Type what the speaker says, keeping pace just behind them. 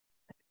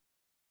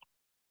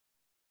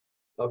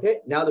Okay,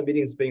 now the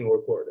meeting is being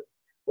recorded.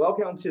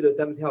 Welcome to the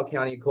San Mateo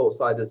County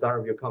Coastside Design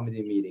Review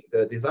Committee meeting.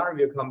 The Design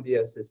Review Committee,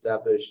 as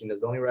established in the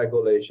zoning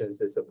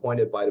regulations, is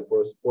appointed by the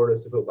Board of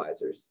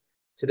Supervisors.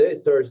 Today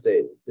is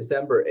Thursday,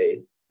 December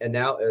 8th, and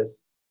now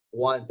is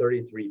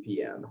 1:33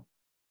 p.m.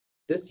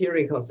 This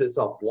hearing consists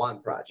of one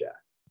project.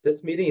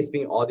 This meeting is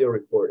being audio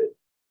recorded.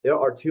 There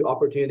are two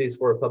opportunities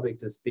for the public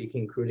to speak,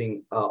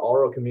 including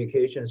oral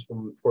communications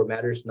for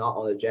matters not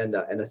on the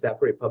agenda and a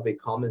separate public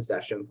comment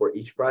session for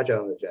each project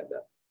on the agenda.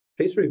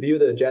 Please review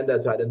the agenda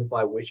to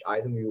identify which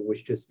item you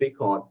wish to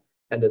speak on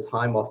and the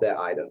time of that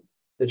item.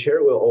 The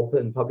chair will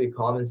open public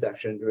comment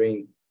section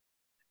during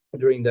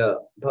the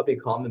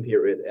public comment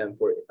period and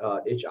for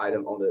each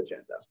item on the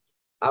agenda.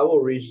 I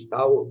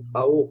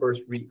will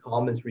first read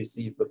comments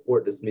received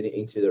before this meeting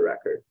into the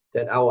record.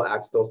 Then I will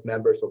ask those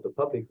members of the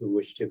public who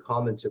wish to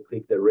comment to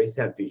click the raise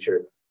hand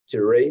feature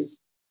to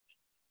raise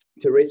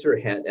your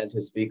hand and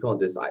to speak on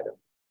this item.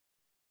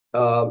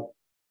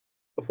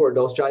 For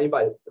those joining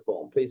by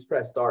phone, please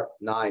press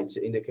 *9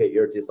 to indicate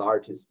your desire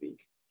to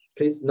speak.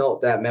 Please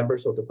note that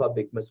members of the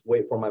public must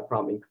wait for my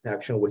prompt in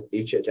connection with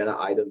each agenda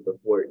item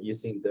before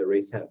using the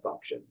raise hand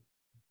function.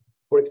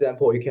 For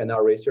example, you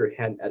cannot raise your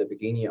hand at the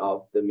beginning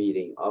of the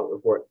meeting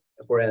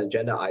for an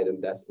agenda item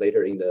that's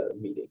later in the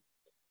meeting.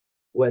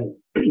 When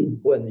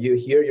you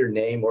hear your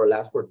name or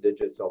last four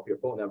digits of your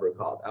phone number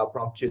called, I'll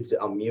prompt you to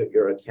unmute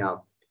your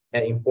account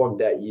and inform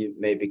that you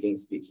may begin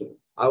speaking.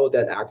 I will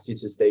then ask you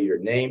to state your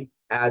name,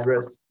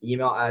 address,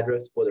 email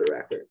address for the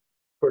record.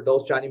 For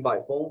those joining by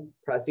phone,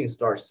 pressing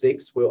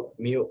 *6 will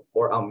mute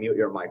or unmute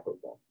your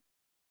microphone.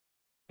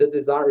 The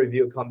Design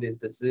Review Committee's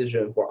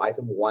decision for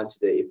item 1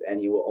 today, if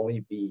any, will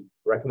only be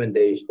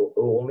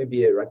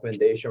a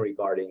recommendation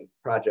regarding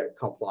project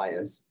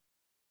compliance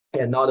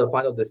and not a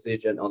final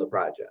decision on the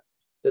project,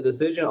 the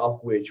decision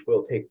of which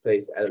will take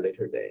place at a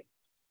later date.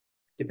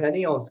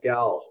 Depending on the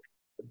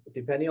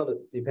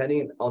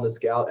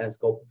scale and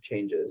scope of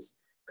changes,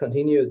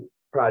 continued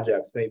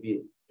projects may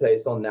be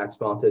placed on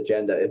next month's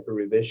agenda if the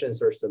revisions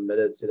are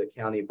submitted to the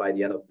county by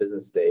the end of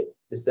business day,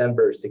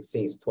 December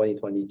 16th,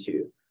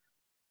 2022.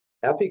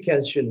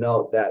 Applicants should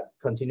note that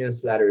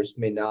continuous letters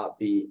may not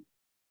be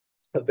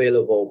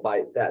available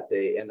by that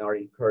day and are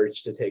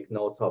encouraged to take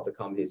notes of the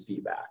committee's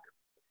feedback.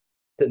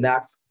 The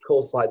next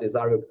Coastside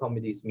Design Review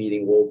Committee's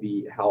meeting will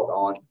be held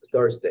on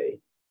Thursday,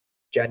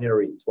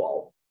 January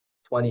 12,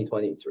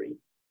 2023.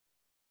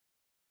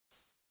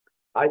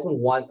 Item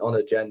 1 on the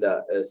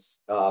agenda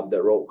is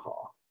the roll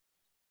call.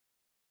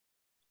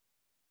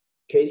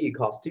 Katie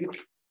Kostuk.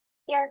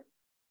 Here.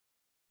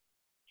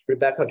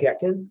 Rebecca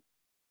Ketkin.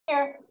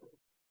 Here.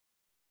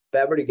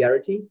 Beverly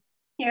Garrity.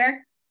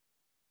 Here.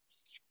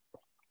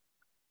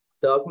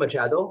 Doug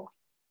Machado.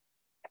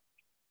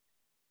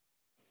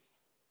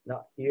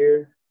 Not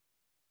here.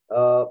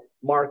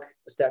 Mark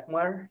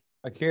Stackmeyer.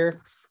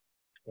 Here.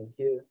 Thank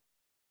you.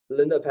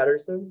 Linda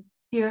Patterson.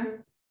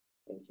 Here.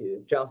 Thank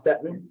you. John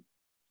Stetman.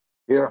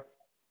 Here.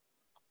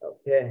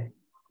 Okay.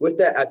 With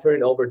that, I turn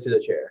it over to the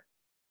chair.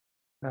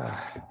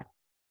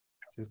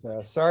 Too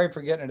fast. Sorry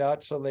for getting it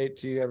out so late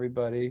to you,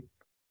 everybody.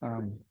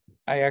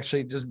 I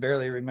actually just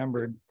barely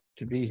remembered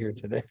to be here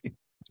today.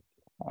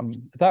 I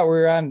thought we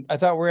were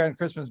on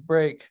Christmas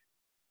break.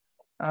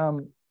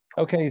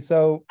 Okay,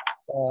 so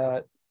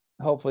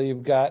hopefully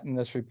you've gotten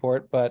this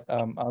report, but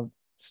I'll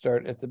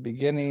start at the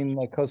beginning.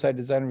 The Coastside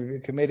Design Review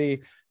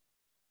Committee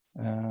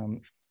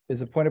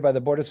is appointed by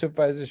the Board of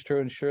Supervisors to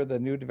ensure the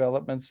new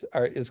developments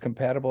is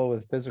compatible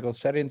with physical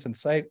settings and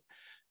site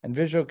and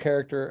visual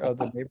character of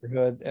the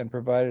neighborhood, and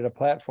provided a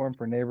platform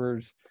for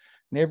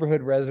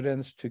neighborhood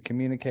residents to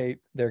communicate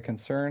their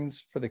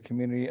concerns for the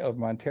community of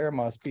Montero,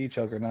 Moss Beach,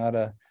 El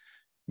Granada,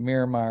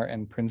 Miramar,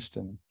 and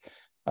Princeton.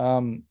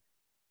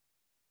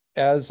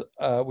 As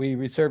we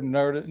received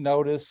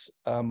notice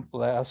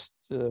last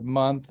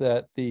month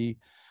that the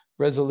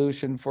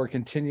resolution for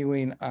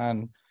continuing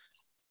on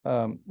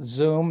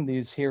Zoom,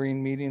 these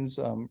hearing meetings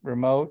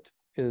remote,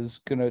 is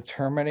going to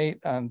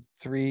terminate on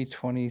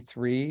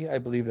 3/23. I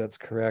believe that's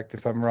correct.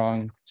 If I'm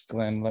wrong,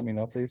 Glenn, let me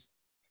know, please.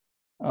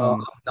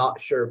 I'm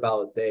not sure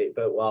about the date,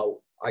 but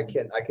well, I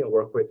can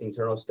work with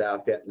internal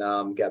staff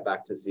and get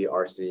back to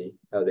CRC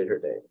at a later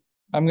date.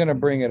 I'm going to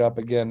bring it up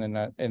again in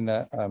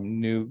that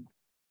new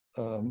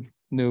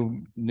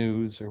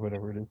news or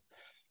whatever it is.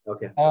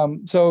 Okay.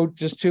 So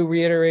just to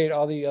reiterate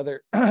all the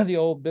other the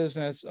old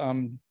business,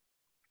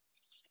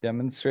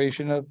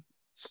 demonstration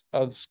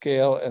of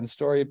scale and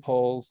story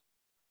polls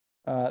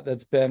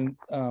that's been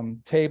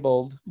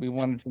tabled. We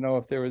wanted to know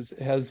if there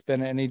has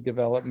been any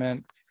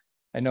development.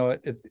 I know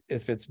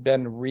if it's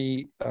been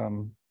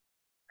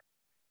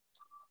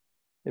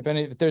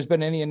if there's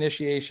been any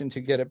initiation to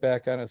get it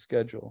back on a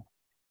schedule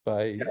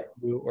by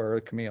you or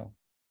Camille.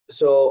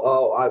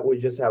 So I would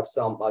just have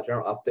some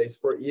general updates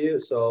for you.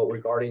 So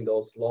regarding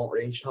those long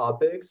range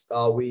topics,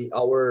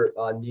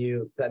 our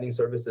new planning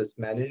services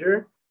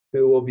manager,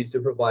 who will be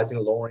supervising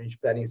the long range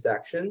planning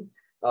section,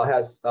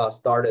 has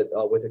started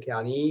with the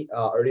county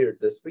earlier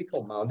this week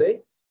on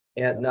Monday.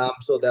 And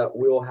so that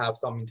we will have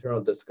some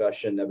internal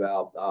discussion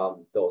about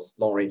those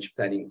long range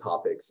planning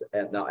topics.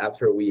 And now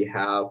after we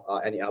have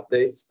any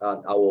updates,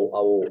 I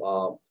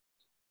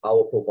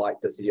will provide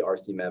the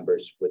CDRC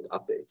members with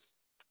updates.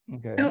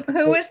 Okay.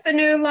 Who is the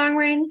new long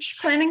range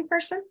planning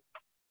person?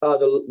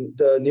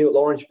 The new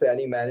long range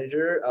planning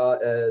manager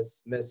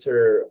is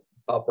Mr.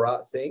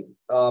 Bharat Singh.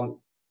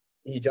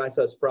 He joins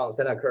us from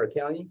Santa Clara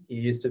County. He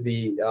used to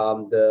be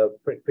the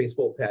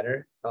principal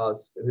planner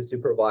who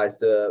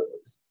supervised the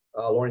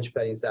long range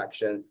planning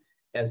section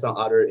and some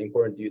other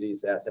important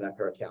duties at Santa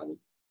Clara County.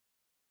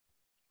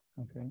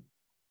 Okay.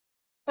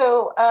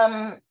 So,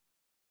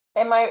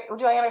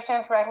 do I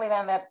understand correctly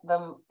then that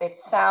it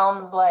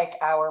sounds like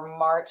our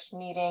March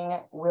meeting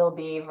will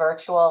be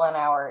virtual and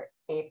our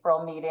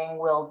April meeting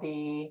will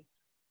be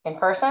in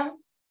person?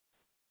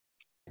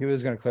 He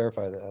was going to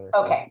clarify that.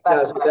 Okay.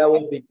 Yeah, so that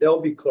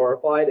will be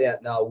clarified, and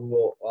now we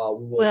will.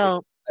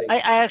 Well, I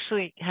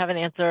actually have an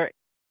answer.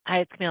 Hi,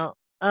 it's Camille.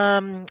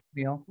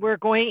 Neil? We're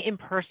going in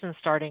person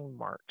starting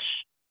March.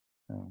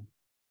 Oh.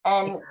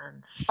 And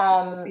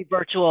be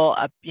virtual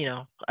up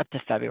to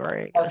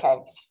February. Okay.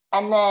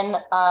 And then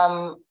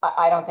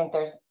I don't think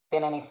there's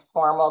been any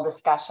formal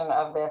discussion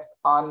of this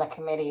on the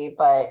committee,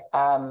 but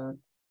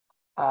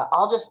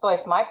I'll just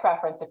voice my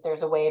preference. If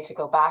there's a way to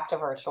go back to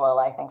virtual,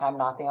 I think I'm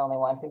not the only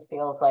one who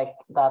feels like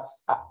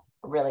that's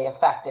really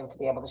effective to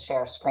be able to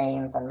share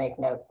screens and make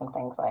notes and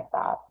things like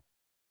that.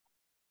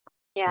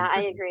 Yeah,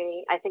 I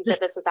agree. I think that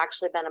this has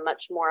actually been a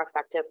much more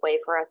effective way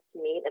for us to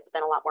meet. It's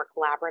been a lot more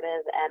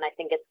collaborative, and I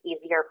think it's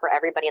easier for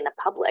everybody in the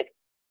public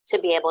to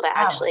be able to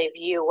actually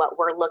view what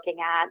we're looking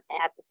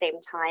at the same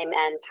time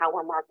and how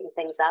we're marking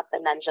things up.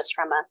 And then just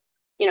from a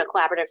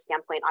collaborative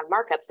standpoint on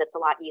markups, it's a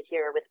lot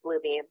easier with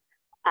Bluebeam.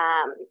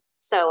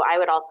 So I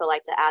would also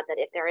like to add that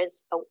if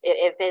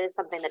it is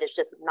something that is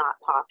just not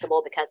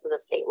possible because of the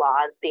state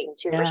laws being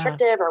too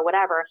restrictive or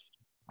whatever,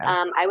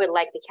 I would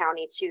like the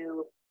county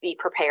to be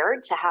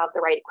prepared to have the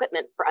right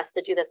equipment for us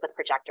to do this with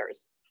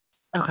projectors.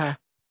 Okay.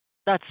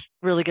 That's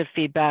really good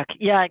feedback.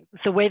 Yeah,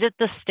 the way that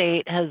the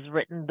state has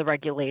written the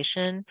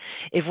regulation,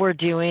 if we're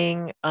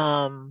doing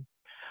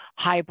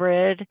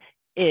hybrid,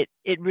 it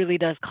really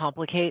does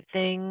complicate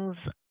things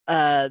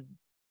in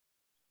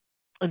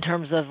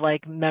terms of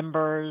like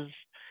members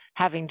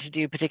having to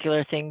do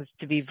particular things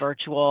to be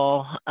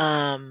virtual.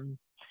 I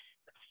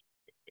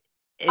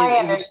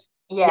understand.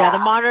 Yeah, the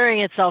monitoring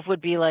itself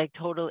would be like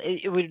total.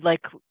 It would like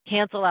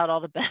cancel out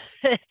all the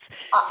benefits.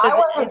 I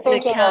wasn't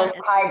thinking of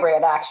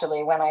hybrid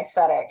actually when I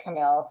said it,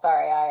 Camille.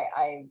 Sorry,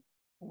 I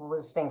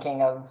was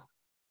thinking of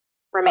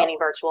remaining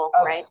virtual,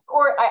 right?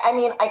 Or I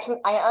mean,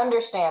 I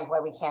understand why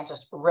we can't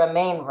just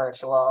remain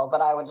virtual,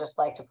 but I would just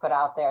like to put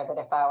out there that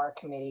if our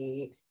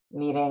committee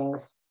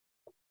meetings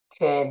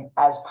could,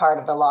 as part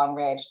of the long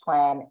range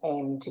plan,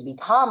 aim to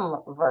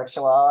become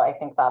virtual, I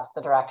think that's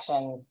the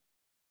direction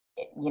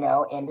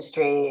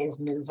industry is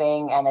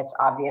moving, and it's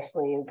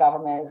obviously the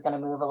government is going to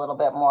move a little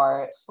bit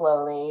more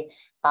slowly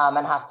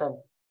and has to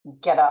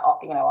get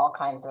all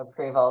kinds of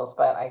approvals.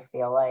 But I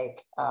feel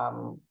like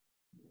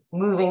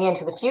moving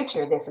into the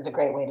future, this is a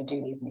great way to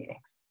do these meetings.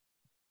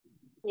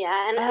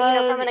 Yeah, and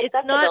from an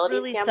accessibility not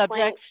really standpoint,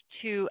 subject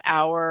to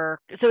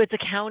so it's a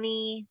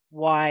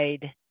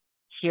county-wide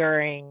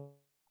hearing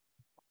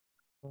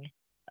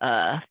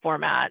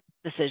format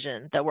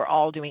decision that we're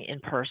all doing in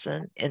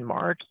person in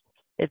March.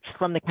 It's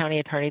from the county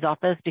attorney's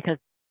office because,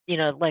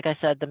 like I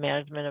said, the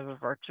management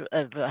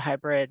of a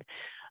hybrid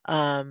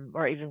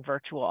or even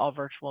all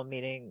virtual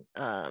meeting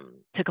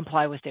to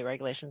comply with state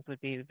regulations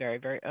would be very,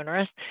 very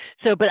onerous.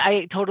 So, but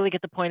I totally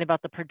get the point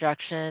about the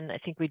projection. I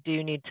think we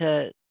do need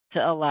to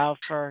allow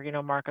for,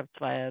 markups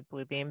via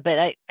Bluebeam, but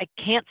I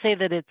can't say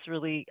that it's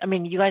really, I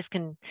mean, you guys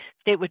can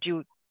state what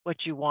you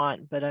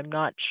want, but I'm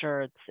not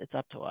sure it's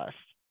up to us.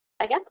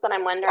 I guess what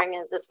I'm wondering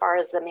is, as far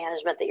as the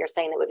management that you're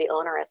saying that would be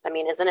onerous, I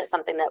mean, isn't it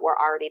something that we're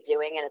already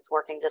doing and it's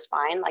working just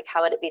fine? Like,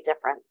 how would it be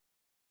different?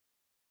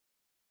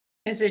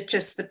 Is it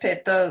just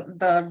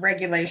the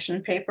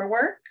regulation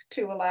paperwork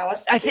to allow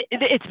us to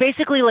it's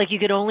basically like you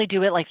could only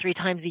do it like 3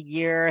 times a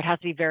year. It has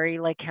to be very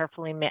like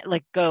carefully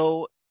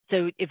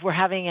so if we're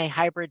having a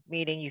hybrid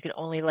meeting, you could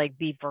only like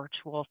be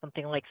virtual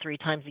something like 3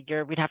 times a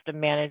year. We'd have to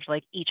manage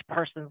like each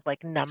person's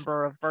like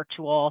number of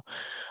virtual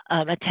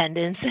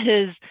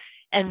attendances.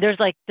 And there's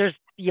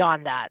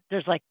beyond that,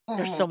 there's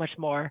so much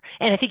more.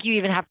 And I think you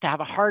even have to have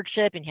a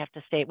hardship, and you have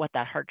to state what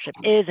that hardship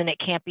is. And it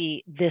can't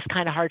be this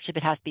kind of hardship.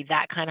 It has to be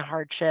that kind of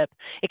hardship.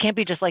 It can't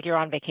be just like you're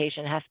on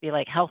vacation. It has to be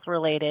like health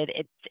related.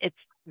 It's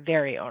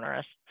very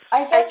onerous.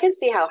 I can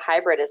see how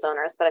hybrid is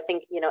onerous, but I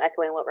think,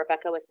 echoing what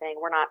Rebecca was saying,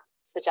 we're not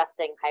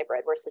suggesting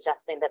hybrid. We're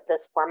suggesting that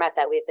this format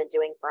that we've been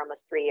doing for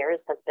almost 3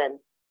 years has been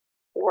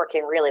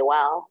working really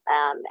well.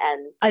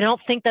 And I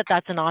don't think that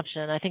that's an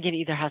option. I think it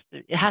either has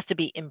to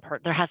be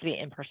there has to be an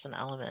in-person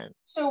element.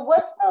 So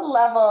what's the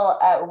level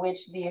at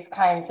which these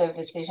kinds of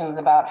decisions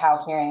about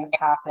how hearings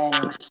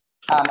happen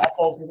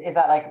Is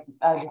that like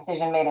a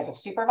decision made at the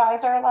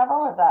supervisor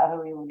level? Is that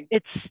who we would?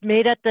 It's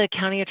made at the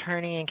county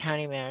attorney and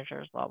county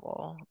manager's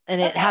level.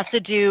 And it has to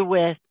do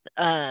with,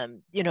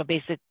 you know,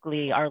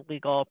 basically our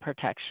legal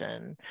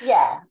protection.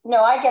 Yeah,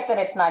 no, I get that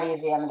it's not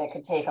easy. I mean, it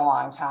could take a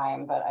long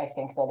time, but I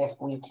think that if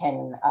we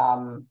can,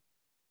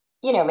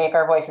 you know, make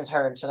our voices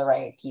heard to the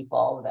right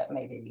people, that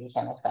maybe we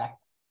can affect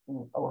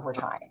over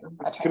time.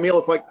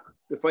 Camille,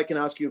 if I can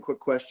ask you a quick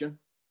question.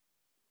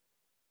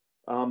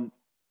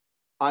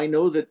 I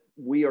know that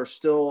we are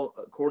still,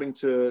 according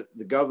to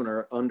the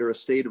governor, under a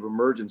state of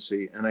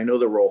emergency. And I know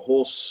there were a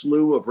whole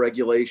slew of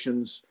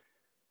regulations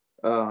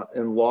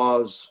and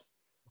laws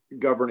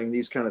governing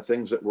these kind of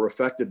things that were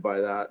affected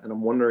by that. And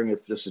I'm wondering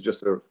if this is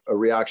just a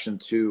reaction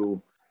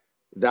to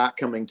that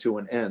coming to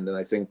an end. And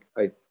I think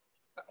I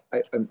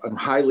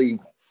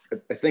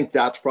think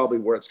that's probably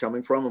where it's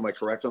coming from. Am I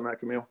correct on that,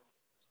 Camille?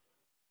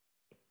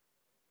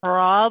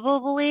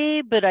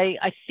 Probably, but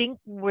I think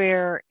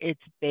where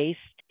it's based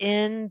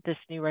in this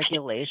new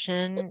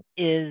regulation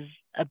is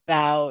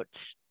about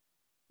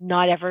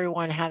not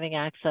everyone having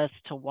access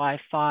to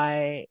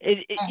Wi-Fi.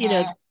 You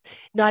know,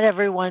 not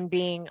everyone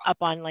being up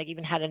on like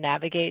even how to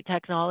navigate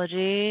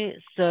technology.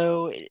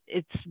 So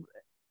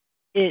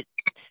it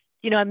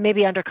you know,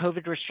 maybe under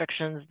COVID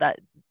restrictions that,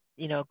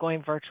 you know,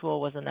 going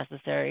virtual was a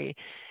necessary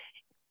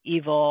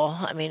evil.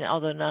 I mean,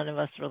 although none of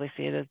us really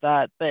see it as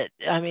that, but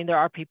I mean, there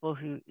are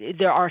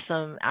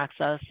some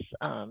access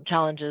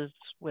challenges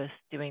with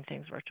doing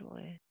things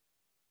virtually.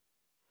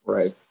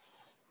 Right.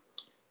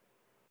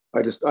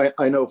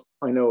 I know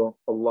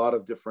a lot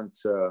of different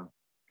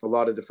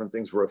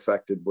things were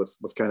affected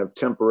with kind of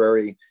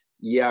temporary,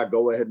 yeah,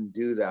 go ahead and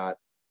do that.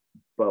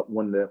 But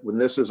when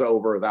this is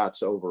over,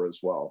 that's over as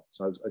well.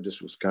 So I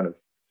just was kind of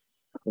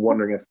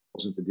wondering if it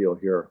wasn't the deal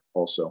here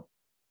also.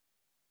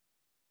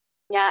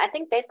 Yeah, I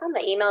think based on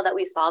the email that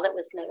we saw that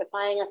was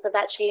notifying us of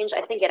that change,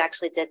 I think it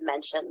actually did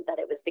mention that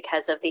it was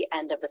because of the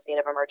end of the state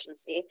of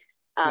emergency,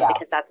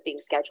 because that's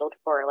being scheduled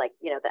for like,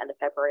 you know, the end of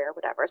February or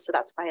whatever. So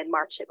that's why in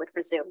March it would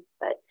resume.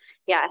 But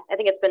yeah, I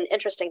think it's been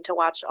interesting to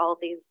watch all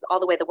the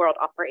way the world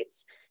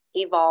operates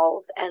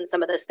evolve, and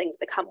some of those things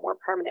become more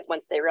permanent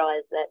once they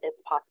realize that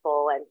it's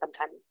possible and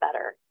sometimes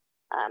better.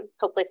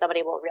 Hopefully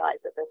somebody will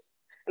realize that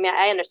I mean,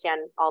 I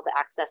understand all the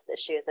access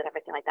issues and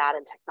everything like that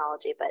and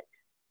technology, but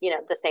you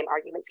know, the same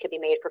arguments could be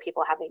made for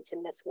people having to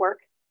miss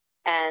work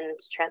and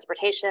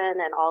transportation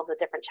and all the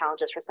different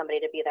challenges for somebody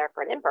to be there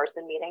for an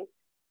in-person meeting.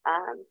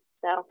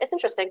 So it's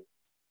interesting.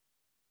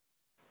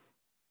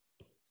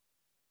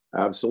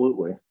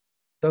 Absolutely.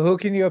 So who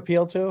can you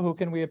appeal to? Who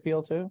can we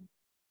appeal to?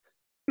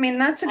 I mean,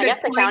 that's a good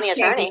point, the county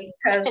attorney,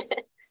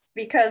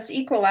 because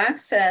equal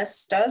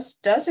access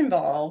does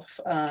involve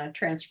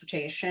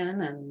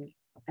transportation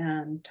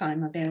and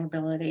time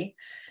availability,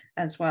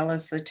 as well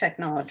as the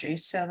technology.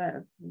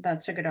 So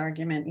that's a good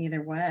argument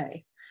either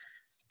way.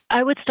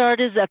 I would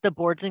start is at the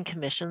boards and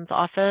commissions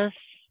office.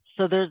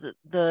 So there's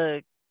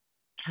the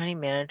county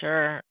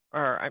manager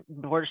or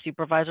board of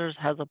supervisors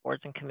has a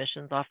boards and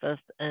commissions office,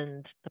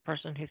 and the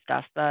person who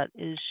staffs that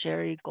is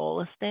Sherry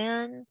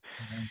Golistan.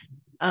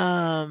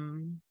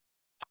 And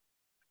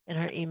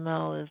her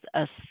email is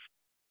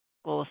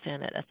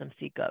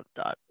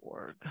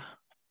sgolistan@smcgov.org.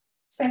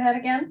 Say that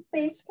again,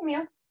 please,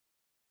 Camille.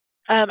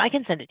 I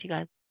can send it to you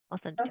guys. I'll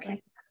send it to you guys.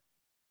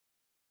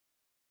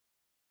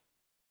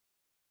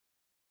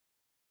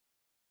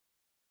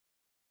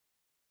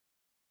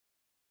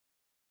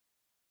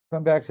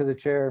 Come back to the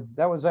chair.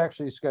 That was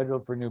actually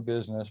scheduled for new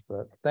business,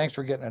 but thanks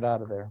for getting it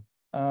out of there.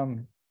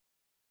 Am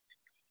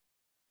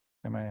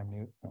I on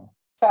mute? No.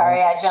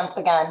 Sorry, I jumped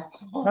the gun.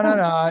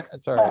 No,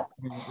 it's all right.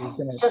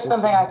 It's just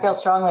something I feel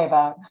strongly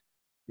about.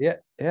 Yeah,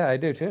 I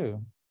do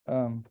too.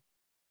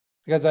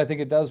 Because I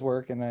think it does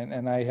work,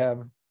 and I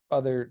have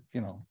other,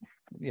 you know,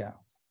 yeah.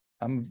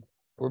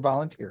 We're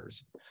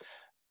volunteers.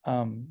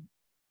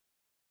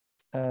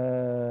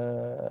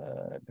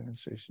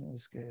 Demonstration of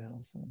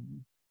scales.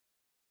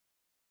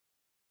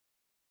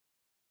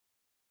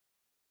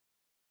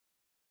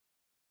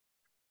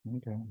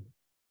 Okay,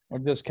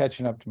 I'm just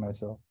catching up to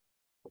myself.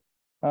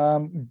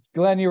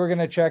 Glenn, you were going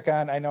to check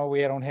on, I know we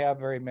don't have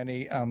very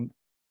many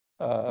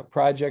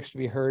projects to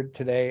be heard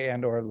today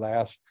and or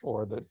last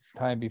or the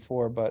time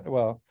before, but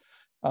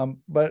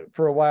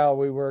for a while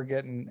we were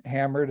getting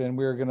hammered, and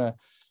we were going to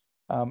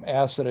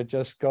ask that it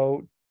just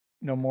go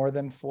no more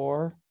than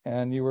 4,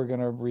 and you were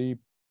going to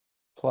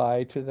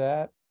reply to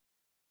that.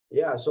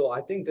 Yeah, so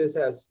I think this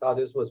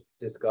was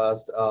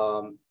discussed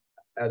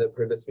at a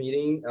previous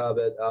meeting,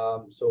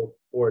 so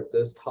for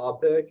this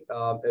topic,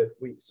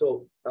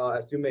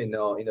 as you may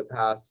know, in the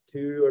past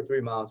 2 or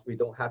 3 months, we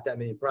don't have that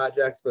many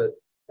projects, but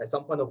at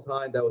some point of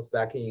time, that was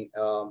back in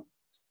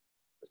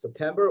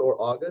September or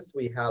August,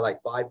 we had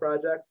like 5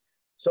 projects.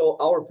 So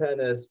our plan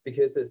is,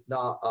 because it's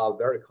not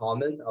very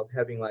common of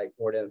having like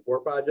more than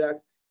 4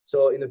 projects.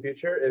 So in the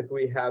future, if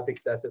we have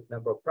excessive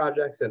number of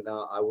projects, and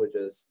I would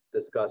just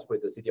discuss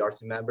with the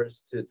CDRC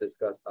members to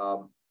discuss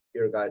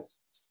your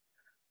guys'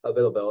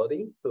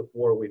 availability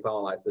before we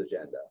finalize the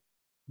agenda.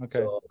 Okay.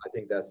 So I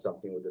think that's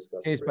something we'll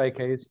discuss. Case by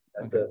case.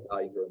 That's Okay. the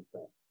interim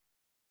plan.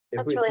 If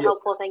That's we really see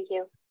helpful. Thank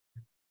you.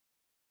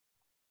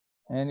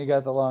 And you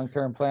got the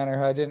long-term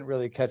planner. I didn't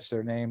really catch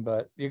their name,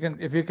 but you can,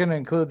 if you can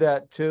include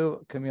that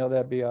too, Camille,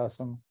 that'd be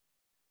awesome.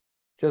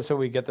 Just so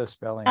we get the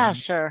spelling. Yeah,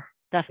 sure,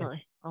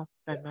 definitely. I'll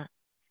send that.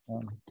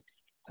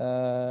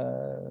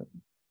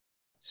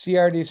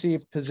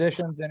 CRDC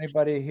positions,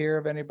 anybody here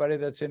of anybody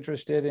that's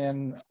interested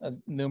in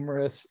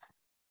numerous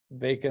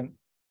vacant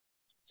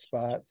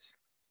spots?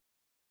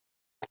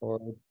 Or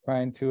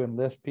trying to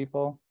enlist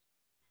people?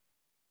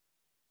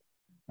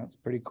 That's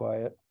pretty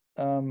quiet.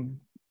 And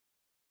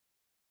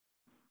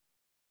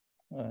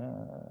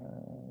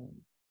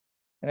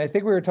I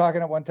think we were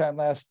talking at one time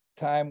last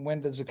time,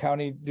 when does the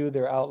county do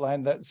their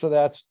outline? So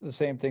that's the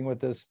same thing with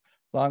this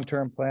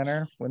long-term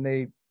planner, when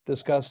they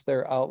discuss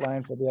their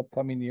outline for the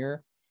upcoming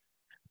year.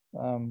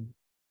 Glenn?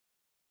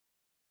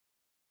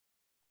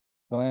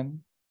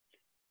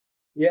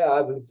 Yeah,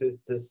 I believe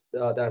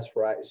that's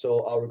right.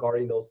 So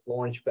regarding those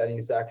long-range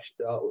planning section,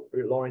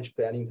 long-range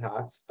planning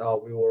tasks,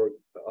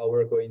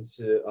 we're going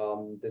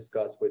to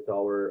discuss with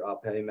our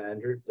planning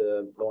manager,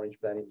 the long-range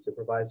planning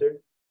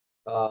supervisor,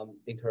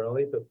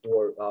 internally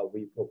before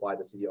we provide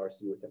the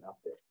CDRC with an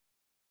update.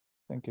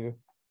 Thank you.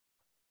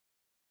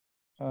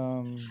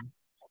 And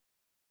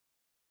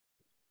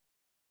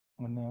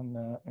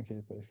then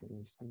okay,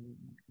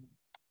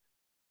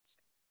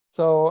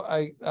 so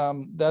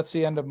that's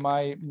the end of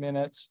my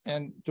minutes.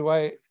 And do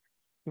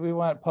we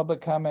want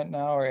public comment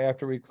now or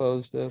after we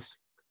close this?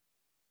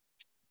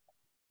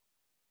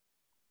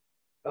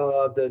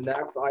 The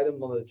next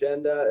item on the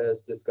agenda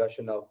is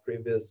discussion of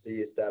previously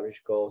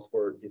established goals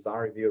for design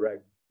review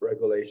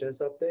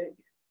regulations update.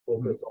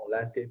 Focus on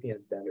landscaping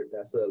and standard.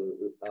 That's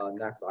the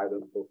next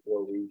item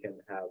before we can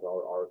have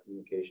our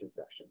communication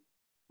section.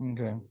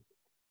 Okay.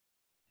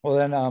 Well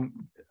then,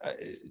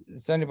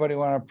 does anybody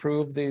want to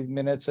approve the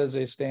minutes as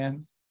they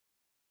stand?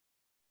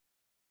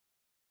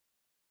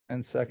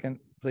 And second,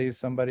 please,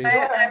 somebody.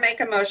 I make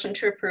a motion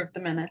to approve the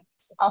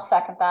minutes. I'll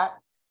second that.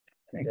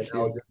 Thank And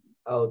you.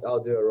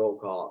 I'll do a roll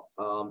call.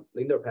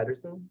 Linda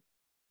Patterson.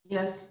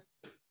 Yes.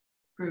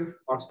 Approve.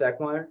 Mark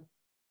Stackmeyer.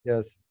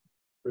 Yes.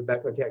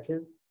 Rebecca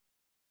Ketkin.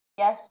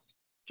 Yes.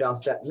 John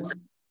Stetman.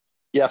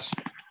 Yes.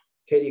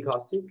 Katie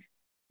Kostick.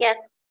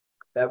 Yes.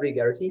 Beverly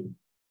Garrity.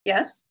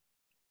 Yes.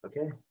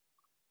 Okay.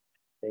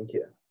 Thank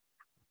you.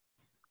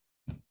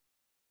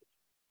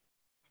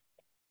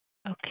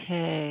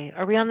 Okay,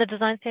 are we on the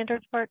design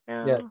standards part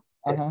now? Yeah.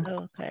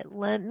 Okay,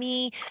 let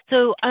me,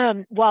 so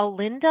while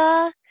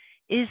Linda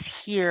is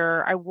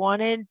here, I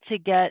wanted to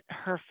get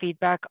her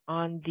feedback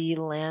on the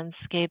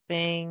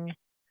landscaping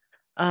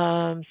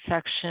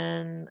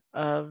section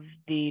of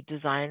the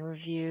design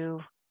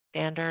review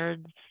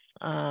standards.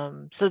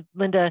 So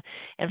Linda,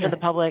 and for the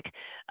Yes. public,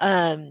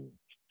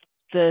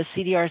 the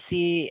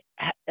CDRC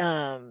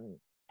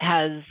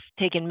has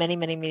taken many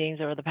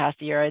meetings over the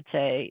past year, I'd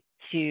say,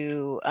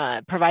 to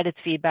provide its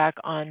feedback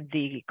on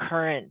the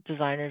current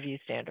design review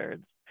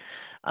standards,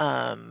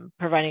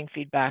 providing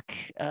feedback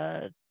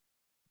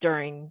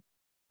during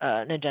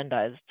an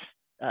agendized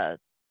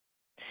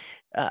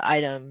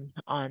item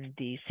on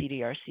the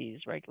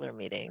CDRC's regular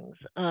meetings.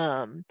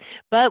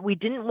 But we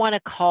didn't want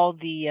to call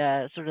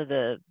the sort of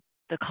the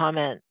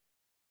comment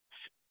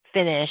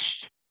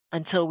finished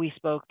until we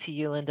spoke to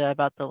you, Linda,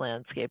 about the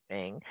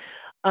landscaping.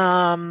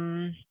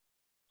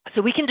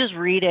 So we can just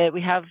read it.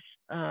 We have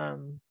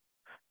some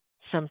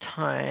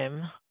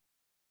time.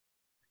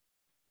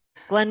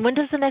 Glenn, when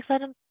does the next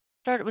item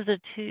start? Was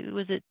it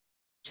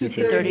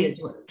 2:30?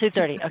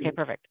 2:30. Okay,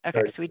 perfect.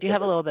 Okay, so we do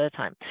have a little bit of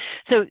time.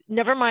 So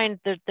never mind,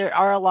 there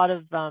are a lot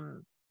of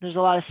there's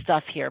a lot of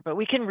stuff here, but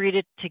we can read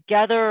it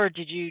together. Or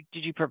did you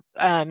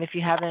if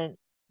you haven't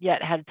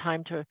yet had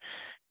time to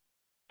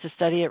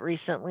study it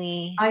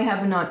recently? I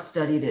have not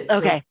studied it.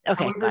 Okay, So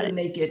okay, however got to it.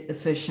 make it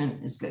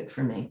efficient is good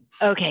for me.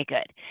 Okay,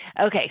 good.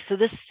 Okay, so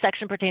this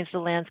section pertains to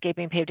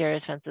landscaping, paved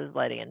areas, fences,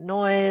 lighting, and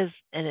noise.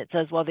 And it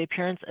says, while the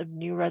appearance of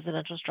new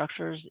residential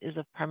structures is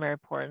of primary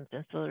importance,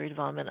 ancillary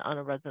development on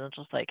a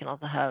residential site can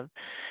also have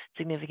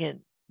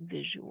significant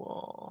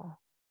visual.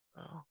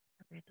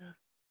 Read this.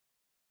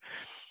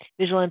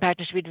 Visual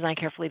impact should be designed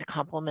carefully to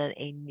complement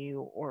a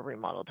new or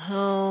remodeled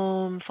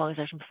home. Following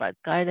section provides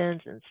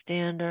guidance and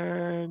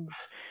standards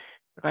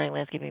regarding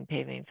landscaping,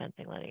 paving,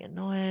 fencing, lighting, and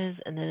noise.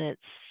 And then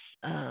it's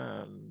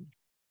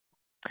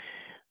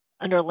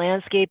under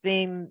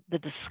landscaping, the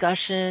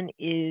discussion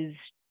is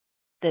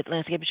that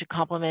landscaping should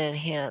complement and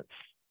enhance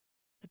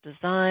the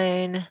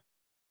design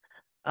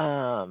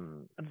of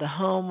the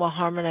home while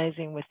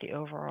harmonizing with the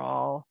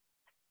overall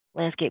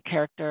landscape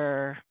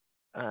character.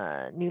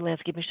 New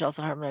landscaping should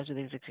also harmonize with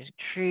existing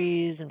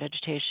trees and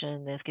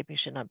vegetation. Landscaping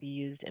should not be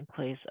used in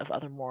place of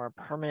other more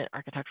permanent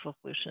architectural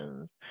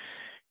solutions.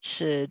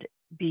 Should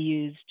be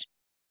used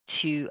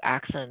to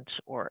accent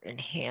or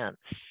enhance,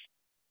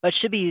 but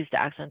should be used to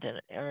accent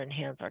or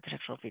enhance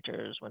architectural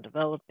features when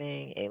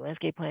developing a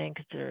landscape plan.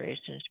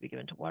 Consideration should be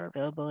given to water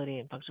availability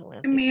and functional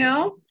landscape.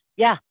 Camille?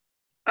 Yeah.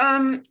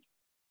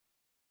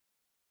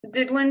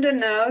 Did Linda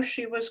know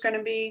she was going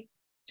to be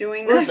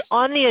doing It was this?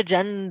 on the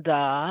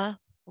agenda.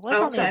 It was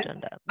on the Okay.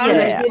 agenda. I'm Yeah,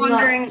 just yeah. did not-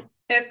 wondering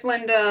if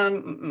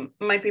Linda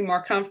might be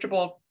more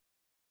comfortable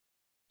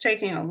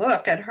taking a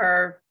look at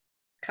her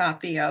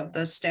copy of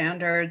the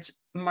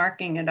standards,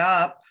 marking it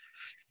up,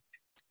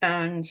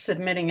 and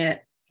submitting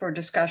it for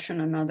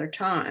discussion another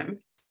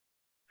time.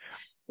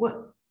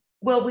 Well,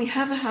 we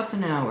have a half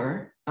an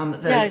hour.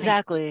 That Yeah, I think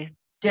exactly.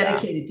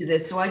 dedicated to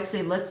this. So I'd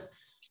say let's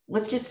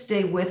just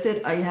stay with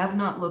it. I have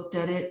not looked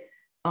at it.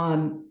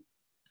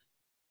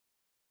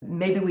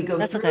 Maybe we go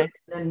That's through okay.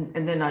 it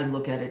and then I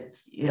look at it.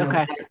 You know.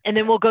 Okay. And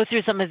then we'll go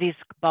through some of these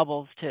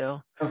bubbles too.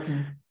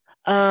 Okay.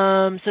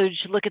 So you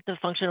should look at the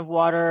function of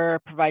water,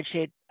 provide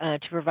shade, to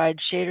provide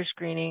shade or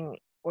screening,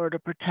 or to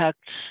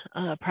protect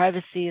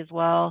privacy as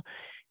well.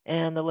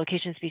 And the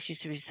location species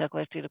to be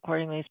selected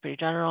accordingly is pretty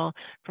general.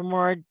 For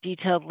more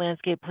detailed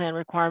landscape plan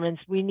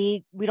requirements,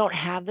 we don't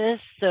have this,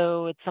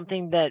 so it's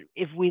something that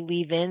if we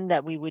leave in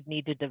that we would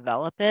need to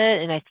develop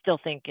it. And I still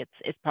think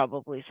it's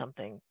probably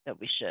something that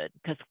we should,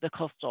 because the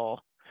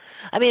coastal,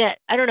 I mean,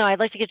 I don't know, I'd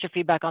like to get your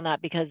feedback on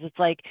that, because it's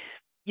like,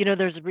 you know,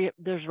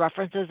 there's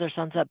references, there's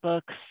sunset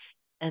books,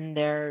 and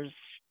there's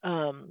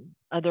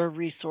other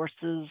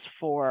resources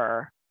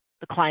for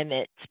the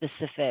climate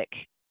specific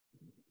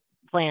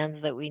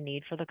plans that we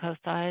need for the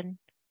coastside.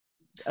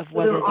 Of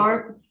whether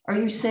are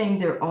you saying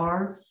there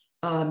are,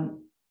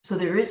 so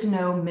there is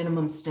no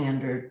minimum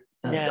standard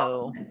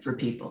document for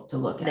people to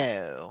look at?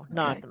 No,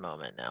 not at the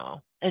moment,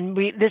 no. And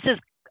this is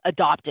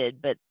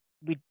adopted, but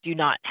we do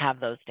not have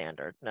those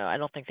standards. No, I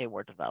don't think they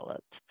were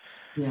developed.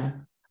 Yeah.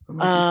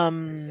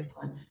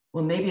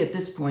 Well, maybe at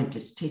this point,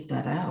 just take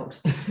that out.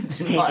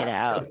 Take it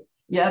out.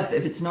 Yeah,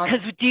 if it's not.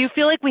 Because do you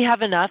feel like we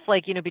have enough,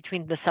 like, you know,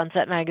 between the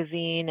Sunset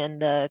magazine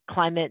and the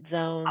climate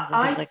zones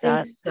and things like that?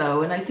 I think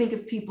so. And I think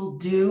if people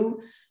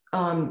do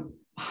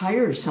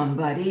hire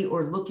somebody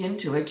or look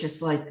into it,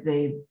 just like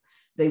they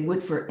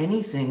would for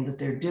anything that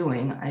they're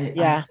doing,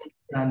 I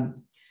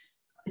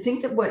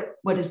think that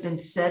what has been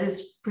said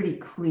is pretty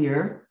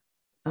clear.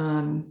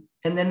 And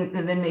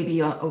then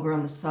maybe over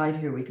on the side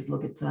here, we could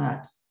look at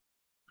that.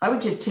 I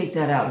would just take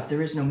that out if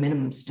there is no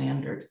minimum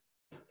standard.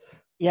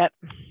 Yep.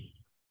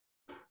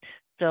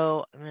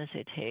 So I'm going to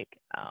say take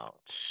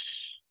out.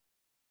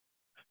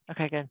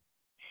 Okay, good.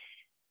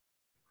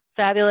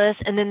 Fabulous.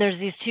 And then there's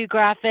these two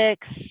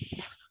graphics.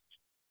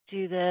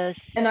 Do this.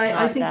 And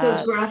I think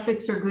those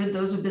graphics are good.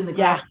 Those have been the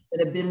graphics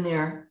that have been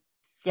there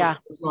for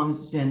as long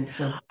as it's been.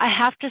 So I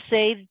have to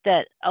say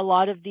that a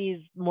lot of these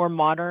more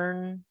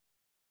modern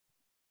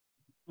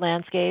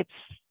landscapes,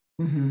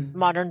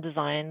 modern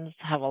designs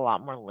have a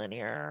lot more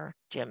linear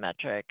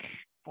geometric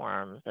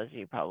forms, as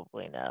you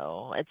probably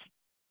know.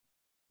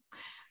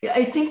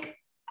 I think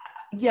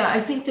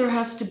there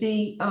has to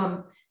be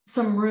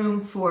some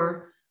room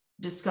for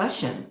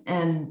discussion.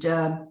 And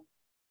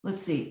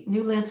let's see,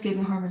 new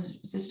landscaping harmonies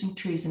existing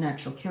trees and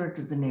natural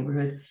character of the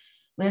neighborhood.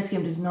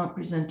 Landscape does not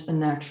present a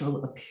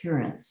natural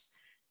appearance.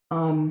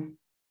 Maybe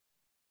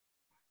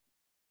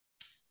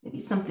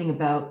something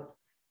about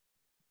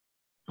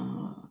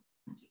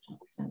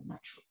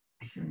natural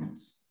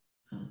appearance.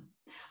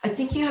 I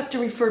think you have to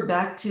refer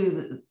back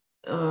to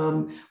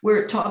where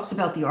it talks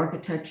about the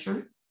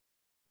architecture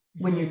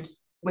when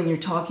you're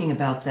talking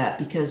about that,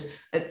 because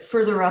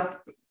further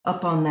up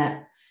on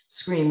that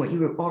screen, what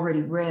you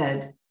already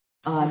read,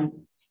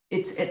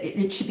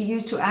 it should be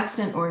used to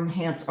accent or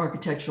enhance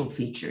architectural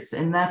features,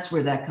 and that's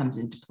where that comes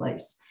into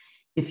place.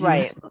 If you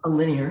have a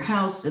linear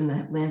house and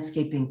the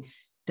landscaping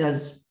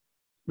does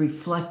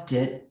reflect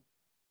it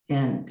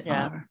and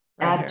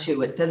add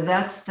to it, then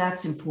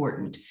that's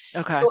important.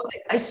 Okay. So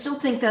I still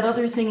think that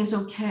other thing is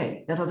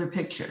okay, that other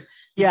picture.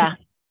 Yeah.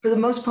 For the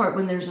most part,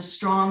 when there's a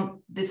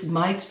strong, this is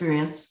my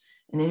experience,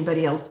 and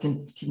anybody else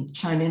can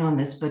chime in on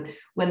this, but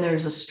when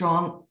there's a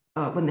strong,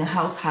 when the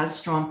house has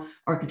strong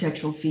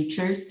architectural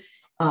features,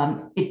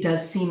 it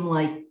does seem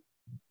like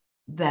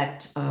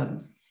that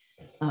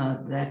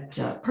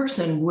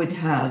person would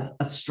have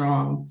a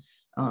strong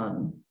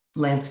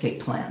landscape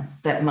plan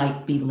that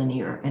might be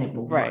linear and it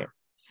will work.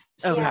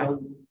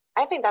 So,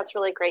 I think that's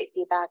really great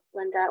feedback,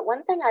 Linda.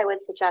 One thing I would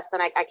suggest,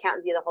 and I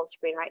can't view the whole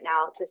screen right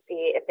now to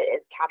see if it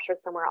is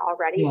captured somewhere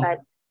already,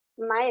 but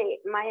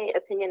my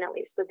opinion at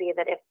least would be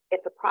that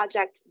if the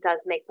project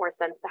does make more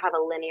sense to have a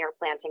linear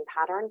planting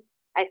pattern,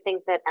 I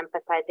think that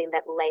emphasizing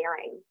that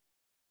layering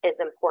is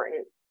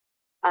important.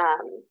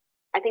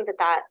 I think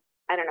that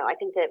I don't know, I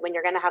think that when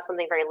you're going to have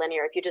something very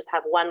linear, if you just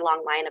have one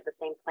long line of the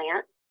same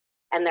plant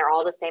and they're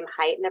all the same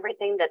height and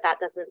everything, that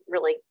doesn't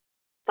really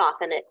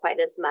soften it quite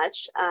as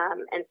much.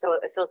 And so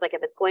it feels like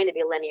if it's going to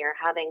be linear,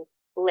 having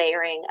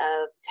layering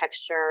of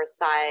texture,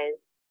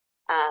 size,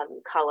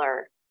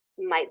 color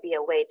might be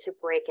a way to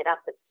break it up,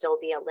 but still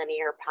be a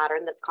linear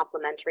pattern that's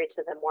complementary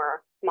to the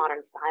more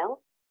modern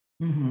style.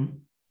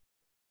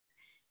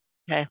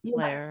 Okay,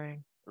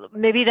 layering.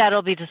 Maybe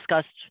that'll be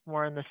discussed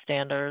more in the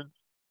standards.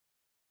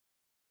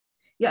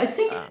 Yeah, I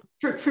think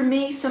for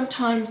me,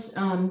 sometimes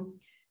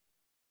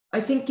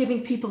I think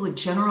giving people a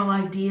general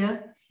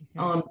idea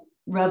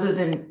rather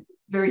than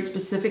very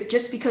specific,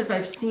 just because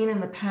I've seen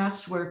in the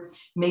past where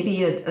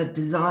maybe a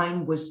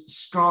design was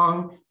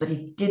strong, but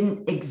it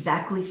didn't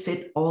exactly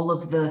fit all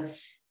of the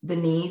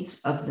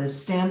needs of the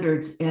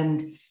standards.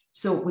 And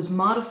so it was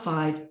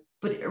modified,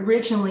 but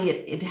originally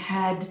it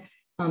had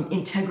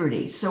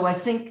integrity. So I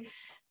think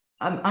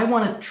I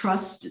want to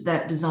trust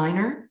that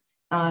designer.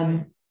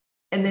 And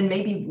then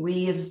maybe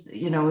we as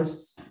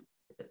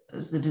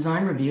the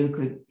design review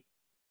could,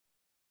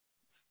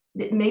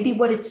 maybe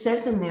what it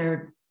says in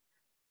there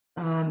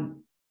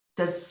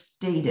does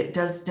state it,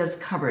 does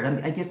cover it. I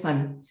mean, I guess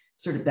I'm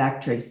sort of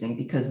backtracing,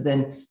 because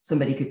then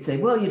somebody could say,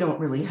 well, you don't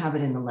really have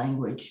it in the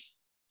language,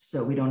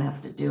 so we don't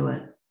have to do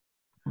it.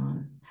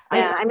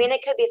 Yeah, I mean,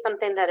 it could be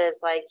something that is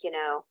like,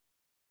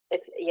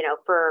 if,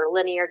 for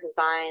linear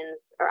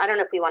designs, or I don't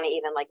know if we want to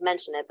even like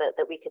mention it, but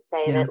that we could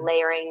say that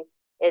layering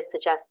is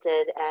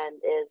suggested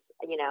and is,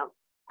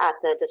 at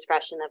the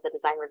discretion of the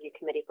design review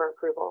committee for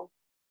approval.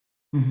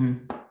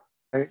 Mm-hmm.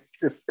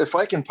 If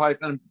I can pipe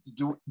in,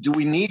 do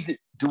we need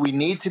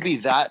to be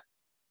that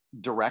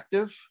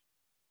directive?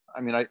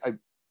 I mean, it's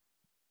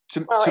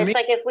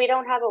like if we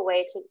don't have a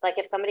way to, like,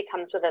 if somebody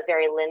comes with a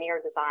very linear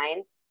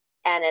design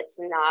and it's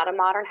not a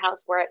modern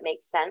house where it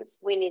makes sense,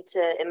 we need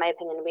to, in my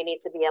opinion, we need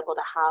to be able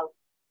to have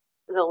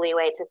the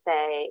leeway to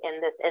say, in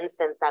this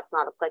instance, that's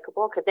not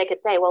applicable, because they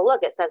could say, well,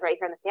 look, it says right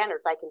here in the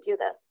standards, I can do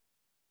this.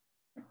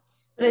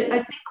 But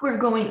I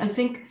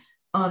think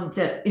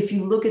that if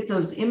you look at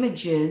those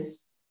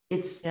images,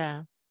 it's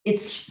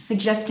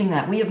suggesting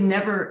that we have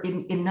never,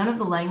 in none of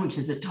the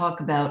languages that talk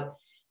about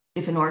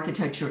if an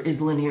architecture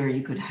is linear,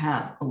 you could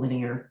have a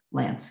linear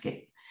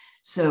landscape.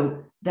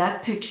 So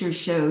that picture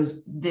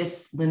shows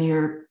this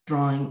linear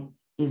drawing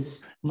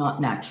is not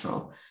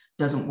natural,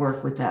 doesn't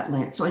work with that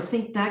land. So I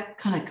think that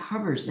kind of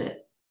covers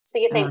it. So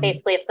you think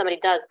basically if somebody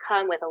does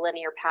come with a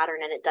linear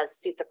pattern and it does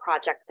suit the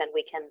project, then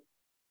we can,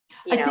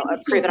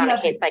 approve it on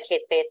a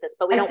case-by-case basis,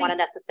 but we don't want to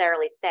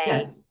necessarily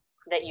say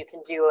that you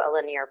can do a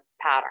linear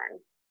pattern.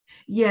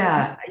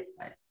 Yeah,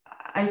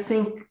 I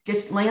think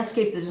just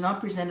landscape does not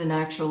present an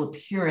actual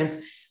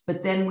appearance,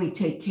 but then we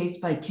take case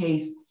by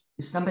case.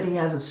 If somebody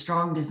has a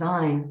strong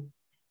design,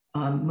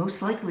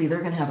 most likely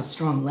they're going to have a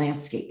strong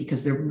landscape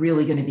because they're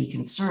really going to be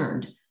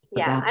concerned.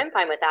 Yeah, I'm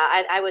fine with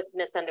that. I was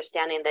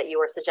misunderstanding that you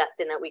were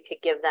suggesting that we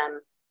could give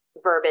them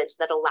verbiage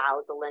that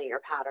allows a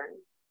linear pattern.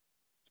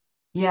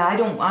 Yeah, I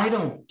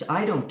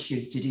don't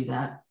choose to do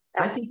that.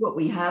 Okay. I think what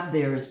we have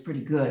there is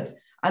pretty good.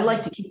 I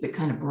like to keep it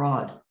kind of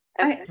broad.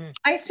 Okay.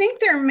 I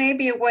think there may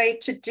be a way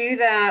to do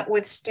that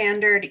with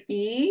standard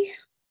E.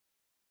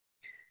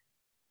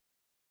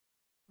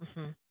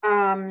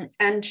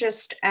 And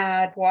just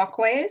add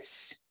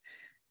walkways,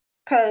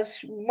 because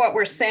what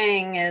we're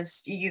saying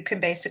is you can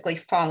basically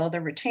follow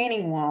the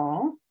retaining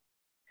wall.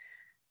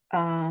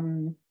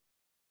 And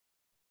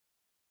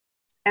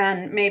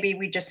maybe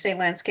we just say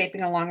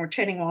landscaping along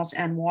retaining walls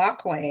and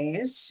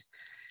walkways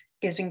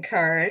is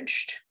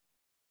encouraged.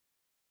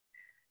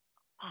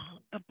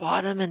 The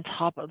bottom and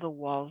top of the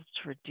walls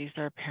to reduce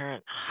their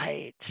apparent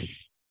height.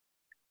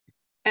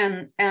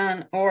 And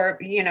or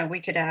we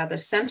could add a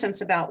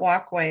sentence about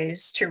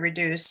walkways to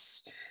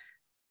reduce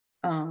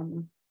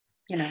well,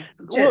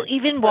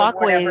 even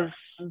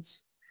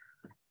walkways,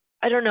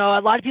 I don't know,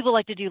 a lot of people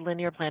like to do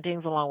linear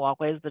plantings along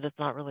walkways, but it's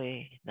not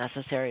really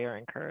necessary or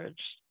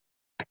encouraged.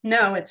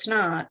 No, it's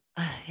not.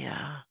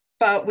 Yeah,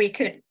 but we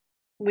could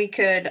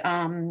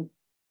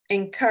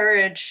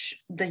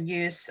encourage the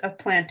use of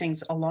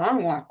plantings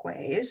along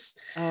walkways.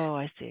 Oh,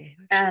 I see.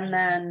 And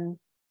then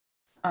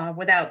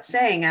without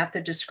saying at the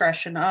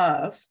discretion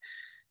of,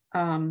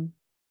 and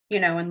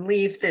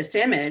leave this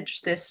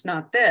image, this,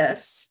 not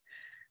this.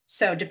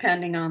 So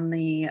depending on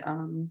the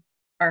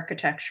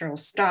architectural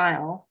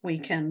style, we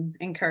can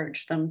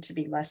encourage them to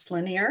be less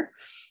linear,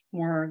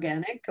 more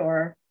organic,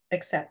 or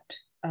accept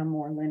a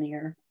more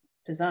linear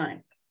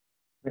design.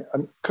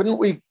 Couldn't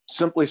we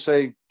simply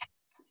say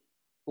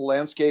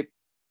landscape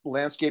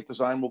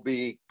design will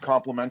be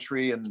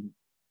complementary and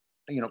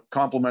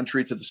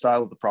complementary to the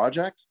style of the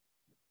project?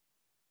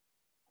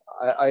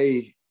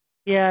 It's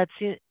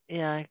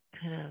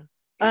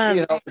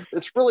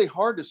really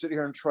hard to sit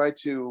here and try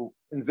to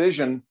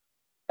envision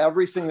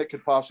everything that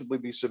could possibly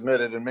be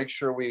submitted and make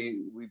sure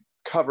we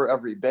cover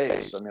every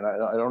base. I mean, I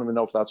don't even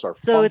know if that's our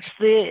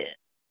function.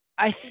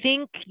 I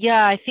think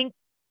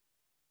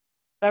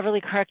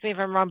Beverly, correct me if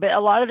I'm wrong, but a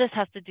lot of this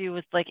has to do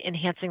with like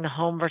enhancing the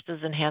home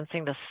versus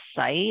enhancing the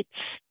site.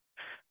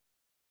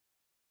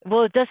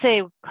 Well, it does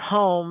say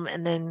home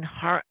and then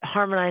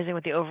harmonizing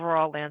with the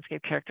overall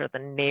landscape character of the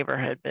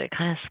neighborhood, but it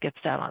kind of skips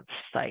out on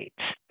site.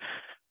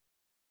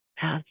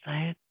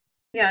 Site.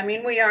 Yeah, I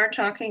mean, we are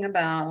talking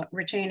about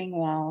retaining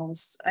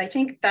walls. I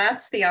think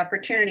that's the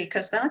opportunity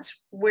because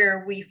that's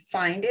where we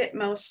find it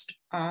most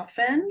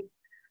often.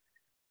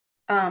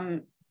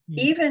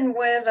 Even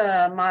with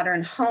a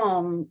modern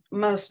home,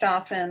 most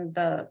often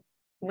the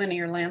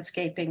linear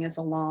landscaping is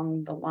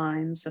along the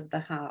lines of the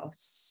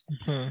house.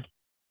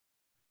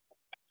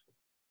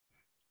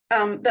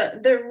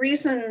 The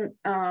reason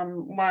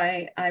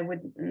why I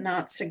would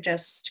not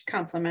suggest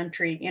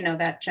complementary,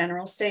 that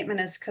general statement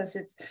is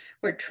because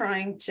we're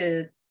trying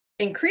to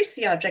increase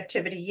the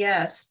objectivity,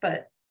 yes,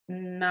 but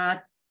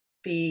not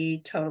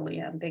be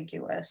totally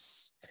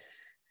ambiguous.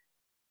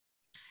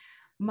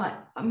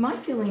 My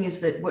feeling is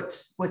that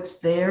what's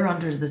there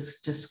under this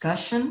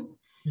discussion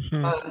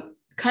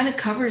kind of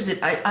covers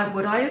it.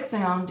 What I have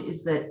found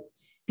is that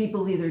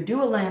people either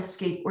do a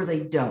landscape or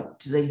they don't.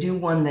 They do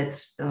one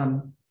that's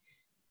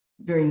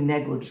very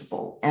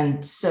negligible.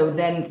 And so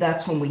then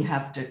that's when we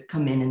have to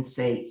come in and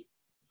say,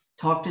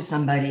 talk to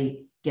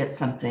somebody, get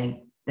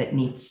something that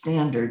meets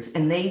standards.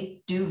 And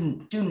they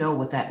do know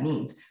what that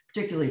means,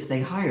 particularly if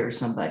they hire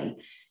somebody.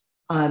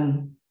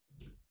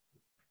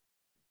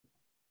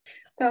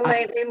 So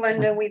lately,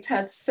 Linda, we've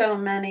had so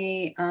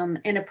many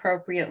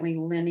inappropriately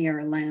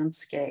linear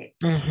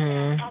landscapes.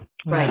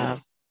 Right.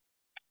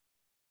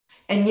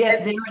 And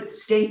yet there it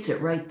states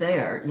it right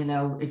there,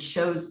 it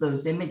shows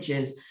those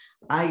images.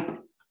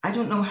 I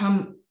don't know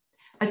how,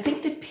 I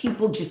think that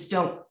people just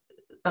don't,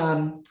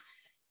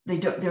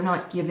 they're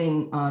not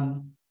giving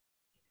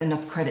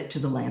enough credit to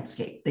the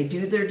landscape. They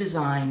do their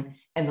design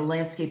and the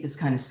landscape is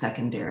kind of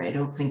secondary. I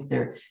don't think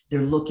they're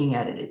looking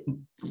at it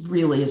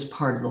really as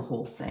part of the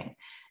whole thing.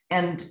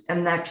 And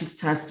that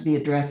just has to be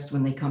addressed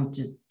when they come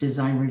to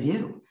design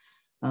review.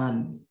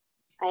 I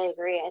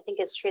agree. I think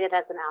it's treated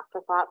as an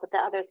afterthought, but the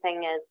other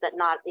thing is that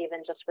not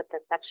even just with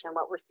this section,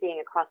 what we're seeing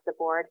across the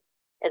board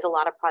is a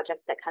lot of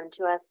projects that come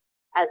to us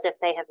as if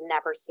they have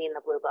never seen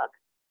the Blue Book.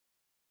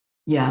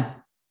 Yeah,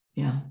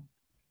 yeah.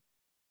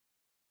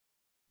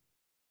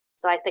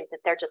 So I think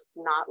that they're just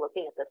not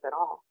looking at this at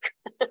all.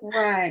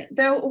 Right.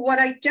 Though what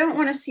I don't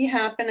want to see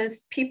happen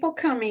is people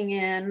coming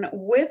in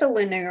with a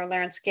linear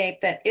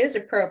landscape that is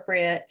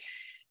appropriate,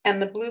 and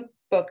the Blue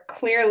Book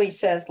clearly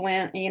says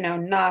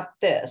not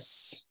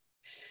this.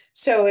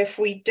 So if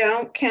we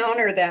don't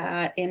counter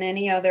that in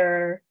any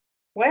other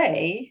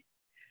way,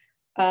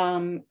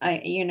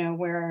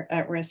 we're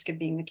at risk of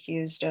being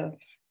accused of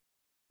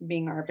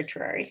being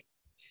arbitrary.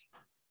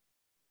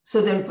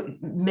 So then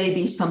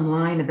maybe some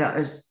line about,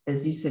 as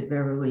you said,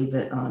 Beverly,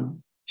 that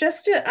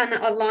just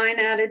a line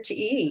added to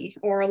E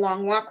or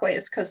along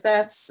walkways, because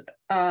that's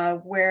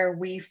where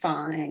we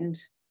find,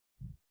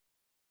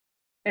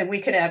 and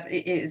we could have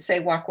say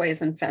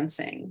walkways and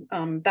fencing.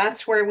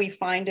 That's where we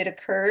find it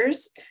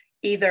occurs,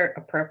 either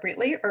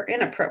appropriately or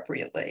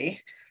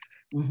inappropriately,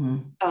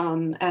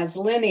 as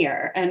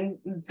linear. And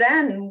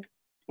then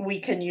we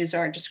can use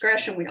our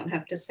discretion. We don't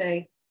have to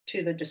say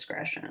to the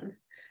discretion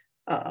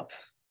of.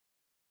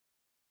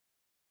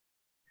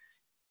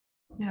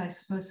 Yeah, I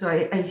suppose so.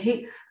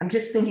 I'm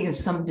just thinking of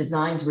some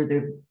designs where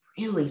they're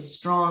really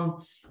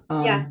strong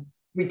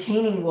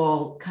retaining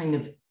wall kind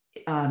of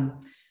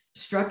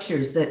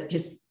structures that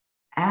just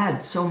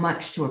add so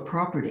much to a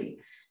property.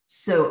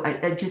 So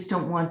I just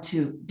don't want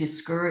to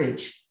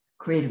discourage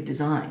creative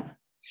design.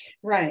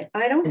 Right.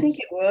 I don't think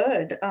it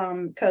would,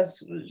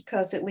 because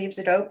it leaves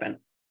it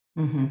open.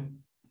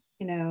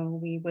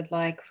 We would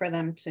like for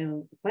them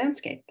to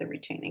landscape the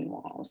retaining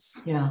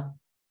walls. Yeah.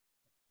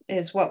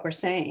 Is what we're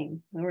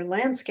saying. Or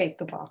landscape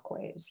the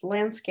walkways,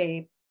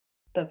 landscape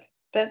the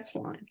fence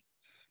line.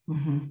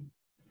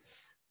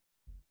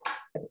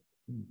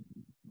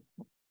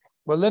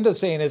 What Linda's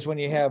saying is when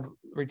you have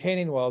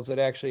retaining walls that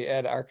actually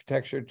add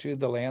architecture to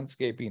the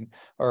landscaping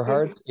or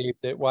hardscape,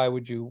 that why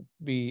would you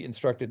be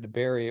instructed to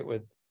bury it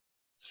with?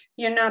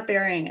 You're not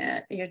burying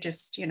it. You're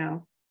just,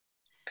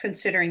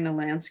 considering the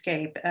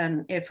landscape,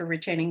 and if a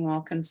retaining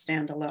wall can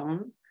stand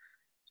alone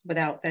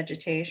without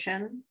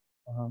vegetation.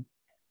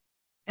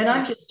 And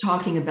I'm just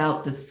talking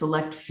about the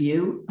select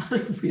few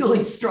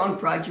really strong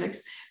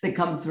projects that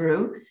come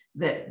through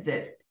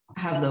that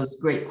have those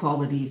great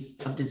qualities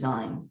of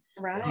design.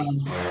 Right.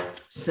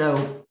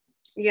 So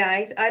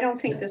yeah, I don't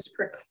think this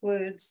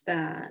precludes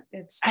that.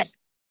 It's just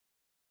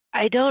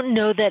I don't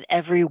know that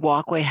every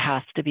walkway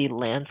has to be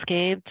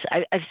landscaped.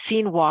 I've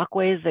seen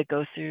walkways that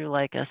go through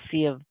like a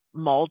sea of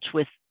mulch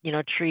with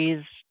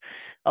trees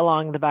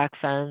along the back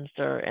fence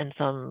and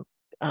some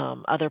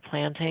other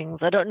plantings.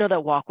 I don't know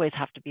that walkways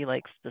have to be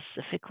like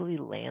specifically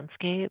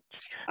landscaped.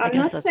 I'm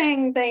not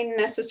saying they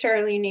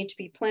necessarily need to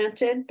be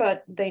planted,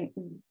 but if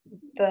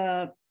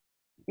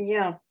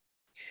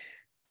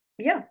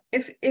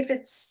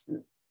it's,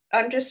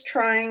 I'm just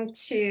trying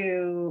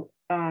to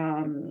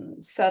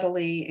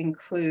subtly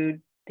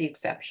include the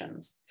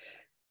exceptions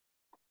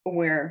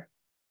where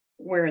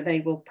they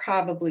will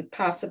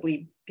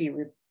possibly be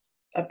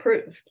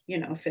approved,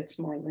 if it's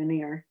more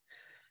linear.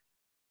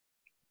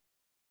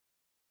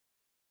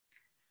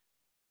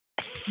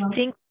 I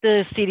think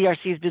the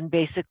CDRC has been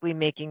basically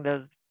making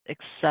those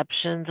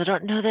exceptions. I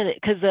don't know that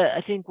because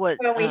I think what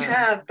we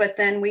have, but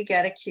then we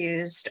get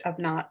accused of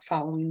not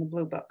following the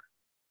Blue Book.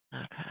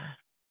 Okay.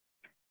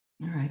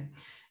 All right.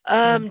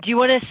 Do you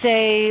want to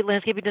say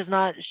landscaping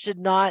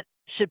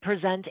should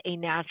present a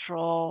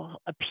natural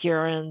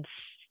appearance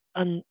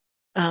to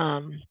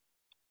the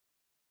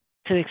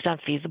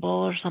extent feasible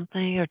or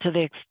something, or to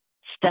the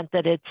extent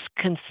that it's,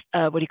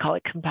 what do you call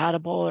it,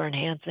 compatible or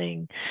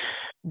enhancing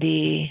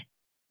the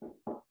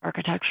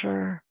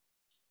architecture.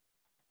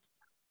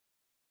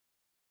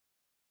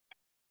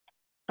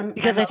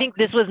 Because I think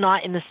this was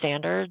not in the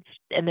standards,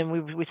 and then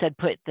we said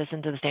put this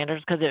into the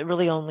standards because it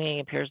really only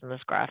appears in this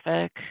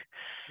graphic.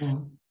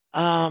 Wasn't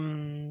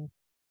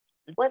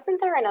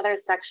there another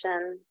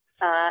section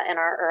in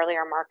our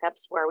earlier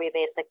markups where we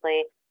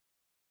basically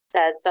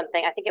said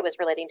something, I think it was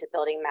relating to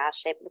building mass,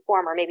 shape, and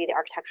form, or maybe the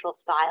architectural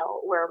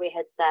style, where we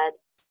had said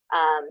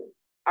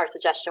our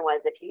suggestion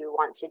was if you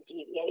want to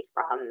deviate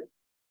from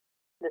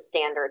the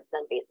standards,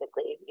 then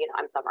basically, you know,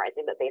 I'm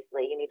summarizing, but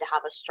basically you need to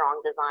have a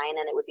strong design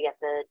and it would be at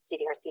the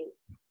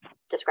CDRC's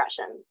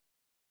discretion.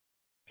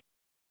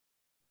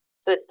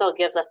 So it still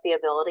gives us the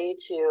ability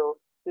to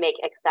make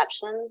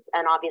exceptions.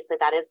 And obviously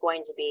that is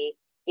going to be,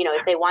 you know,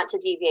 if they want to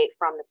deviate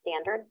from the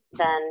standards,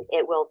 then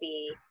it will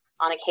be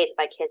on a case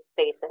by case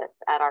basis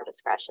at our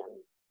discretion.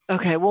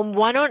 Okay, well,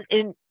 why don't,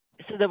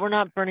 so that we're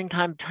not burning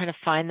time trying to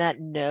find that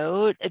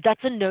note,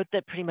 that's a note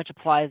that pretty much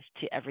applies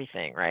to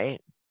everything,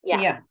 right?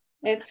 Yeah.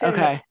 It's in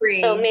okay. the pre.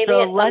 So maybe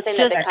it's something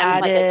that becomes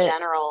like a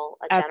general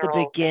at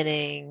the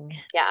beginning.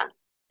 Yeah.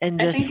 And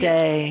just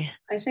say.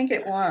 I think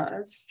it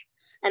was.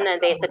 And then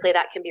basically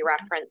that can be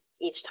referenced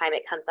each time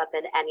it comes up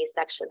in any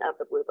section of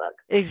the blue book.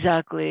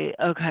 Exactly.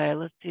 Okay,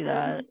 let's do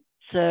that.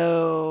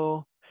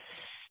 So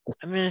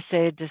I'm going to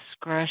say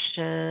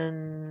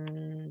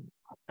discretion,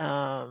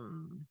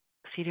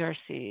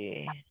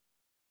 CDRC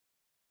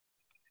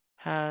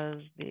has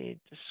the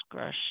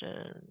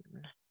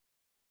discretion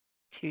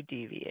to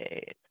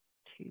deviate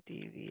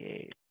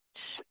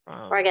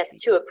from, or I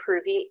guess to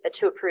approve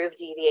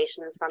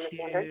deviations from the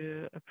standards.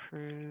 To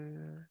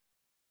approve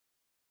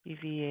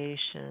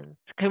deviations.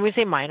 Can we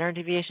say minor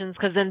deviations?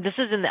 Because then this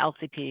is in the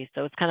LCP,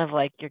 so it's kind of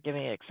like you're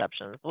giving it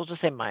exceptions. We'll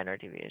just say minor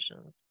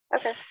deviations.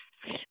 Okay.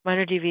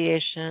 Minor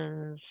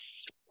deviations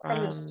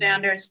from the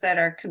standards that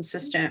are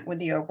consistent with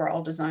the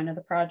overall design of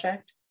the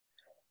project.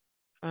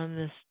 From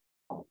this,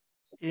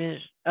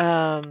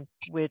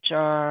 which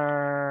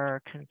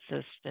are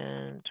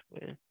consistent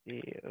with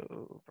the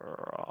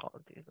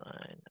overall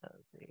design of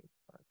the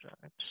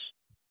project.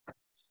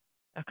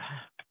 Okay.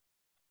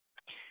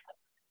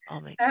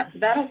 I'll make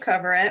that'll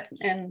cover it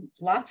in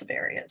lots of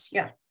areas.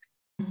 Yeah.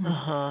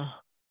 Okay.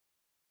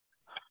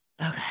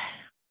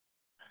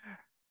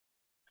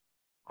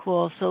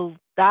 Cool. So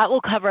that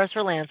will cover us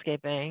for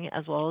landscaping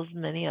as well as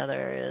many other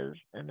areas,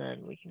 and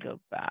then we can go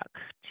back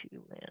to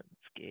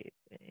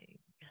landscaping.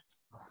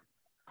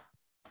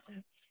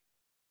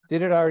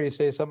 Did it already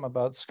say something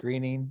about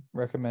screening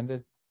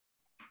recommended?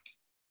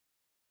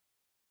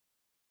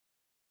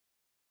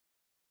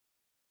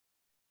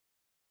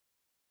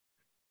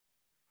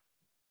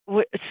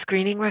 What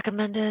screening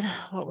recommended?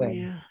 What were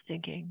you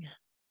thinking?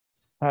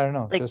 I don't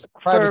know. Like just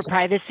for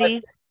privacy?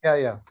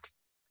 Yeah.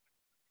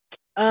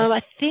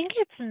 I think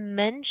it's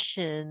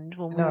mentioned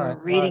when we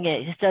were reading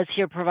it. It says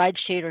here, provide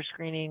shade or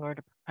screening or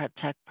to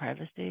protect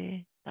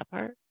privacy. That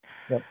part?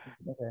 Yep.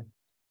 Okay.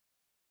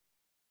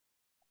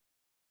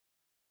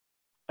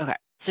 Okay.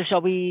 So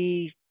shall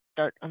we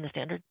start on the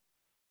standard?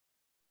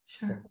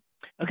 Sure.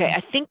 Okay.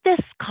 I think this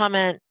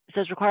comment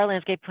says require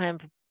landscape plan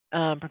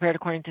prepared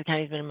according to the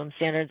county's minimum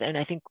standards. And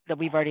I think that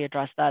we've already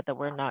addressed that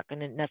we're not going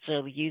to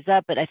necessarily use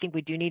that, but I think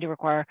we do need to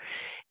require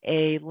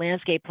a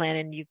landscape plan.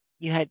 And you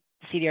had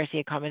CDRC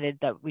had commented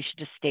that we should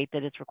just state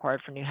that it's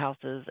required for new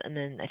houses. And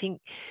then I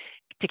think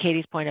to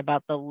Katie's point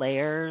about the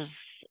layers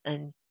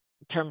and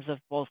in terms of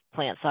both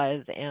plant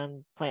size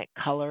and plant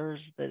colors,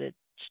 that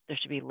there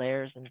should be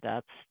layers and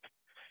depth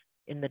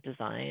in the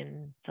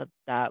design. So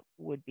that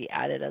would be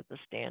added as a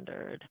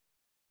standard.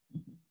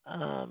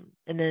 And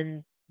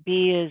then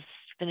B is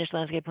finished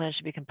landscape plan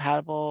should be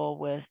compatible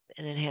with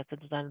and enhance the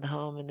design of the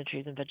home and the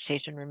trees and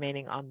vegetation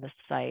remaining on the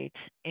site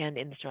and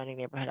in the surrounding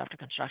neighborhood after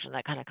construction.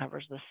 That kind of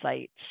covers the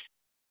site.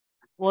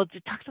 Well,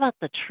 it talks about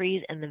the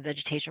trees and the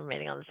vegetation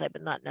remaining on the site,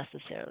 but not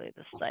necessarily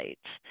the site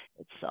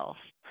itself.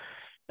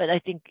 But I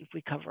think if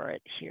we cover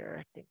it here,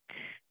 I think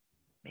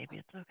maybe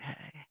it's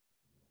okay.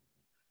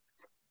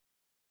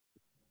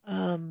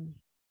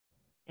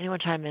 Anyone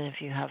chime in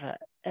if you have an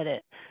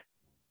edit.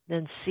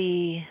 Then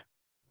C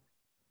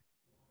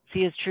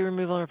is tree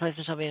removal and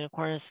replacement shall be in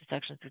accordance with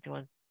section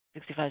 61,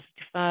 65,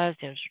 65,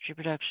 standards for tree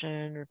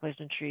protection,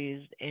 replacement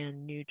trees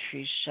and new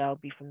trees shall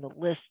be from the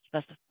list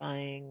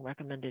specifying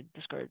recommended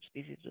discouraged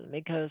species of the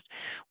mid-coast,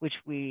 which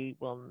we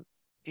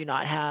do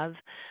not have.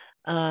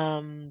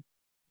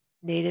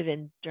 Native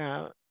and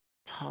drought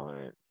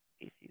tolerant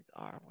species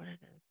are what it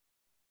is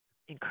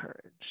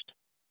encouraged.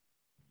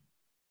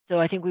 So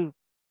I think we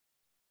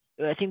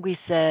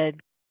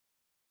said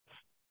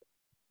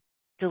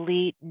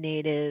delete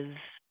native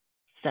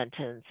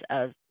sentence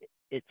as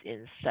it's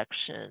in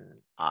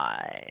section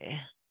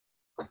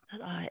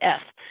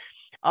F.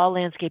 All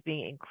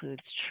landscaping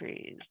includes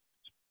trees.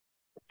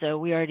 So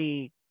we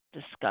already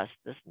discussed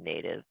this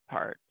native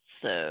part.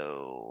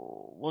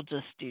 So we'll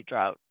just do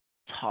drought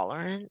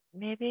tolerant,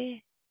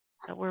 maybe.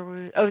 Is that where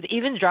we? Oh,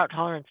 even drought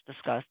tolerance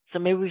discussed. So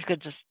maybe we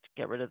could just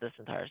get rid of this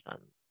entire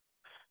sentence.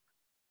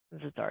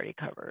 since it's already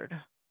covered.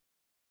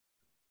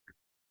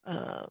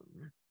 I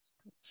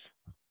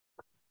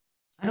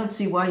don't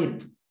see why you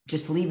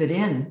just leave it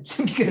in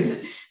because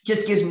it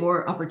just gives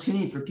more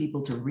opportunity for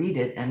people to read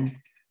it and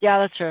yeah,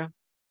 that's true.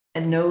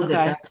 And know that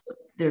Okay. that's what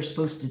they're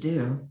supposed to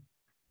do.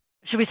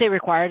 Should we say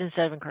required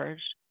instead of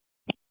encouraged?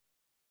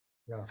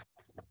 Yeah.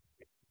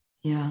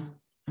 Yeah.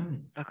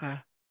 Okay.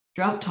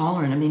 Drought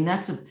tolerant. I mean,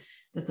 that's a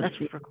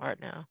big, required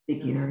now.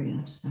 big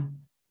area. So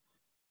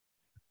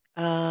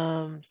So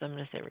I'm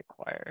gonna say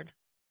required,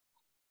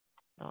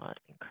 not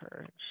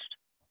encouraged.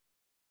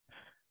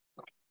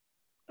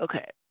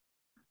 Okay.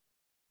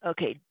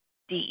 Okay.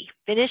 D,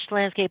 finished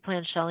landscape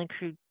plans shall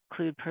include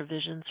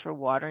provisions for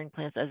watering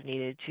plants as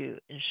needed to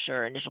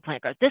ensure initial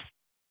plant growth. This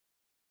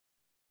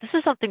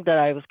is something that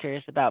I was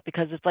curious about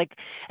because it's like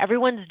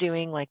everyone's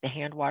doing like the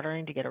hand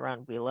watering to get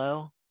around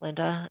Wheelo,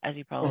 Linda, as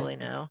you probably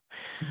know.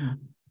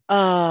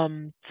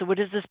 So what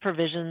is this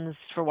provisions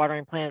for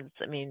watering plants?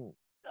 I mean,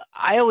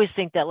 I always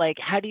think that like,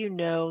 how do you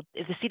know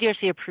if the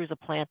CDRC approves a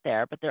plant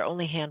there, but they're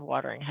only hand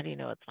watering, how do you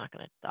know it's not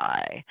going to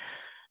die?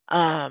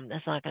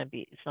 It's not going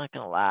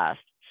to last.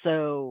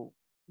 So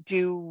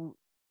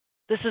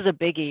this is a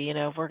biggie, you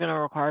know, if we're going to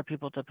require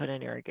people to put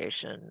in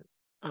irrigation,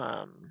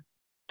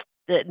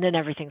 then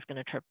everything's going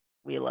to trip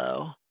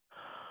Wheelo.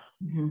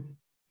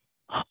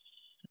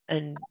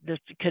 And this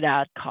could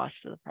add cost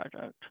to the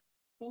project.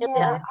 The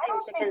other thing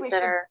to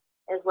consider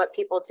is what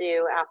people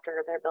do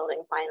after they're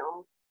building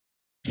final.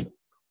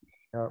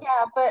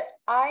 Yeah, but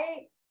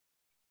I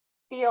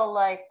feel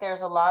like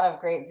there's a lot of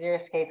great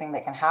xeriscaping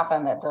that can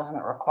happen that doesn't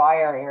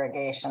require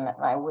irrigation,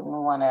 and I wouldn't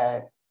want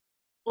to.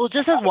 Well, it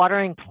just says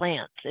watering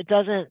plants. It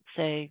doesn't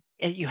say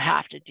you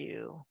have to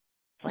do.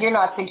 You're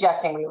not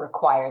suggesting we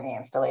require the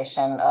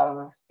installation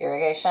of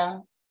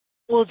irrigation?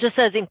 Well, it just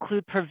says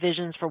include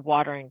provisions for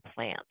watering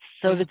plants.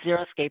 So if it's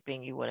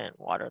xeriscaping, you wouldn't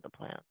water the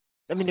plant.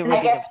 I mean, there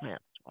would be no plants.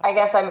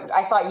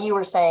 I thought you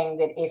were saying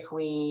that if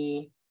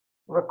we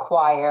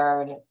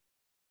required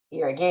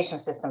irrigation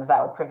systems,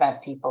 that would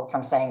prevent people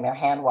from saying they're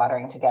hand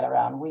watering to get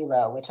around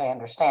Wheelo, which I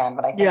understand,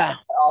 but I think there are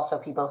also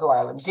people who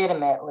are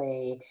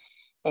legitimately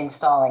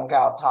installing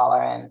drought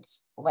tolerant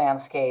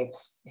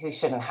landscapes who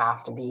shouldn't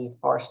have to be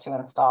forced to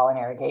install an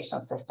irrigation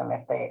system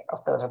if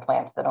those are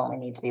plants that only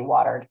need to be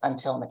watered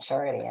until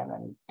maturity and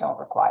then don't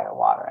require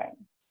watering.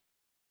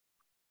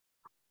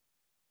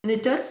 And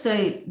it does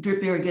say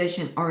drip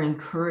irrigation are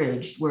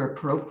encouraged where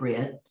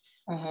appropriate.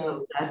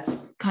 So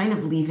that's kind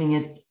of leaving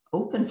it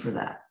open for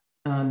that.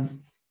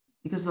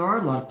 Because there are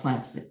a lot of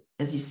plants that,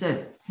 as you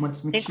said,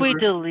 once mature. I think we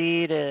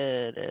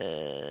deleted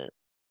it.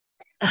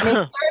 I mean,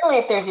 certainly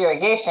if there's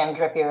irrigation,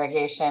 drip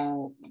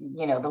irrigation,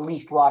 you know, the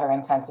least water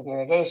intensive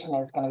irrigation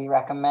is going to be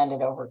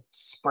recommended over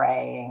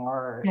spraying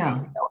or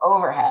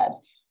overhead.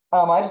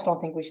 I just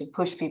don't think we should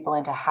push people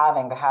into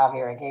having to have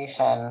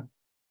irrigation.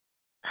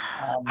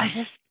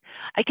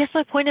 I guess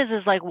my point is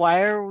like, why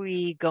are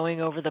we going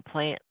over the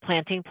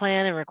planting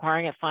plan and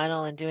requiring it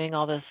final and doing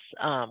all this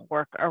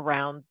work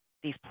around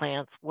these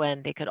plants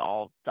when they could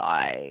all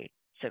die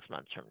 6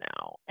 months from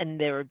now and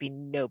there would be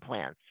no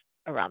plants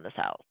around this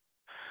house?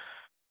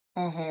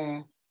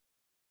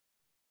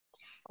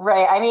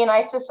 Right. I mean,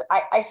 I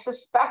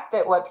suspect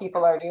that what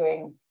people are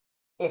doing,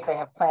 if they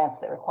have plants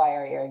that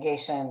require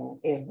irrigation,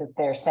 is that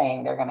they're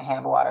saying they're going to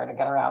hand water to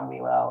get around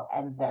Wheelo,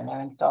 and then they're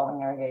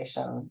installing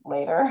irrigation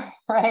later,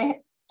 right?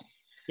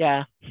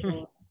 Yeah.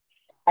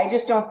 I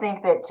just don't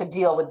think that to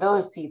deal with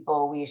those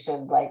people, we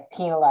should like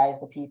penalize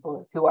the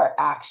people who are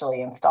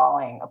actually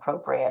installing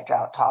appropriate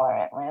drought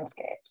tolerant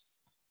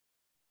landscapes.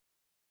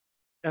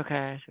 Okay,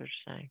 I see what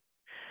you're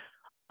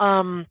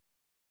saying.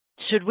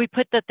 Should we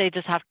put that they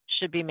just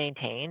should be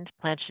maintained?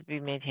 Plants should be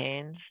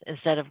maintained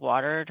instead of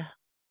watered?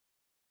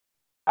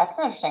 That's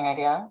an interesting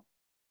idea.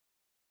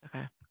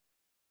 Okay.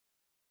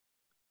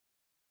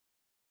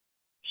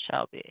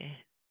 Shall be.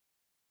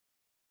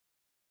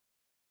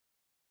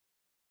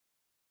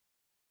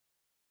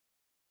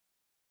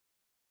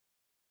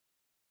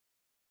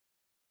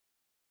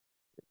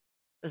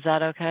 Is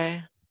that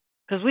okay?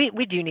 Because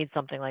we do need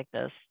something like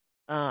this.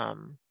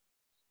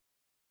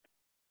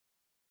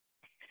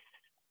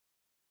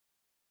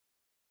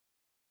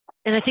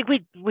 And I think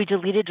we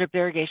deleted drip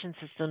irrigation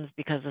systems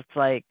because it's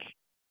like,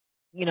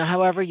 you know,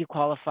 however you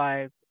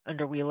qualify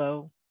under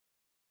Wheelo,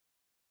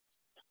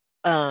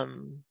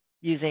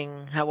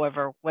 using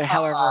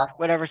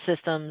whatever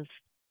systems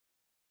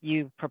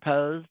you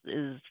propose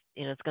is,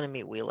 you know, it's going to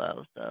meet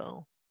Wheelo.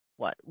 So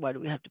why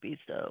do we have to be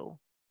so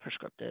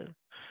prescriptive?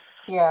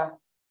 Yeah.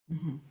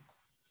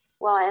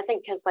 Well, I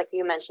think because like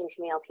you mentioned,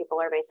 Camille,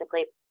 people are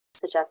basically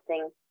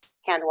suggesting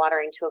hand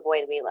watering to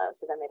avoid Wheelo,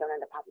 so then they don't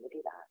end up having to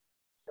do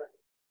that.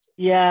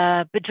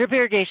 Yeah, but drip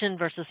irrigation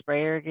versus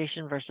spray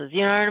irrigation versus,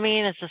 you know what I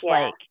mean? It's just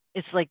like,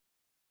 it's like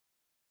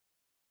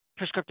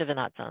prescriptive in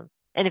that sense.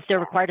 And if they're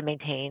required to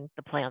maintain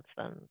the plants,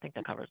 then I think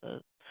that covers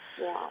it.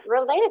 Yeah,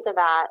 related to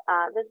that,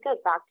 this goes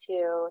back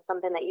to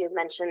something that you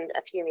mentioned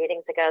a few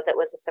meetings ago that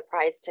was a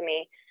surprise to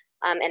me,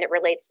 and it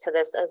relates to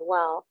this as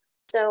well.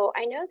 So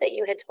I know that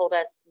you had told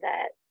us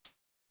that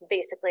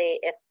basically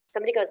if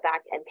somebody goes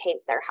back and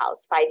paints their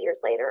house 5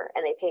 years later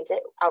and they paint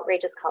it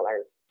outrageous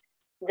colors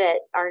that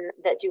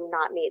do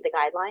not meet the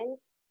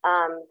guidelines,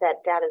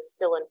 that is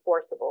still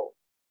enforceable.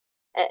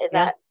 Is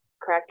that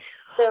correct?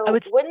 So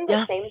wouldn't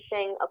the same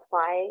thing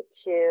apply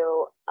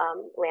to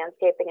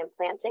landscaping and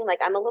planting? Like,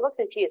 I'm a little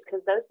confused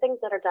because those things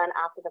that are done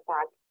after the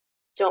fact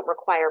don't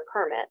require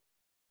permits.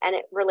 And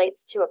it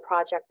relates to a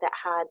project that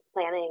had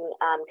planning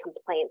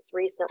complaints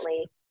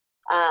recently.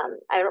 I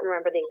don't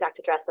remember the exact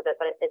address of it,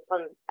 but it's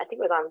on, I think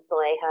it was on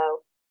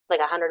Vallejo, like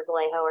 100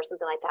 Vallejo or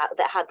something like that,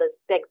 that had those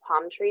big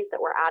palm trees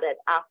that were added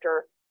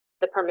after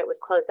the permit was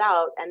closed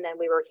out. And then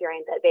we were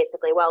hearing that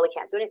basically, well, we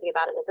can't do anything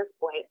about it at this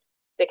point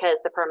because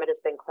the permit has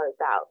been closed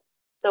out.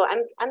 So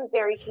I'm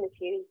very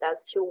confused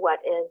as to what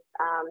is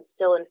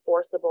still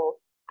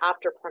enforceable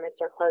after permits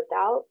are closed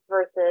out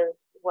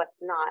versus what's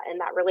not. And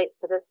that relates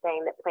to this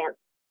saying that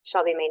plants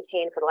shall be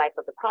maintained for the life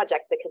of the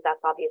project, because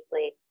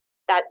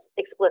that's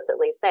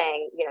explicitly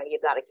saying, you know,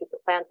 you've got to keep the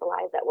plants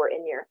alive that were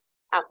in your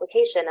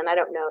application. And I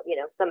don't know, you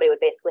know, somebody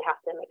would basically have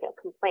to make a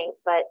complaint,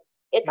 but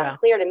it's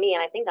unclear to me,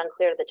 and I think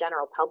unclear to the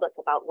general public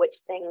about which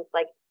things,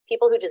 like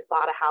people who just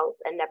bought a house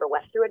and never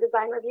went through a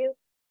design review,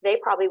 they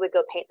probably would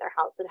go paint their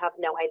house and have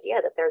no idea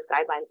that there's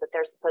guidelines that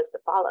they're supposed to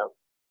follow,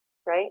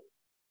 right?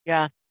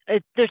 Yeah,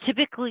 they're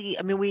typically,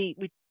 I mean,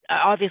 we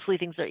obviously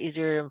things are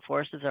easier to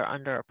enforce if they're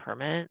under a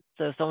permit.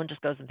 So if someone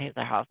just goes and paints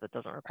their house that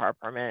doesn't require a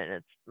permit, and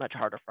it's much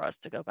harder for us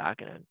to go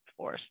back and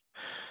enforce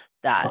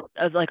that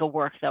as like a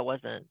work that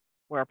wasn't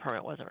where a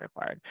permit wasn't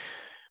required.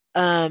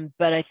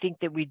 But I think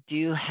that we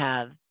do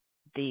have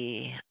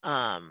the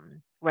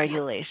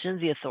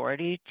regulations, the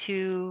authority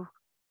to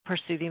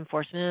pursue the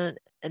enforcement,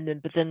 and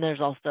then but then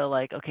there's also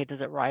like, okay, does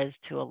it rise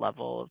to a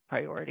level of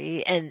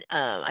priority? And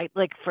I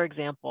like, for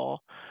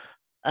example,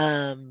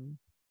 there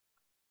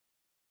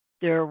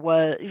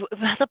was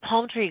the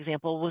palm tree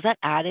example, was that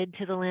added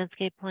to the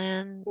landscape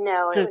plan?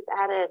 No, it was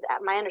added.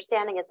 My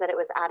understanding is that it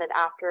was added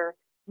after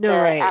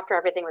after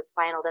everything was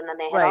final, and then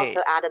they had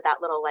also added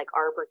that little like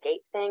arbor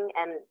gate thing.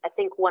 And I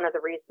think one of the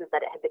reasons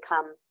that it had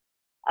become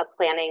a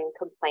planning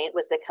complaint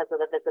was because of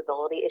the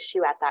visibility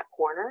issue at that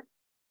corner.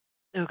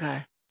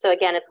 Okay. So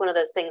again, it's one of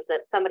those things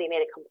that somebody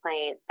made a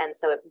complaint, and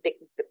so it,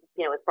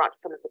 you know, was brought to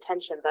someone's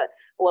attention. But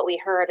what we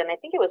heard, and I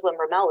think it was when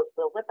Ramel was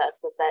still with us,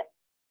 was that,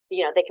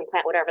 you know, they can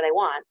plant whatever they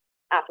want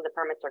after the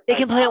permits are closed. They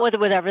can plant with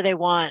whatever they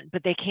want,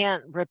 but they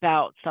can't rip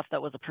out stuff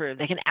that was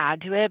approved. They can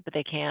add to it, but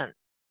they can't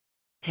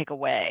take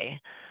away.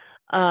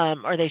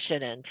 Or they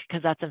shouldn't,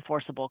 because that's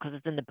enforceable, because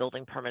it's in the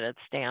building permit, it's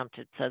stamped,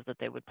 it says that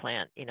they would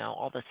plant, you know,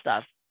 all this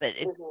stuff, but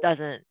it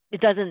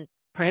doesn't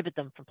prohibit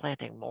them from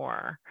planting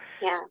more.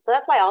 Yeah, so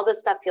that's why all this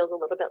stuff feels a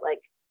little bit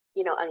like,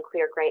 you know,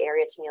 unclear gray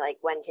area to me. Like,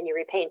 when can you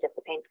repaint if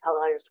the paint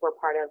colors were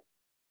part of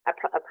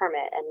a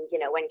permit? And, you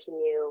know, when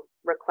can you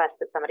request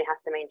that somebody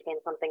has to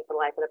maintain something for the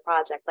life of the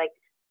project? Like,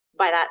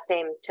 by that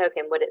same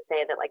token, would it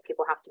say that like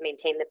people have to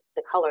maintain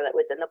the color that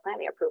was in the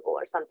planning approval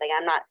or something?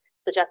 I'm not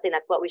suggesting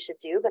that's what we should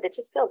do, but it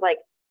just feels like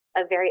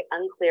a very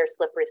unclear,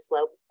 slippery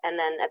slope. And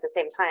then at the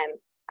same time,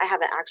 I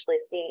haven't actually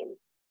seen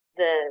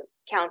the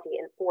county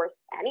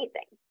enforce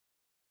anything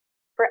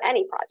for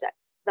any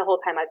projects the whole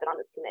time I've been on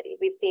this committee.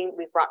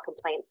 We've brought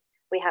complaints.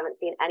 We haven't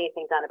seen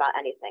anything done about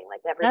anything. Like,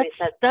 everybody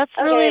said, that's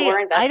okay, really, we're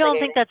investigating. I don't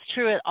think that's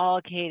true at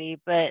all,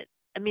 Katie, but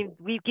I mean,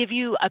 we give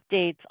you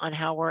updates on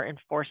how we're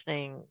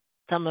enforcing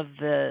some of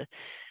the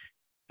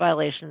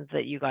violations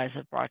that you guys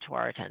have brought to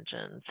our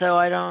attention. So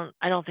I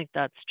don't think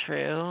that's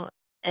true.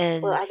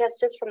 And well, I guess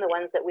just from the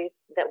ones that we've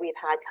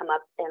had come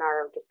up in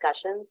our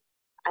discussions,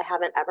 I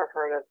haven't ever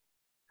heard of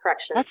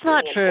corrections. That's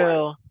not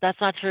true.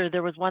 That's not true.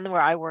 There was one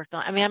where I worked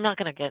on, I mean, I'm not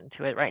going to get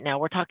into it right now.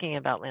 We're talking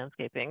about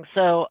landscaping.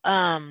 So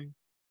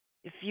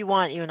if you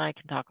want, you and I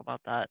can talk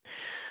about that,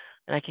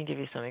 and I can give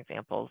you some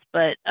examples.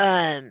 But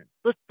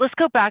let's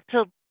go back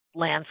to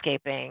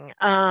landscaping,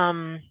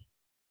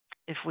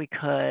 if we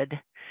could,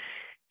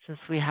 since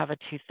we have a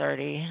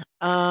 2:30.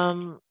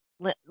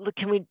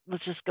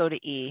 Let's just go to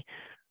E.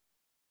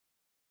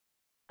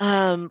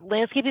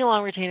 Landscaping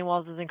along retaining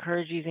walls is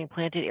encouraged using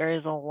planted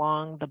areas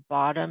along the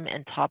bottom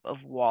and top of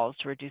walls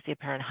to reduce the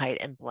apparent height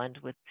and blend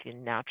with the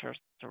natural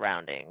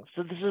surroundings.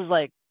 So this is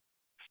like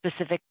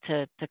specific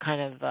to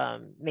kind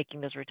of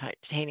making those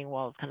retaining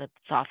walls kind of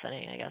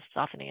softening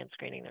and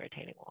screening the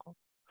retaining walls,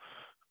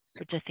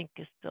 which I think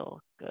is still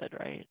good,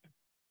 right?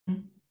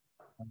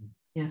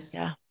 Yes.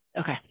 Yeah.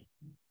 Okay.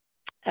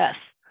 S.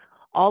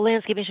 All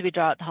landscaping should be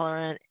drought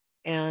tolerant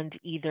and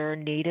either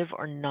native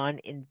or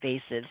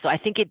non-invasive. So I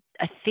think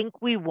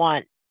we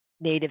want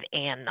native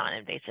and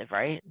non-invasive,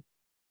 right?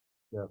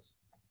 Yes.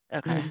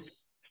 Okay.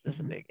 This is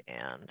a big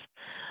and.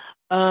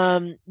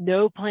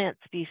 No plant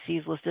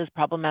species listed as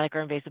problematic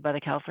or invasive by the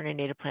California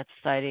Native Plant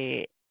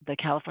Society, the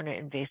California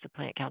Invasive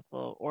Plant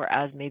Council, or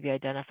as may be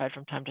identified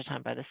from time to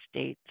time by the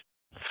state.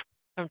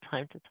 From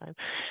time to time,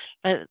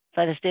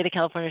 by the state of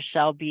California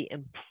shall be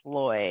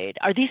employed.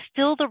 Are these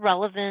still the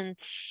relevant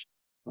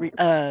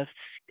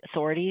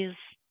authorities,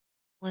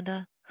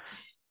 Linda?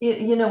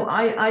 You know,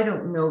 I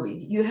don't know.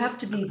 You have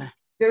to be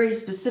very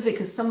specific,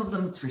 because some of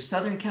them it's for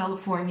Southern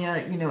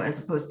California, you know,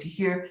 as opposed to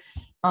here.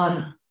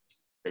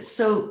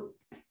 So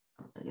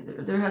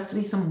there has to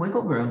be some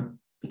wiggle room,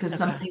 because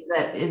Okay. something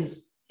that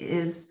is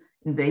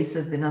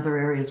invasive in other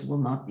areas will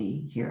not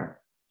be here,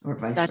 or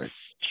vice That's versa.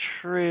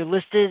 true.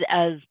 Listed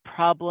as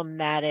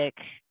problematic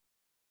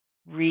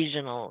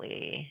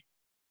regionally.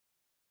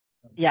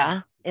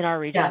 Yeah, in our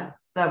region. Yeah,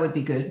 that would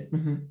be good.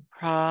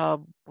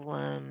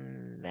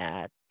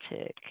 Problematic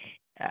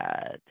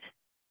at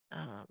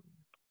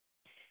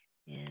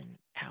in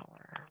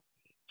our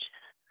region.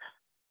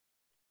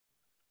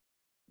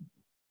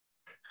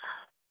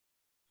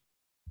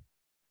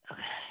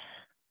 Okay.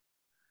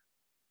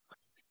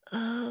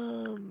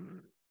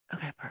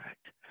 Okay,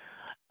 perfect.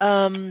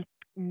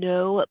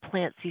 No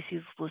plant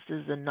species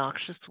listed as a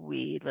noxious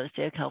weed. Let us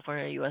say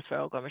California, U.S.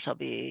 federal government shall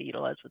be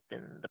utilized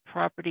within the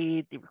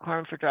property. The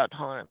requirement for drought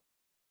tolerant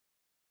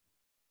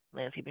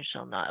landscaping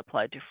shall not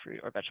apply to fruit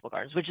or vegetable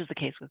gardens, which is the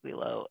case with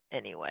Willow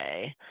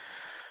anyway.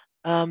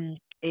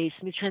 A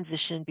smooth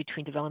transition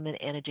between development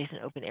and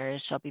adjacent open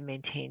areas shall be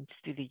maintained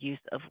through the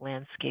use of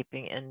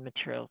landscaping and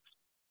materials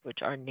which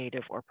are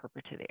native or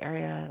appropriate to the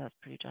area. That's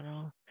pretty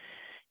general.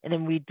 And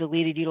then we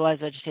deleted utilize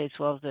vegetated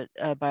swells at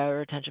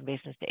bioretention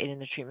basins to aid in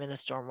the treatment of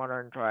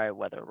stormwater and dry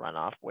weather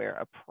runoff where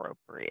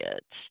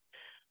appropriate.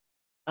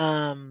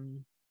 I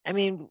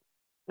mean,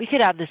 we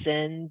could add this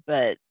in,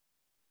 but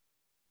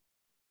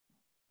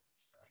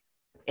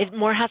it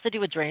more has to do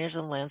with drainage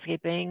than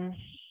landscaping.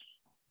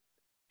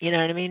 You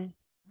know what I mean?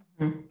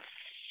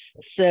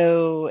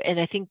 So, and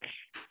I think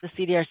the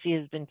CDRC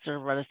has been sort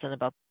of reticent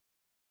about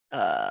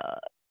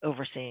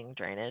overseeing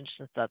drainage,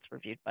 since that's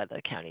reviewed by the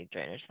county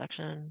drainage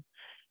section.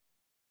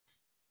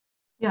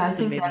 Yeah, I So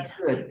think maybe that's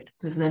good,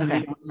 because then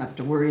we don't have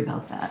to worry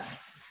about that.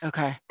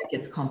 Okay. It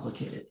gets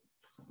complicated.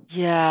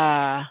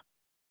 Yeah.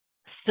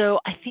 So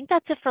I think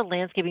that's it for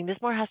landscaping. This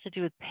more has to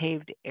do with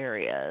paved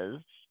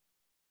areas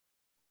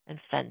and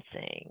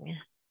fencing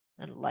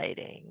and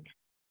lighting.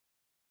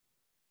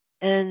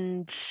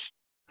 And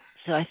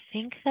so I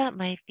think that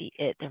might be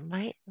it. Let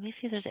me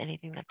see if there's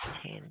anything that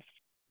pertains,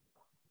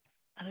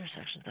 other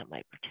sections that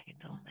might pertain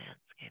to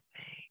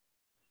landscaping.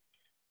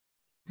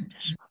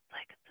 Additional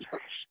site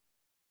consideration.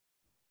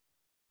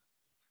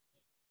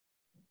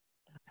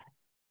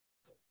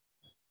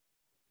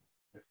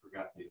 I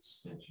forgot the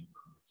extension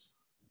cards.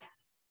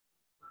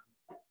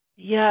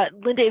 Yeah,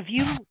 Linda, if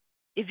you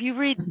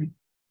read,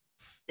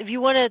 if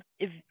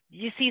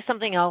you see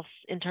something else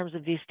in terms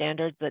of these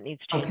standards that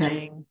needs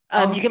changing,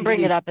 you can bring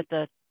it up at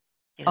the,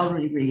 I'll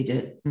reread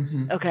it.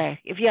 Okay,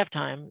 if you have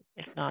time.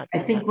 If not, I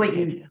think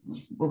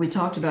what we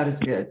talked about is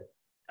good.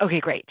 Okay,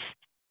 great.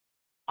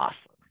 Awesome.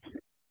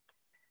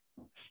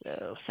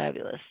 So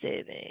fabulous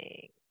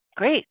saving.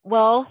 Great.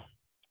 Well,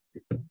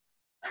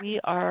 we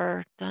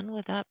are done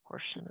with that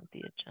portion of the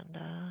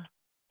agenda.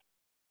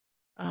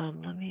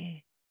 Let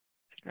me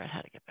figure out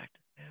how to get back to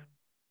Zoom.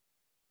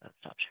 Let's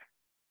stop share.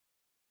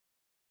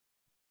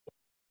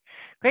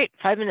 Great,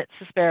 5 minutes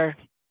to spare.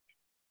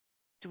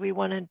 Do we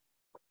want to?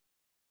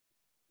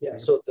 Yeah,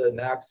 so the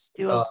next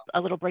do a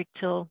little break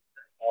till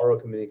oral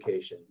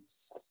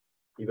communications.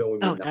 Even we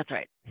that's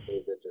right.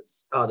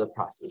 Just the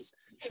process.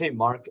 Hey,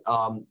 Mark.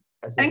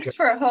 Thanks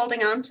for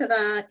holding on to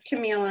that,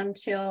 Camille,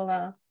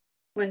 until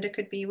Linda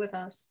could be with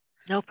us.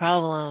 No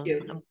problem.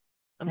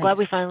 I'm glad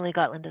we finally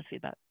got Linda's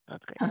feedback.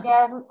 That's great.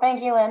 Yeah,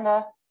 thank you,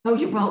 Linda. Oh,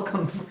 you're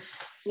welcome.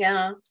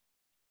 Yeah.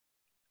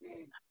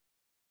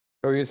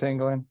 What were you saying,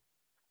 Glenn?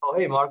 Oh,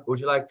 hey, Mark, would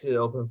you like to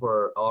open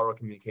for oral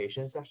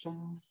communication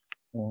section?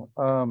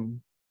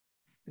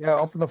 Yeah,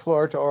 open the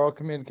floor to oral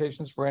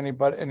communications for any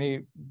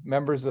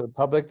members of the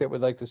public that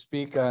would like to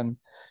speak on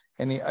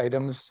any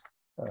items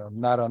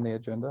not on the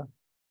agenda.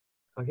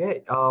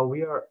 Okay,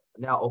 we are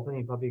now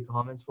opening public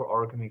comments for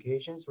oral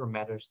communications for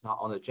matters not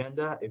on the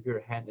agenda. If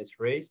your hand is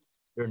raised,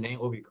 your name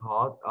will be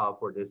called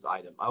for this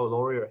item. I will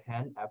lower your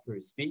hand after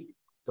you speak.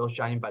 Those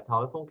joining by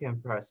telephone can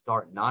press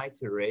 *9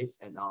 to raise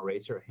and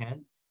unraise your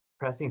hand.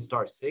 Pressing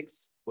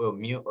 *6 will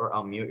mute or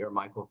unmute your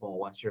microphone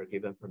once you're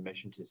given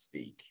permission to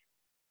speak.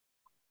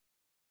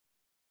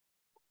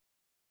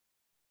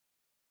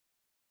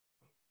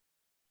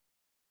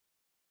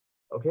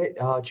 Okay,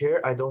 Chair,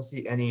 I don't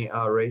see any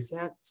raised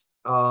hands.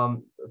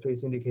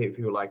 Please indicate if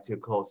you would like to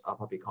close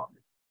public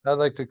comment. I'd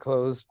like to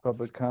close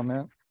public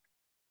comment.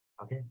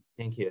 Okay,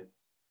 thank you.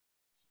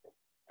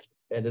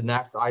 And the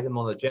next item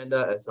on the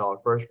agenda is our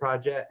first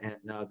project, and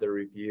the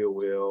review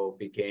will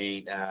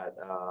begin at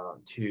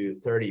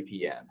 2:30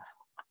 p.m.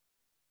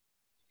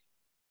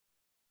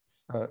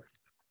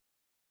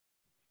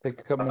 Take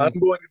a couple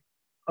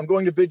I'm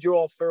going to bid you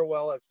all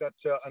farewell. I've got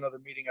another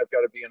meeting I've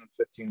got to be in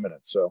 15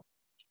 minutes. So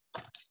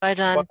bye,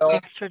 John. Bye.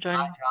 Thanks for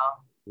joining.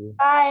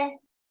 Bye.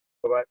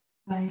 Bye-bye.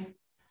 Bye.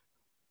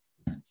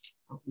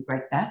 I'll be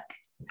right back.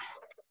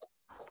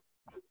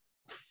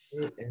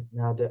 And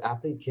now the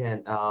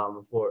applicant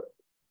for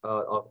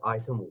of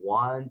item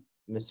 1,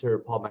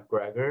 Mr. Paul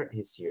McGregor,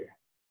 is here.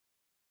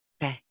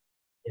 Okay.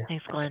 Yeah.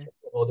 Thanks, Glenn.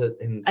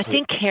 I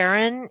think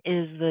Karen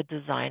is the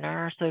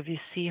designer. So if you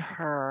see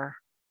her,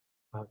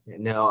 Okay,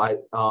 no,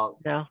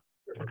 No?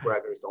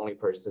 McGregor is the only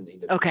person in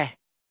the. Okay,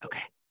 okay.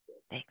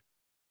 Thanks.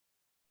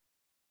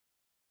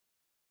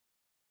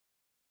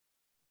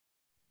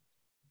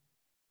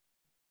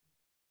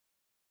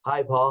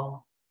 Hi,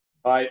 Paul.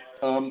 Hi,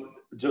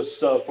 just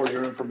for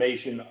your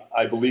information,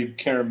 I believe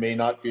Karen may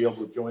not be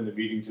able to join the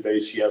meeting today.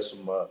 She has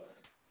some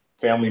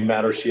family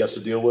matters she has to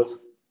deal with.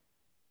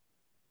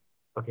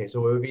 Okay,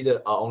 so will be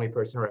the only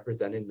person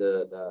representing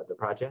the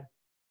project?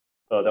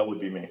 That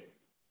would be me.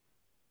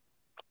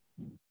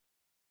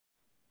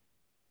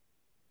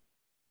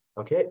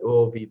 Okay,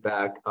 we'll be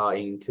back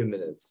in 2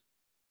 minutes.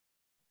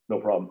 No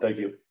problem. Thank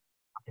you.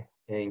 Okay,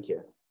 thank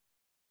you.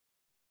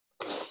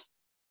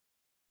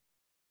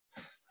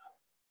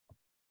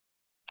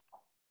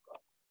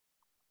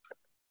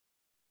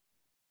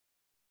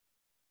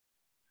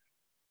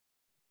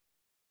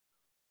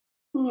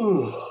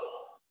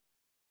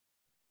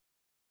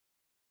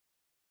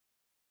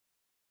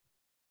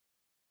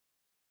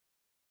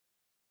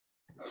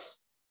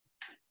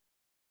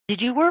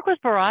 Did you work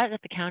with Barat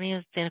at the County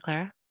of Santa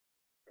Clara?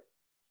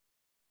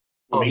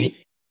 Oh,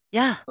 me?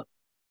 Yeah.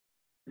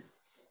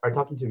 Are you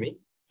talking to me?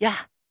 Yeah.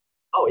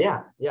 Oh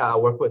yeah, I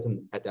worked with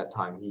him at that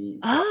time.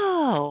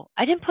 Oh,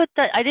 I didn't put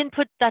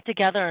that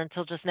together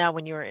until just now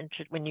when you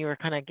were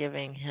kind of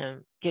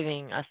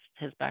giving us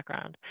his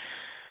background.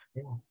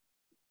 Yeah.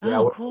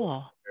 Oh,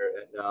 cool.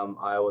 And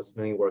I was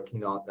mainly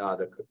working on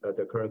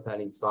the current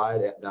planning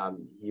side,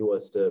 and he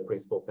was the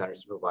principal planner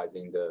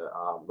supervising the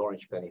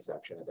Orange planning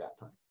section at that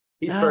time.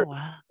 He's very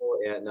cool,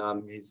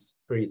 and he's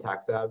pretty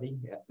tech savvy.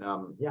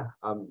 And yeah,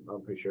 I'm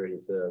pretty sure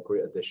he's a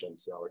great addition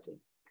to our team.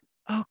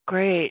 Oh,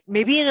 great.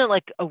 Maybe in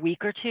like a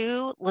week or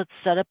two, let's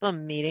set up a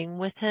meeting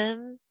with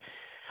him.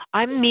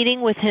 I'm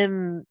meeting with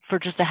him for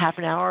just a half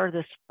an hour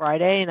this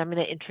Friday, and I'm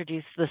going to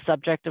introduce the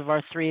subject of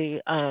our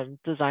 3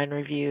 design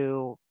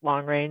review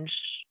long range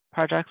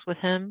projects with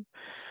him.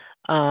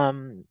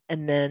 And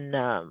then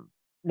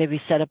maybe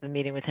set up a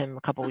meeting with him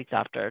a couple weeks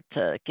after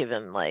to give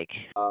him like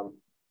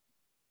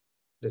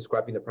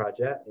describing the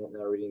project and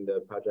reading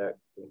the project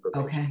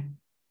information. Okay.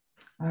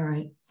 All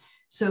right.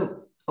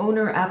 So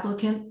owner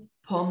applicant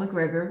Paul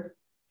McGregor,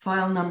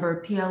 file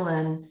number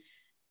PLN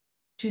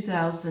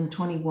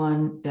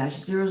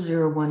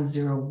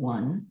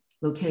 2021-00101,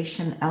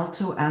 location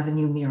Alto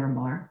Avenue,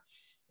 Miramar,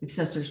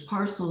 accessor's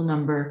parcel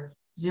number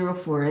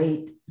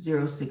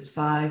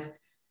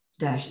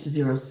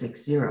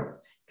 048065-060.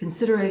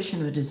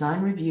 Consideration of a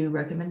design review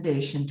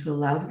recommendation to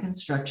allow the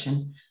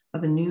construction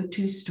of a new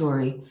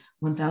 2-story,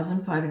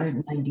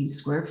 1,590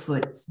 square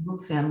foot single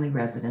family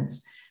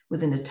residence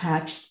with an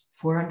attached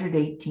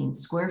 418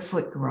 square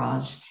foot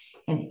garage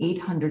and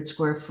 800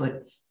 square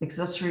foot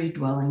accessory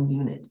dwelling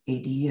unit,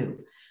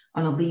 ADU,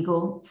 on a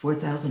legal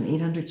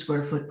 4,800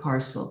 square foot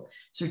parcel,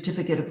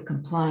 certificate of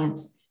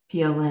compliance,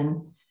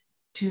 PLN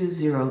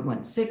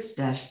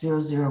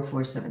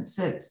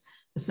 2016-00476,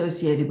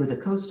 associated with a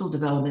coastal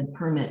development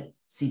permit,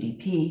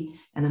 CDP,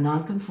 and a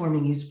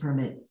non-conforming use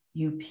permit,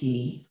 UP.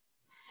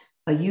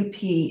 A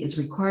UP is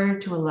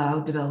required to allow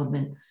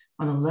development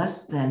on a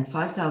less than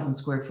 5,000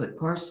 square foot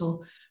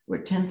parcel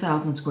where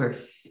 10,000 square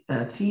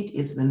feet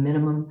is the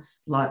minimum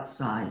lot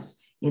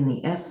size in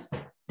the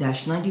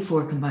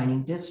S-94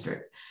 combining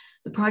district.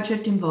 The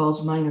project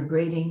involves minor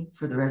grading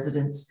for the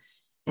residents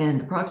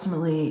and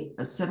approximately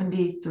a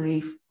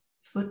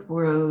 73-foot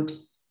road,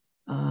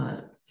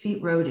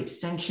 feet road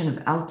extension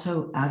of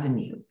Alto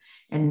Avenue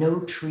and no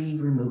tree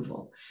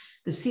removal.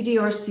 The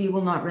CDRC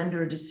will not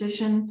render a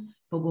decision,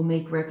 but will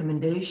make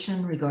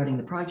recommendation regarding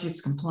the project's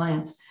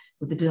compliance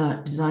with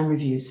the design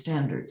review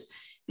standards.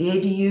 The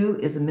ADU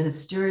is a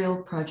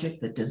ministerial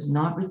project that does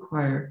not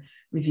require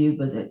review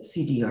by the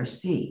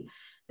CDRC.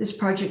 This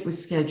project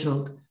was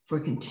scheduled for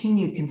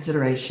continued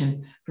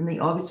consideration from the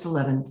August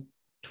 11th,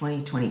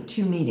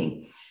 2022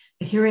 meeting.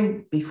 A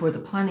hearing before the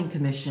Planning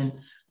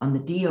Commission on the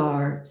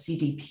DR,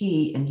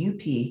 CDP, and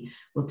UP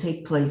will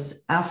take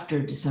place after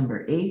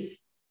December 8th,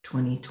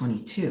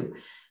 2022.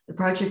 The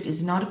project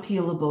is not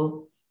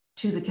appealable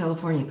to the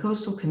California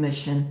Coastal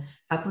Commission.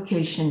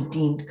 Application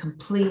deemed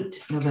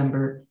complete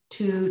November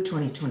 2,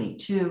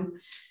 2022.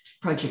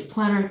 Project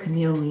planner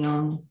Camille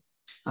Leong,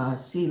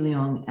 C.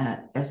 Leong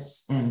at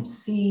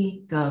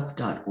smcgov.org.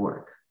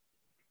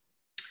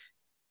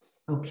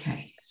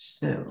 Okay,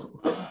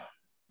 so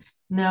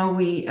now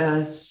we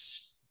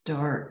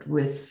start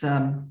with,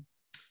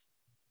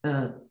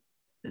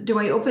 do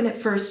I open it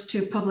first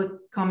to public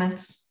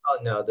comments? Oh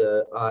no,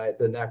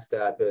 the next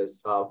step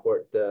is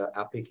for the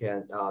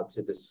applicant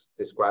to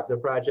describe the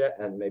project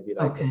and maybe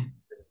like a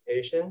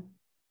presentation.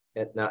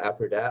 And now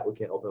after that, we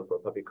can open for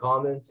public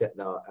comments. And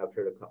now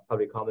after the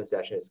public comment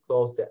session is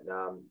closed, that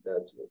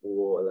we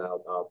will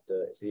allow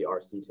the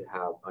CRC to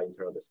have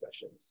internal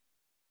discussions.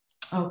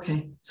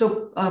 Okay,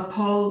 so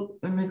Paul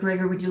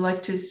McGregor, would you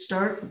like to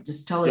start?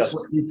 Just tell us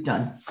what you've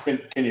done. Can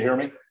you hear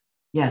me?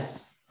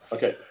 Yes.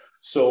 Okay,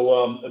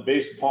 so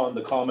based upon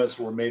the comments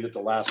that were made at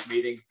the last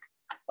meeting,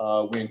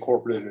 we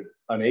incorporated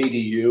an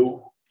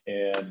ADU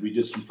and we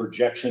did some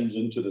projections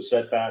into the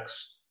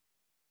setbacks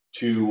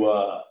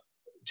to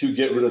to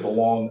get rid of the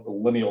long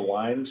lineal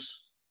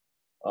lines.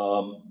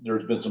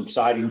 There's been some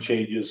siding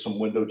changes, some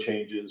window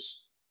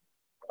changes,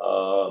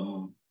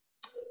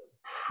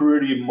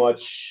 pretty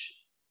much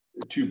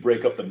to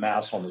break up the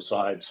mass on the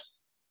sides.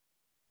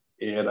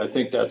 And I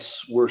think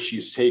that's where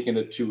she's taken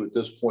it to at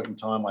this point in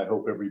time. I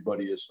hope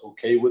everybody is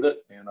okay with it,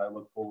 and I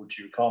look forward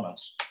to your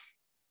comments.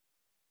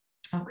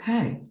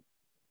 Okay.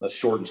 That's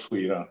short and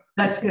sweet, huh?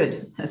 That's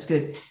good. That's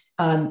good.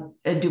 And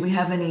do we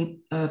have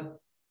any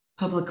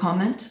public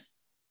comment?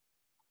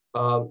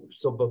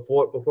 So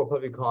before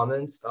public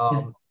comments,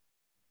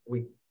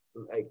 we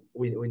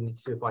need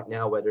to find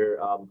out whether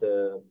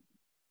the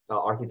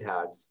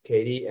architects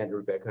Katie and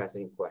Rebecca has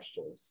any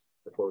questions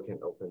before we can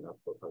open up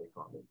for public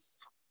comments.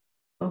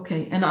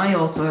 Okay, and I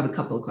also have a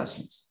couple of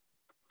questions.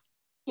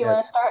 You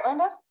want to start,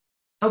 Linda?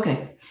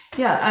 Okay,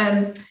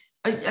 yeah,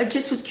 I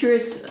just was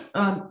curious,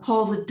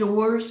 Paul, the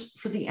doors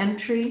for the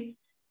entry,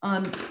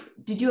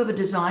 did you have a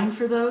design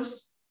for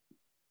those?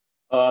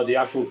 The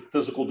actual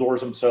physical doors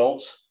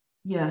themselves?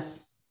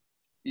 Yes.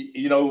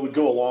 You know, it would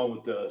go along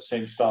with the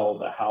same style of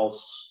the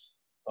house,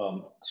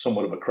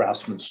 somewhat of a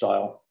craftsman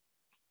style.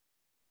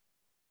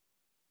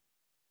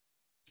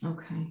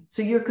 Okay,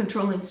 so you're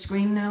controlling the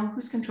screen now?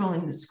 Who's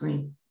controlling the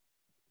screen?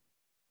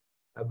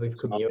 I believe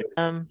community.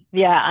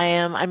 Yeah, I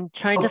am. I'm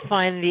trying to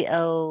find the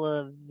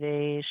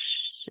elevation.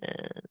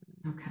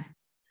 Okay.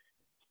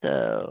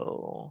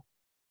 So,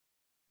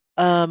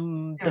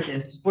 There it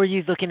is. were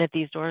you looking at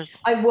these doors?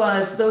 I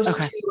was, those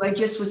Okay. two. I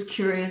just was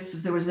curious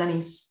if there was any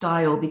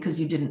style because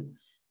you didn't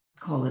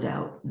call it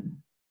out.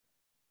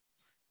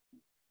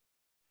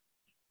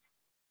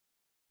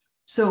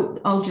 So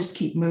I'll just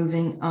keep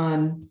moving.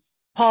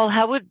 Paul,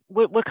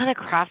 what kind of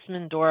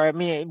craftsman door? I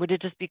mean, would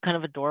it just be kind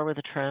of a door with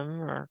a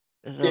trim, or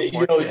is there Yeah,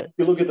 more you know, to if it?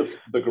 you look at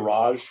the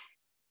garage,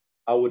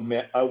 I would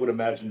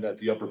imagine that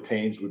the upper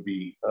panes would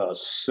be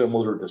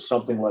similar to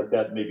something like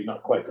that. Maybe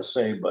not quite the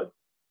same, but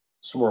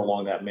somewhere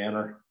along that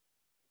manner.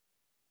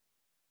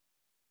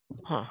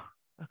 Huh.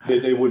 Okay.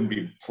 They wouldn't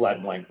be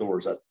flat blank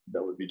doors. That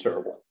would be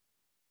terrible.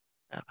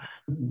 Okay.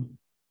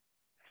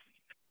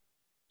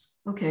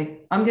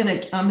 Okay, I'm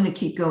gonna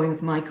keep going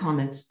with my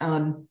comments.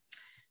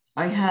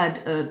 I had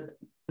a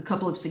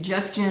couple of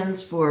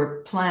suggestions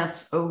for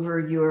plants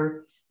over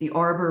the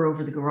arbor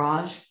over the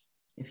garage,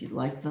 if you'd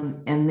like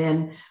them. And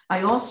then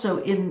I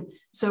also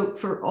so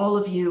for all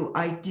of you,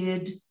 I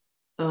did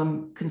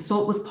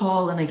consult with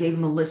Paul and I gave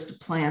him a list of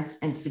plants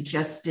and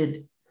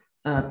suggested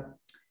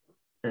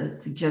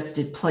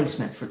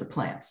placement for the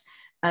plants.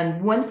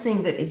 And one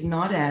thing that is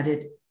not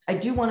added, I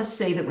do want to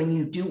say that when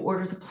you do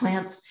order the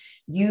plants,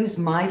 use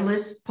my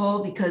list,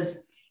 Paul,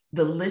 because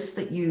the list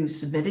that you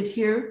submitted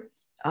here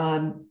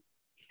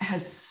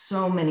has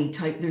so many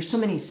there's so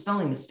many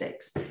spelling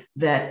mistakes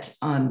that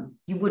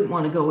you wouldn't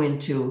want to go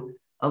into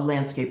a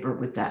landscaper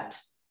with that.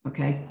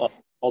 Okay.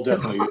 I'll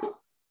definitely.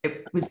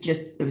 It was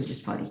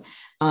just funny.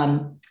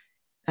 And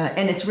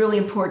it's really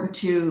important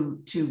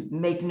to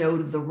make note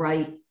of the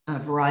right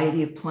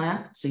variety of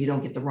plant so you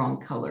don't get the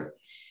wrong color.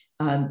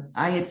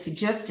 I had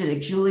suggested a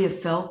Julia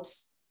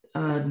Phelps,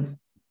 and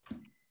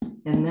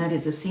that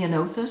is a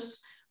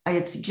ceanothus. I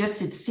had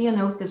suggested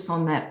ceanothus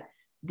on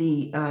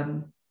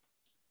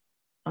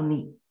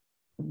the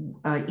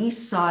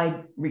east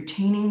side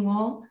retaining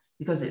wall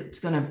because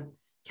it's going to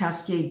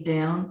cascade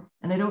down,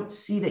 and I don't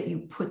see that you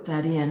put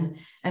that in.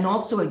 And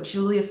also a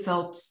Julia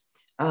Phelps,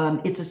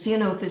 it's a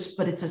ceanothus,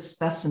 but it's a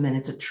specimen,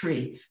 it's a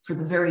tree for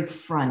the very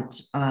front.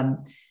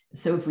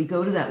 So if we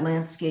go to that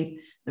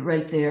landscape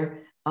right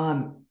there,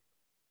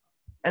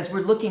 as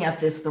we're looking at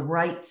this, the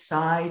right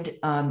side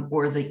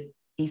or the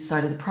east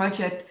side of the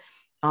project,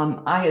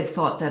 I had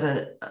thought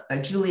that a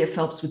Julia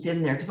Phelps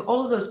within there, because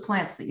all of those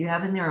plants that you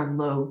have in there are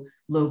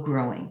low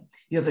growing.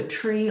 You have a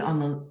tree on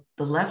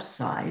the left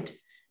side,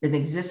 an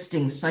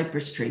existing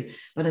cypress tree,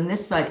 but on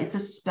this side, it's a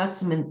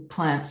specimen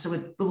plant. So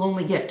it will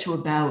only get to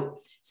about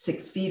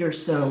 6 feet or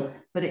so,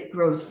 but it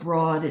grows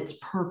broad, it's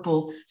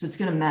purple. So it's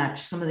gonna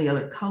match some of the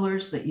other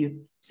colors that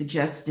you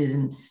suggested.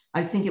 And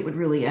I think it would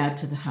really add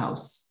to the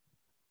house.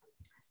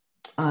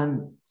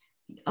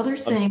 Other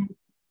thing,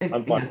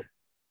 I'm fine.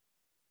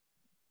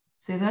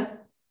 Say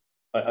that?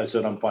 I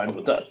said I'm fine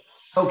with that.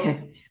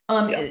 Okay.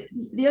 Yeah.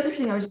 The other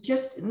thing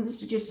this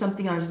is just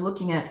something I was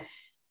looking at.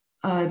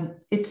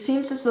 It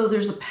seems as though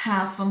there's a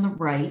path on the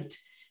right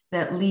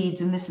that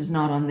leads, and this is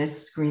not on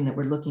this screen that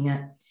we're looking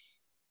at.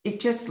 It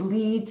just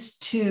leads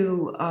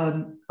to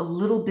a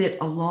little bit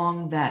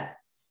along that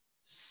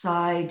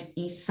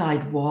east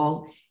side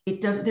wall.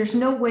 There's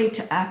no way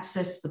to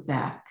access the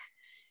back.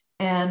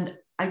 And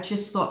I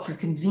just thought for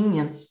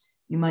convenience,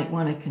 you might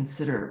want to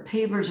consider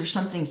pavers or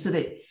something so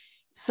that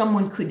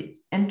someone could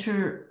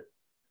enter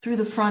through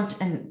the front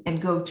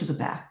and go to the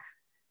back.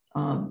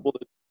 Well,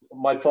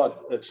 my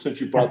thought, since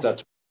you brought that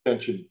to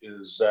attention,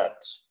 is that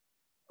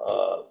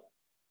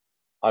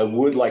I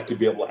would like to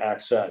be able to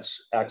access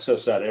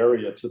that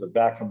area to the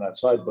back from that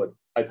side, but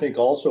I think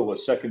also a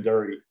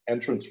secondary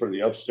entrance for the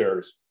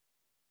upstairs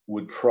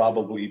would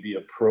probably be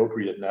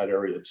appropriate in that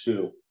area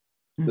too.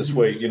 Mm-hmm. This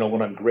way, you know,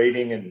 when I'm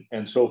grading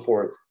and so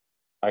forth,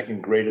 I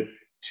can grade it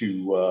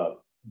to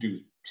do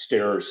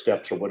stairs,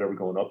 steps, or whatever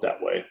going up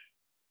that way.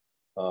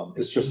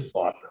 It's just a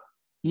thought.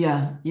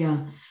 Yeah,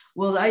 yeah.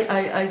 Well,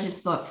 I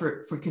just thought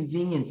for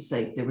convenience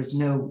sake, there was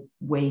no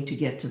way to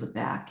get to the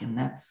back, and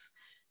that's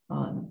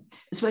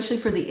especially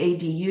for the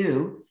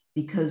ADU,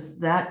 because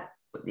that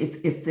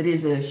if it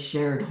is a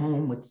shared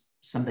home with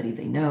somebody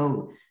they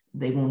know,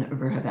 they won't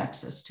ever have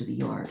access to the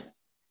yard.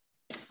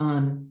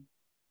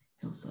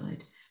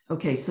 Hillside.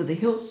 Okay, so the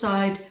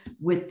hillside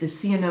with the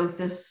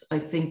ceanothus, I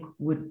think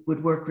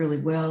would work really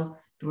well.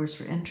 Doors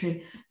for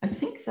entry. I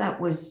think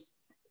that was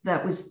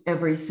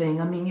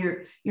everything. I mean,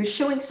 you're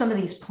showing some of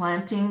these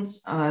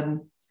plantings,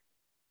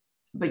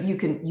 but you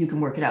can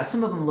work it out.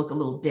 Some of them look a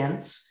little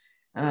dense.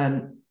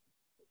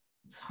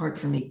 It's hard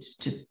for me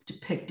to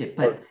depict it,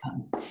 but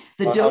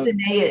the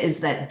Dodonea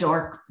is that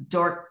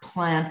dark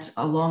plant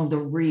along the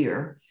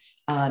rear.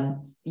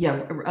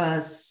 Yeah,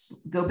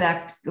 go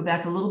back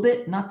a little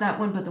bit. Not that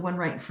one, but the one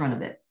right in front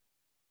of it.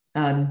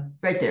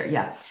 Right there.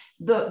 Yeah,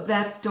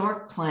 that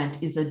dark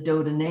plant is a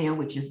Dodonea,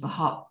 which is the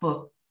hop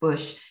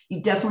bush.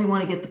 You definitely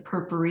want to get the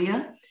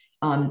purpurea.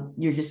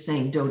 You're just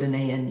saying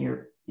Dodonea in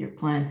your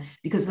plan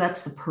because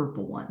that's the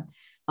purple one.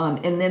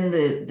 And then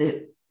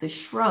the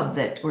shrub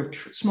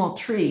small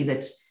tree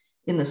that's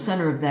in the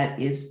center of that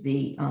is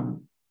the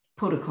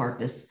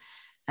podocarpus.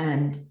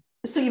 And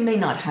so you may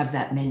not have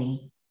that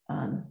many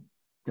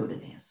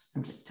Dodoneas.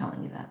 I'm just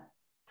telling you that.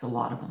 It's a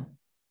lot of them.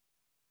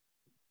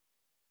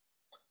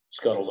 It's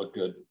got to look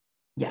good.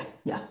 Yeah,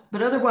 yeah.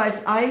 But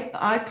otherwise,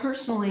 I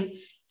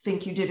personally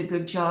think you did a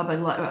good job.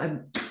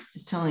 I'm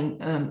just telling,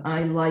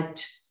 I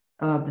liked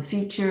the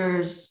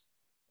features,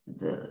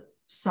 the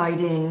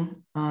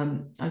siding.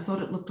 I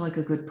thought it looked like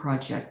a good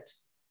project.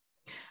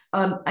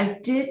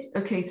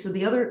 Okay, so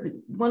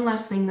one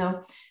last thing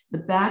though, the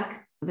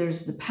back,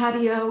 there's the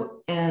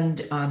patio and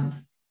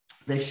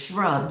the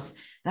shrubs.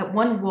 That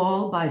one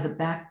wall by the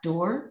back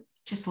door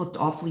just looked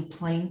awfully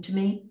plain to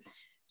me.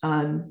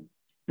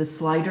 The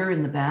slider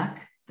in the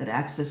back that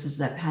accesses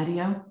that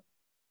patio.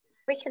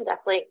 We can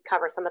definitely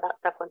cover some of that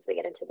stuff once we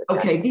get into discussion.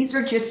 Okay, these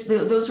are just,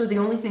 those are the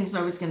only things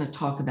I was going to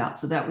talk about.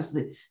 So that was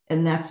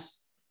and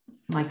that's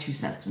my 2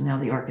 cents. And now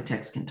the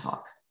architects can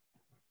talk.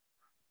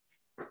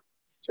 Do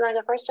you want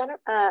to go first, Jennifer?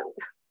 Oh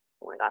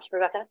my gosh,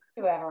 Rebecca.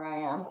 Whoever I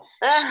am.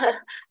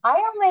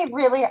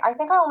 I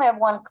think I only have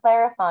one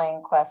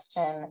clarifying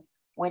question,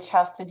 which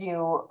has to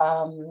do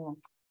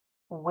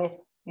with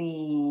the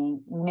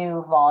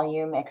new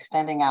volume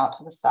extending out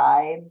to the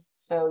sides.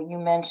 So you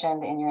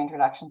mentioned in your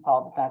introduction,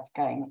 Paul, that that's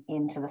going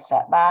into the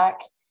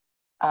setback.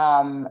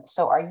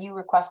 So are you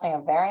requesting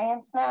a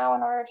variance now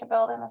in order to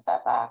build in the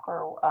setback,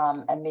 or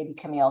and maybe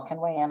Camille can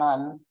weigh in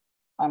on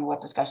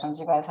what discussions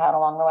you guys had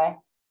along the way?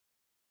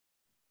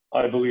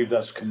 I believe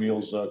that's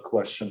Camille's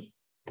question.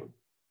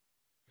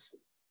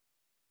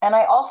 And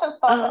I also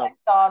thought that I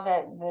saw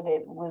that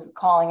it was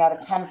calling out a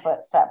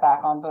 10-foot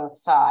setback on both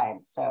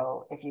sides.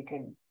 So if you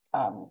could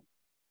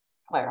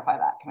clarify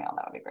that, Camille,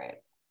 that would be great.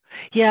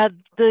 Yeah,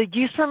 the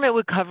use permit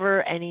would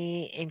cover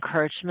any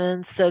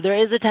encroachments. So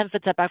there is a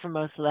 10-foot setback for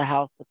most of the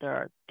house,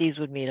 but these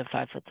would meet a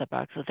 5-foot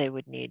setback, so they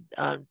would need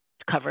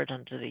coverage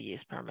under the use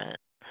permit.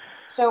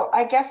 So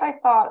I guess I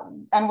thought,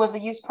 and was the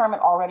use permit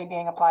already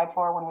being applied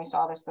for when we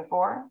saw this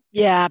before?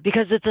 Yeah,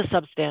 because it's a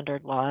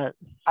substandard lot.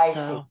 I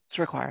see. It's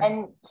required.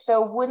 And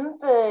so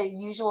wouldn't the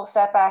usual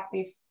setback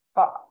be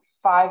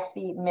 5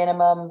 feet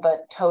minimum,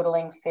 but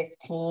totaling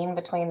 15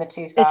 between the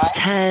two sides?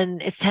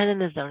 It's 10 in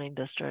the zoning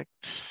district.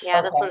 Yeah,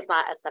 okay. This one's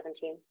not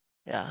S17.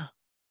 Yeah.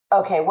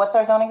 Okay, what's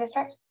our zoning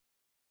district?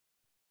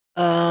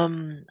 What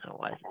am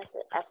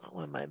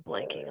I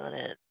blanking on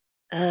it?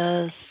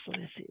 Let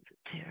me see if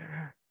it's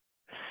here.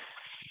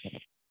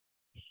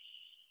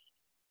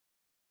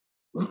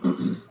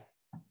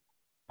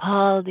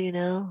 Paul, do you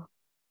know?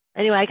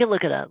 Anyway, I can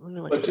look it up. Let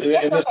me look it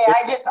up. It's okay.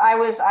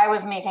 I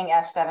was making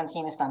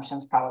S17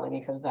 assumptions probably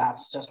because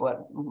that's just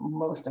what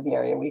most of the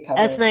area we cover.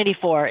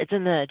 S94. It's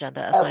in the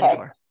agenda. S94.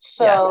 Okay.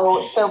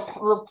 So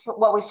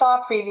what we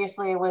saw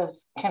previously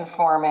was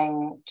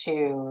conforming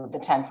to the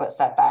 10-foot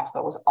setbacks,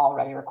 but was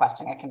already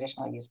requesting a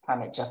conditional use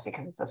permit just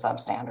because it's a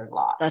substandard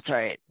lot. That's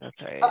right. That's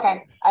right.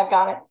 Okay, I've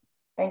got it.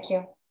 Thank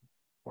you.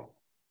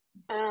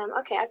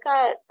 Okay, I've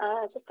got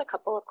just a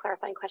couple of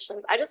clarifying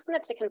questions. I just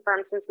wanted to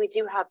confirm, since we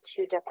do have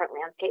 2 different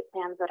landscape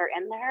plans that are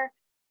in there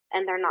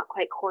and they're not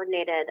quite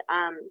coordinated,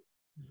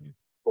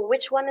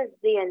 which one is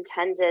the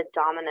intended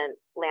dominant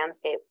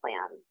landscape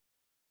plan?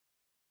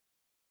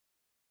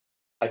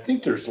 I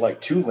think there's like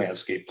 2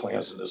 landscape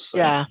plans in this thing.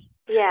 Yeah.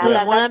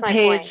 Yeah, that's my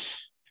point.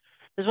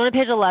 There's one on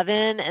page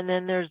 11, and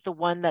then there's the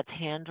one that's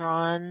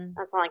hand-drawn.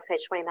 That's on like page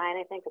 29,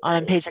 I think.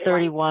 On page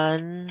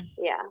 31.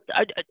 Yeah.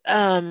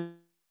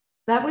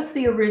 That was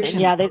the original.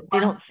 Yeah, they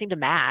don't seem to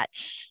match.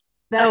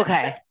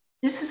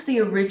 This is the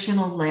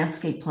original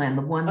landscape plan,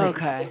 the one that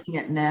you're looking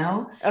at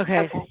now.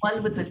 Okay. The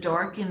one with the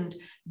darkened,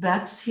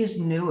 that's his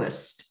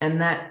newest,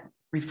 and that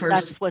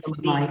refers to what's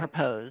being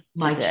proposed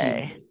my today.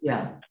 changes.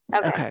 Yeah.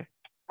 Okay.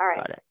 All right.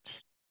 Got it.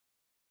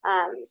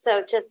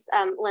 So just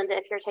Linda,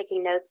 if you're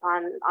taking notes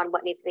on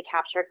what needs to be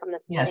captured from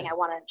this meeting, Yes. I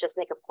want to just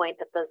make a point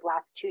that those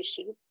last two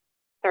sheets,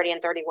 30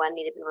 and 31,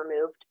 need to be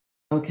removed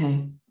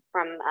Okay.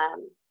 from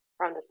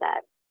the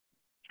set.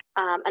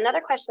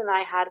 Another question that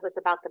I had was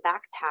about the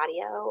back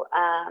patio.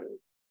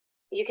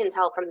 You can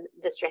tell from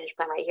this drainage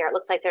plan right here, it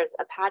looks like there's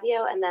a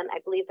patio, and then I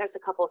believe there's a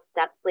couple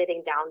steps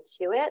leading down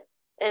to it.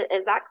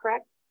 Is that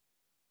correct?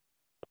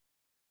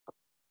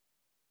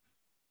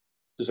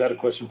 Is that a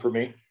question for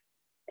me?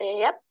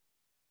 Yep.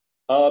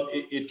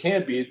 It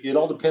can be. It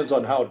all depends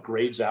on how it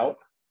grades out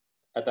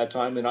at that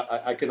time, and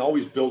I can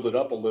always build it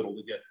up a little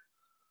to get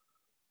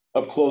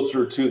up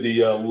closer to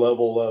the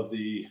level of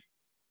the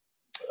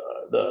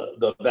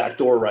back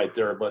door right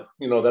there. But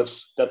you know,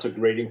 that's a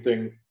grading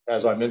thing.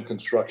 As I'm in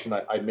construction,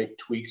 I make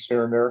tweaks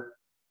here and there.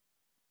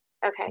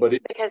 Okay, but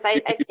because I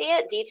see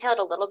it detailed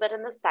a little bit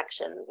in this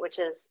section, which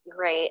is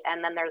great.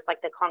 And then there's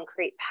like the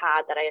concrete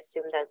pad that I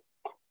assumed as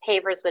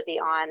pavers would be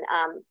on.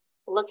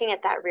 Looking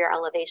at that rear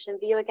elevation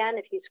view again,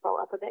 if you scroll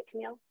up a bit,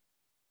 Camille,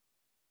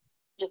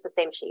 just the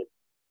same sheet.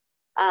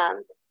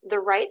 The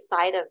right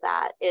side of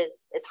that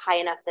is high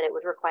enough that it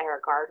would require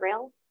a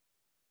guardrail.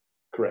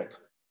 Correct.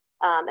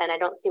 And I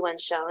don't see one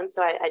shown.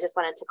 So I just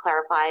wanted to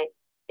clarify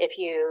if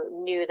you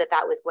knew that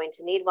that was going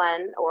to need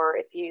one, or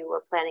if you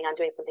were planning on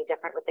doing something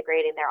different with the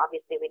grading there.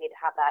 Obviously, we need to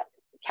have that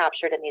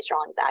captured in these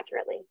drawings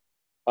accurately.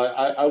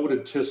 I would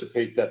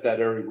anticipate that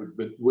area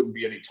wouldn't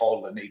be any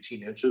taller than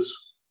 18 inches.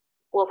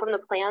 Well, from the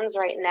plans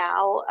right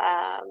now,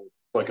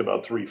 Like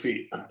about 3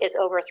 feet. it's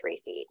over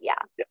 3 feet. Yeah.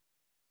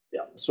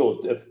 Yeah. So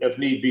if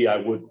need be, I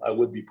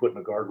would be putting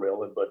a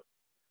guardrail in, but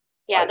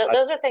yeah,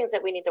 those are things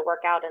that we need to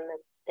work out in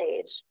this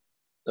stage.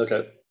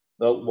 Okay.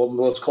 Well,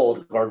 let's call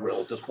it a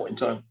guardrail at this point in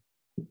time.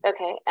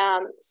 Okay.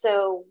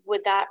 So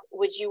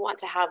would you want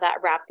to have that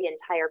wrap the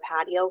entire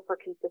patio for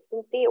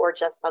consistency, or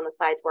just on the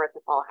sides where it's a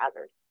fall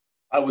hazard?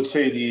 I would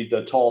say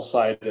the tall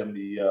side and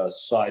the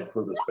side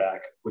furthest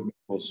back would make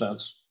most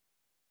sense.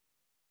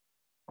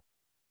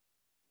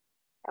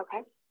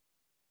 Okay.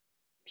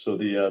 So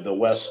the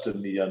west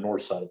and the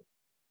north side.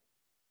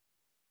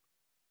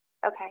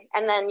 Okay.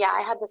 And then, yeah,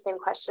 I had the same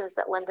questions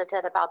that Linda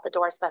did about the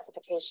door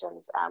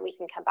specifications. We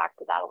can come back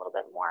to that a little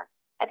bit more.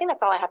 I think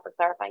that's all I have for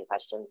clarifying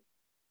questions.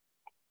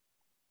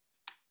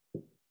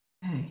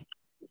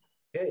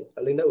 Okay,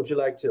 Linda, would you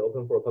like to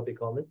open for a public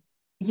comment?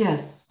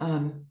 Yes.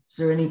 Is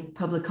there any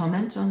public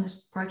comment on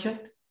this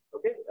project?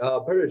 Okay,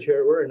 per the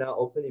chair, we're now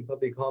opening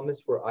public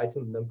comments for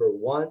item number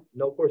 1.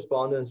 No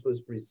correspondence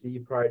was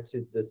received prior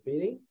to this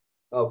meeting.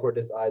 For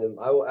this item,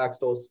 I will ask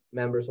those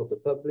members of the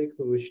public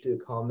who wish to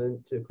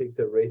comment to click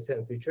the raise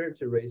hand feature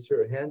to raise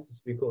your hand to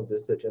speak on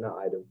this agenda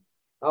item.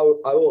 I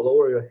will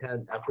lower your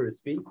hand after you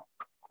speak.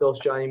 Those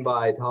joining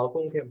by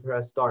telephone can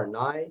press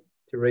 *9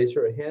 to raise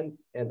your hand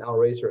and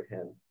unraise your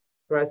hand.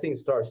 Pressing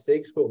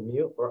 *6 will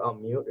mute or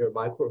unmute your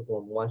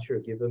microphone once you're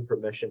given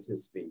permission to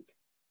speak.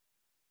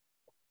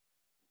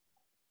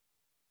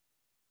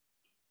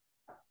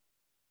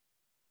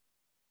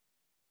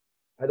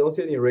 I don't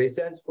see any raise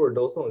hands. For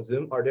those on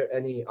Zoom, are there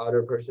any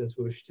other persons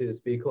who wish to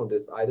speak on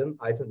this item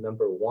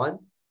number 1?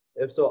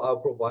 If so, I'll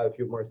provide a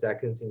few more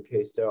seconds in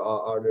case there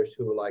are others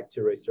who would like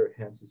to raise their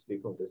hands to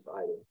speak on this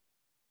item.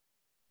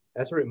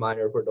 As a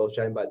reminder, for those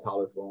joining by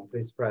telephone,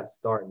 please press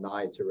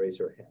 *9 to raise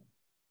your hand.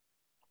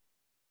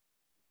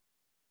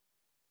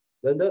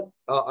 Linda,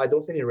 I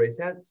don't see any raise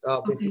hands.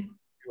 Please, if you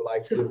would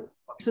like to.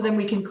 So then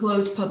we can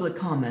close public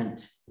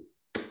comment.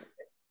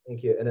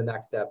 Thank you. And the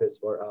next step is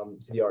for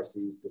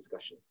CDRC's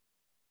discussion.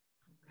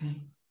 Okay.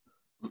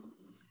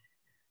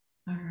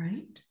 All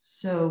right.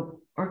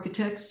 So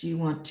architects, do you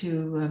want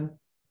to,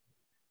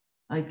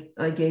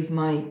 I gave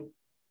my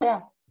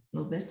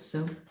little bit,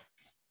 so.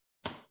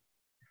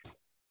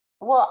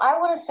 Well, I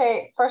want to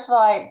say, first of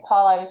all,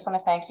 Paul, I just want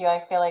to thank you.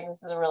 I feel like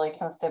this is a really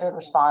considered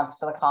response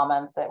to the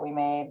comments that we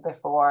made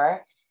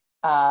before.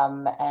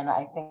 And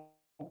I think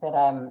that,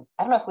 I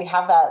don't know if we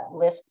have that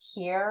list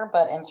here,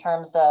 but in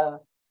terms of,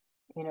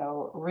 you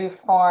know, roof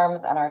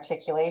forms and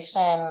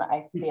articulation,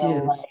 I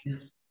feel like,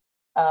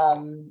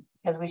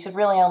 because we should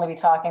really only be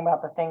talking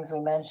about the things we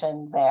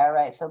mentioned there,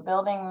 right? So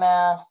building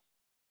mass,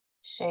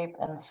 shape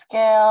and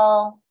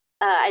scale.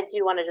 I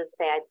do want to just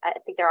say, I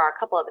think there are a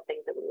couple other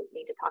things that we would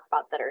need to talk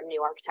about that are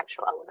new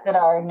architectural elements. That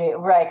are new,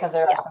 right, because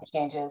there are some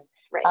changes.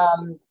 Right.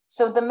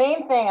 So the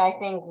main thing I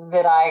think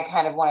that I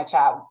kind of want to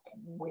chat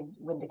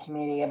with the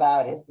community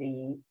about is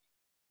the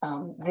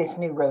this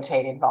new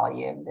rotated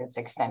volume that's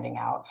extending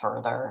out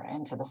further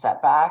into the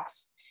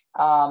setbacks.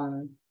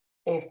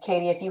 If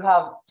Katie, if you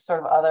have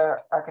sort of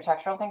other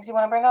architectural things you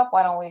want to bring up,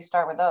 why don't we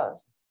start with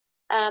those?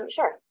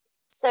 Sure.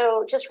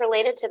 So just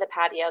related to the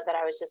patio that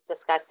I was just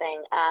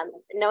discussing,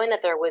 knowing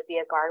that there would be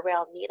a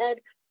guardrail needed,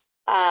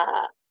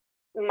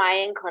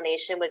 my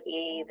inclination would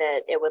be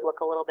that it would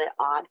look a little bit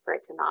odd for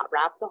it to not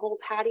wrap the whole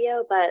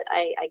patio, but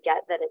I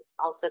get that it's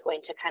also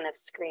going to kind of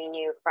screen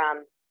you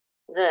from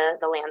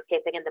the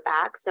landscaping in the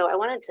back. So I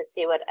wanted to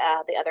see what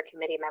the other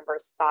committee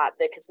members thought,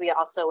 because we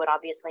also would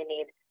obviously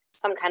need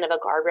some kind of a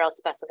guardrail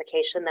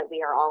specification that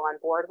we are all on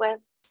board with.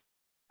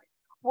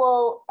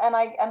 Well,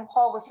 and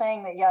Paul was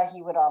saying that, yeah,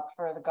 he would opt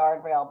for the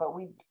guardrail, but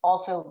we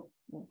also,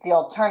 the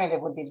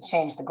alternative would be to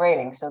change the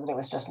grading so that it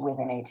was just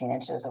within 18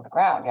 inches of the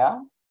ground, yeah?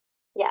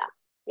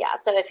 Yeah.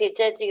 So if you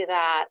did do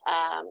that,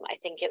 I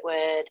think it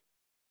would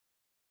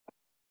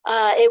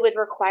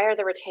require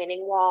the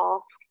retaining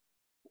wall.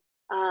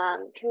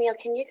 Camille,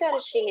 can you go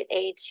to sheet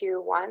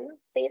A21,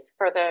 please,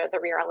 for the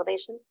rear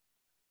elevation?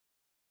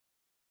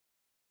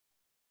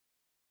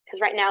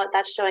 Because right now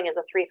that's showing as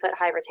a 3-foot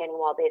high retaining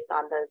wall based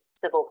on those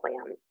civil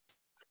plans.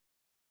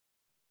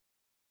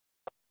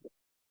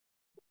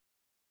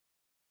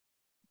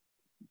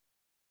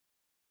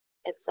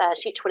 It's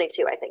sheet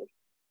 22, I think.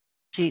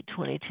 Sheet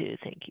 22,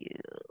 thank you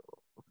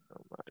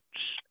so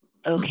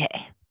much. Okay.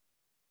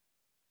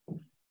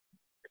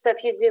 So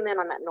if you zoom in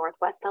on that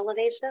northwest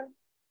elevation.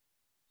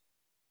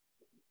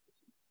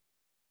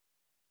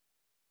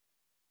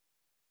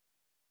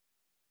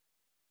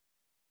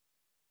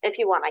 If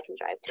you want, I can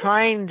drive too.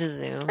 Trying to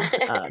zoom.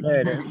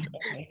 There it is.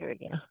 Okay, here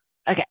we go.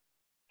 Okay.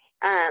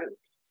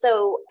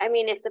 So, I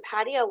mean, if the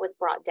patio was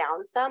brought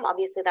down some,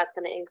 obviously that's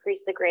going to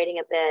increase the grading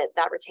a bit.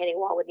 That retaining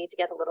wall would need to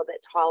get a little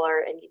bit taller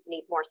and you'd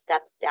need more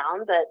steps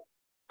down. But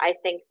I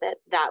think that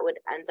that would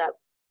end up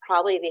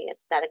probably being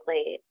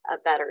aesthetically a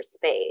better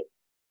space.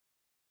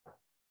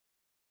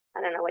 I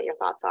don't know what your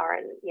thoughts are,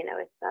 and you know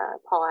if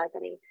Paul has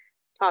any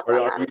thoughts on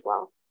that as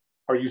well.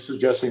 Are you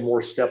suggesting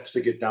more steps to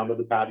get down to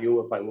the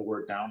patio if I lower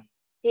it down?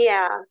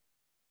 Yeah.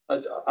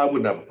 I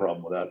wouldn't have a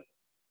problem with that.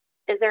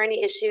 Is there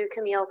any issue,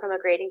 Camille, from a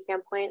grading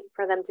standpoint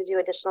for them to do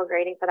additional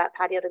grading for that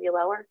patio to be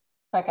lower?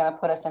 Not gonna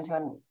put us into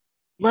an.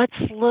 Let's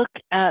look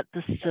at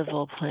the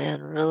civil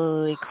plan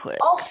really quick.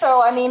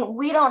 Also, I mean,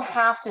 we don't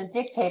have to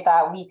dictate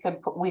that. We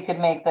could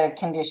make the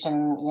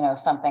condition, you know,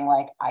 something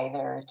like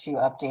either to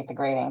update the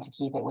grading to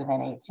keep it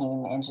within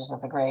 18 inches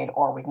of the grade,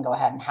 or we can go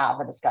ahead and have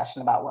a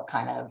discussion about what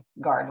kind of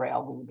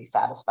guardrail we would be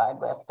satisfied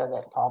with, so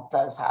that Paul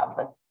does have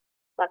the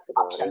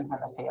flexibility option in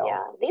the field.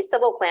 Yeah, these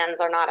civil plans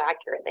are not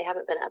accurate. They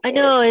haven't been updated. I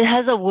know it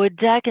has a wood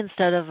deck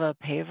instead of a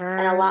paver.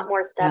 And a lot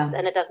more steps,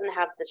 and it doesn't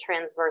have the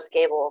transverse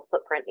gable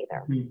footprint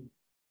either. Mm-hmm.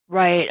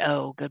 Right.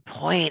 Oh, good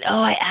point. Oh,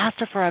 I asked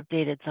her for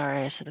updated.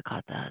 Sorry, I should have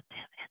caught that.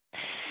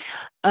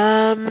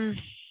 Damn it.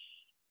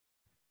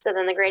 So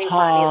then the grading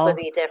quantities would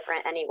be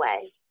different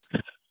anyway.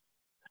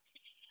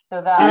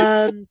 So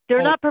that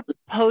they're not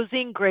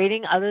proposing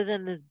grading other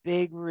than this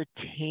big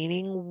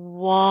retaining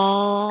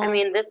wall. I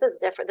mean, this is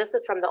different. This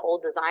is from the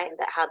old design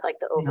that had like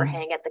the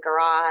overhang at the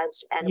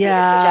garage, and we Yeah.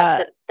 had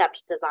suggested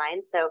stepped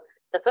design. So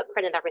the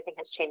footprint and everything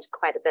has changed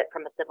quite a bit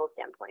from a civil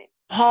standpoint.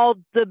 Paul,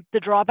 the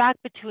drawback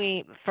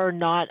for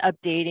not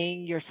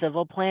updating your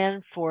civil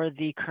plan for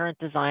the current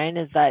design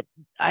is that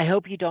I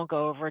hope you don't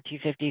go over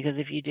 250, because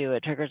if you do,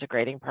 it triggers a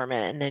grading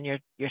permit, and then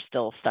you're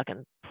still stuck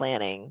in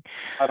planning.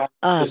 I don't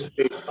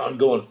anticipate on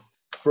going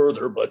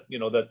further, but you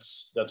know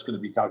that's going to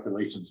be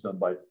calculations done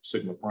by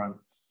Sigma Prime.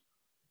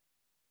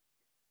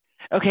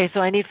 Okay,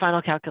 so I need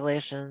final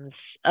calculations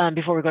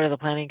before we go to the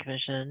planning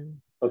commission.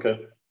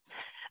 Okay.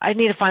 I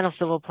need a final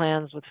civil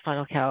plans with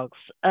final calcs.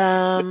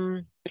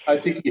 I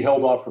think he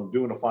held off from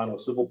doing a final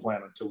civil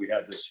plan until we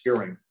had this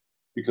hearing,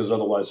 because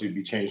otherwise he'd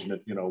be changing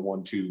it, you know,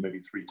 1, 2, maybe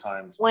 3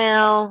 times.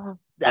 Well,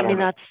 I mean,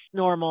 know. that's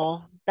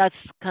normal. That's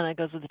kind of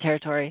goes with the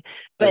territory.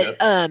 But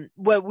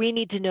what we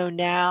need to know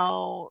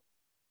now,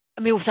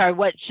 I mean, sorry,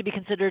 what should be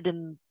considered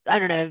in, I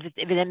don't know,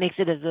 if it makes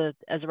it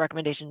as a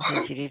recommendation to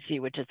CDC,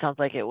 which it sounds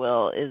like it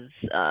will, is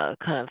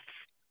kind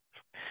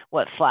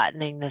of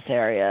flattening this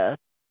area.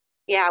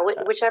 Yeah,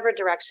 whichever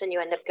direction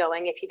you end up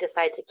going, if you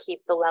decide to keep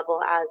the level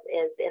as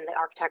is in the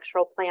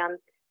architectural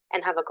plans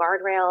and have a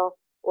guardrail,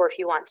 or if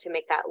you want to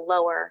make that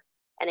lower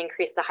and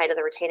increase the height of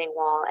the retaining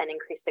wall and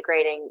increase the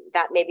grading,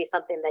 that may be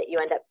something that you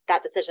end up,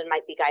 that decision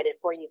might be guided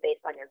for you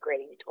based on your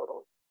grading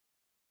totals.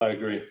 I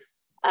agree.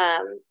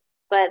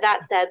 But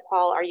that said,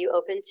 Paul, are you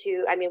open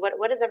to, I mean,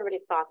 what is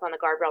everybody's thoughts on the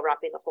guardrail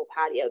wrapping the whole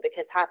patio?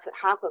 Because half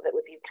of it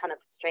would be kind of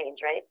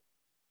strange, right?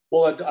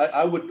 Well,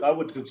 I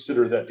would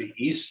consider that the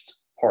east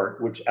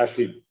part, which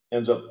actually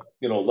ends up,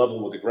 you know,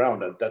 level with the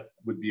ground, that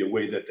would be a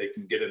way that they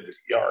can get into the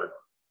yard.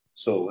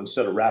 So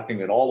instead of wrapping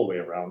it all the way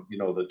around, you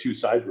know, the 2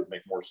 sides would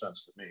make more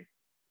sense to me.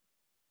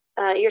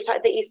 You're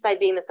talking the east side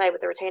being the side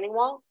with the retaining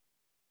wall?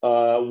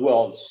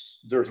 Well,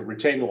 there's a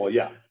retaining wall.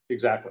 Yeah,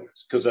 exactly.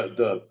 Because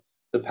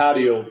the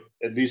patio,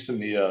 at least in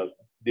the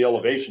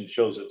elevation,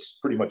 shows it's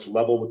pretty much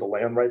level with the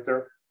land right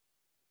there.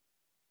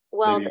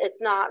 Well, Maybe. It's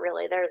not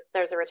really.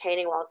 There's a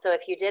retaining wall. So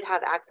if you did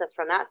have access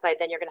from that side,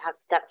 then you're going to have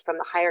steps from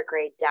the higher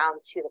grade down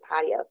to the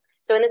patio.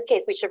 So in this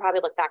case, we should probably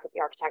look back at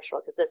the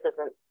architectural, because this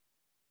isn't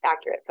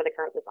accurate for the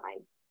current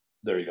design.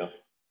 There you go.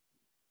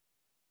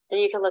 And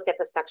you can look at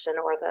the section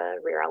or the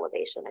rear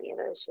elevation. Any of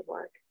those should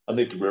work. I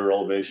think the rear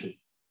elevation.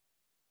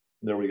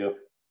 There we go.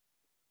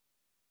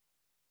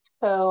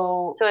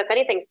 so So if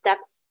anything,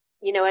 steps,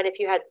 you know what, if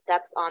you had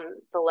steps on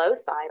the low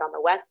side, on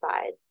the west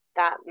side,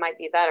 that might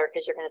be better,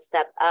 because you're going to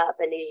step up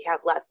and you have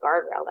less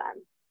guardrail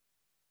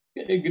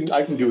then.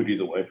 I can do it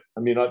either way. I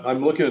mean,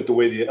 I'm looking at the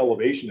way the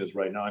elevation is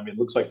right now. I mean, it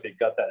looks like they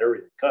got that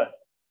area cut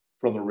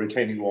from the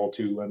retaining wall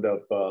to end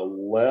up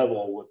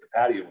level with the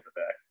patio in the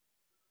back.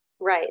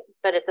 Right,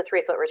 but it's a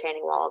 3-foot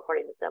retaining wall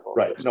according to civil,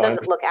 Right. which No, I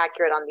doesn't look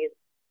accurate on these.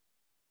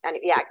 And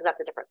yeah, because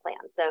that's a different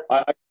plan. So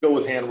I go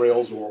with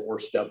handrails or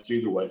steps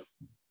either way.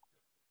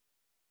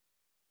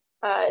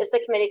 is the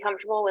committee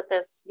comfortable with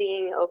this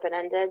being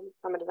open-ended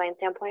from a design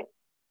standpoint?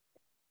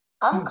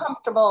 I'm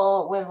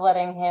comfortable with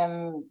letting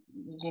him,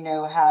 you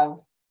know, have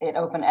it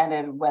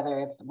open-ended,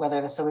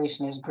 whether the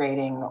solution is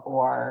grading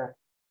or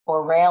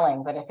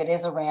railing. But if it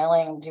is a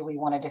railing, do we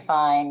want to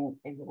define,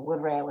 is it a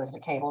wood rail, is it a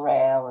cable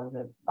rail, is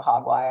it a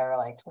hog wire?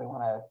 Like, do we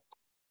want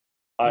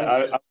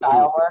to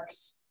style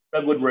works?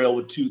 Redwood rail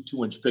with two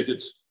 2-inch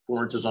pickets,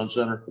 4 inches on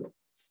center.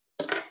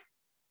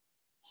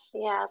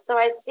 Yeah, so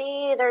I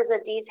see there's a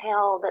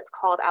detail that's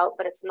called out,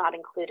 but it's not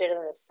included in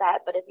the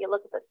set. But if you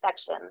look at the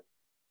section,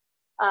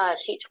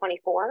 sheet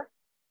 24,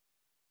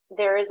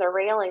 there is a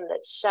railing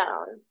that's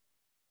shown.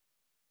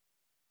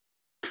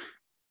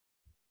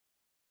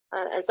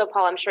 And so,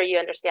 Paul, I'm sure you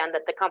understand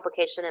that the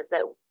complication is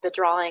that the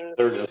drawings,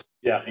 There it is.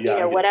 Yeah, you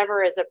know,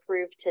 whatever is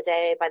approved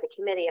today by the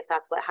committee, if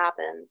that's what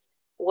happens,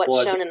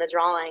 what's shown in the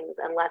drawings,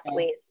 unless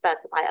we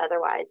specify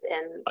otherwise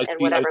in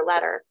whatever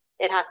letter,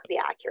 it has to be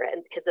accurate.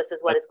 And because this is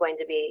what it's going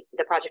to be,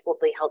 the project will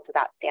be held to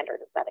that standard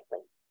aesthetically.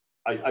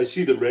 I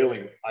see the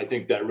railing. I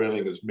think that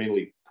railing is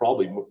mainly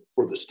probably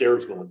for the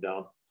stairs going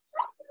down.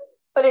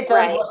 But it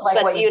does look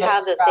like what you'd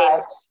have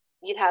described.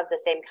 You'd have the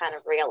same kind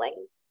of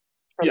railing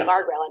for the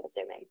guardrail, I'm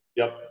assuming.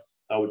 Yep,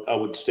 I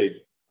would state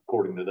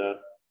according to that.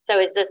 So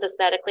is this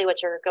aesthetically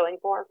what you're going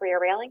for your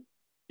railing?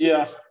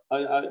 Yeah,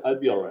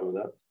 I'd be all right with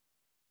that.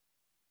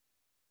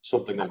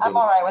 Something that's I'm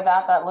all right with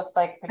that. That looks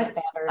like pretty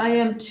standard. I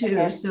am too.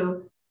 Okay.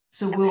 So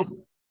we'll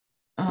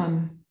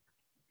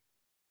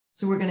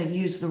so we're going to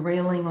use the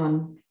railing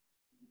on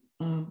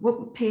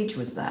what page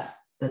was that?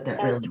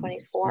 That was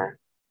 24.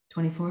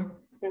 24.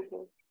 Mm-hmm.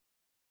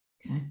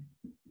 Okay.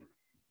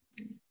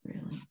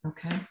 Railing.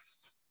 Okay.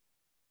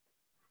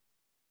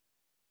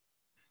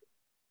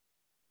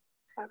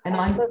 And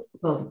let's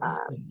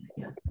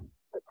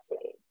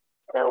see.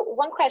 So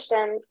one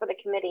question for the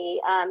committee,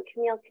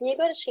 Camille, can you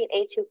go to sheet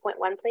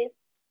A2.1, please?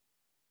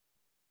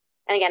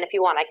 And again, if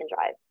you want, I can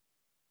drive.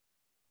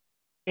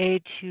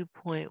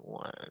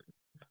 A2.1.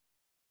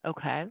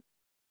 Okay.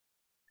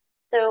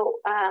 So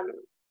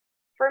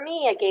for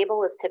me, a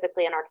gable is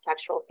typically an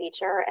architectural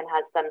feature and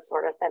has some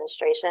sort of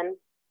fenestration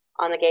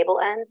on the gable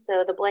end.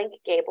 So the blank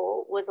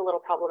gable was a little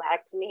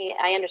problematic to me.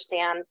 I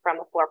understand from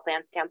a floor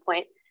plan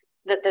standpoint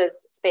that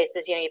those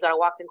spaces, you know, you've got a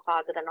walk-in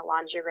closet and a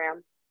laundry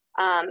room.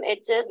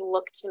 It did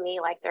look to me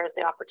like there's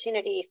the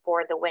opportunity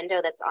for the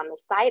window that's on the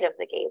side of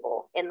the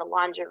gable in the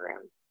laundry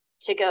room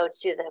to go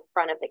to the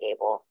front of the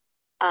gable.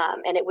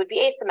 And it would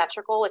be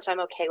asymmetrical, which I'm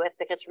okay with,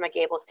 because from a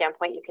gable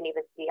standpoint, you can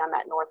even see on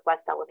that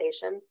northwest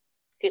elevation,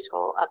 if you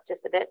scroll up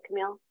just a bit,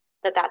 Camille,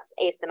 that's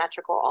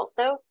asymmetrical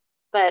also.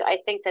 But I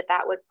think that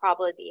would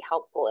probably be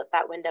helpful if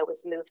that window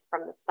was moved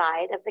from the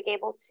side of the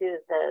gable to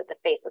the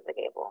face of the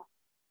gable.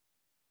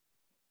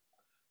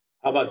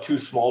 How about 2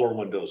 smaller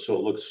windows so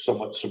it looks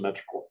somewhat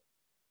symmetrical?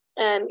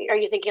 Are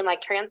you thinking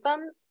like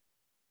transoms?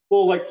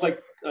 Well,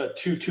 like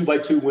 2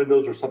 2x2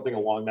 windows or something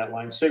along that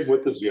line. Same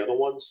width as the other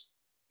ones,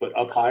 but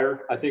up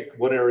higher. I think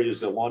one area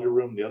is a laundry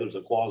room, the other is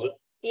a closet.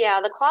 Yeah,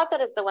 the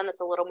closet is the one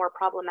that's a little more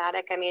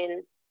problematic. I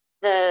mean,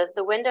 the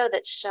window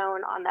that's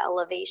shown on the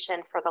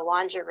elevation for the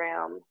laundry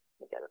room,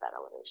 let me go to that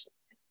elevation.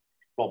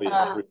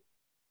 Probably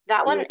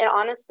that one, it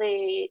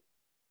honestly,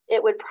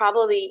 it would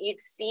probably,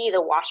 you'd see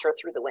the washer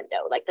through the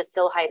window. Like the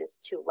sill height is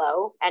too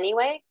low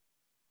anyway.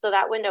 So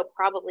that window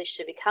probably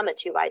should become a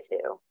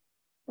 2x2.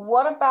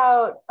 What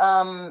about,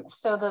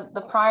 so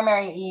the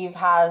primary eave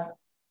has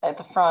at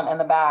the front and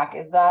the back,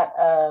 is that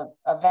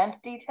a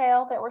vent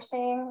detail that we're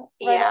seeing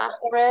right off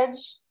the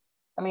ridge?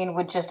 I mean,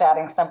 would just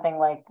adding something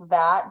like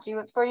that do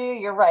it for you?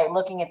 You're right,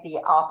 looking at the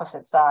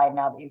opposite side,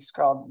 now that you've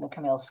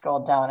Camille's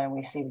scrolled down and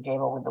we see the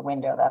gable with the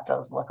window, that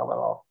does look a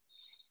little.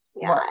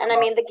 Yeah, and I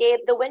mean,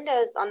 the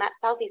windows on that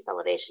southeast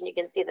elevation, you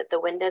can see that the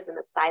windows in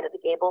the side of the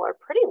gable are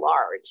pretty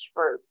large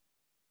for,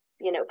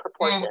 you know,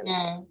 proportion.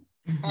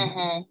 Mm-hmm.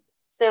 Mm-hmm.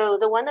 So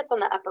the one that's on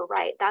the upper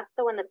right, that's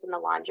the one that's in the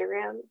laundry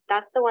room.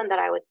 That's the one that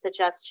I would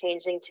suggest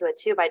changing to a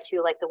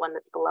 2x2, like the one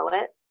that's below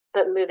it,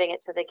 but moving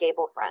it to the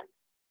gable front.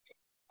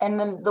 And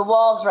then the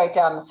wall's right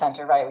down the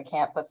center, right? We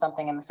can't put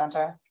something in the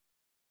center.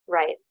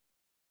 Right.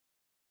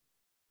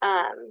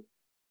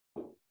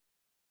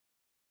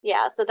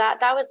 Yeah, so that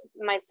was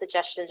my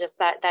suggestion, just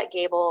that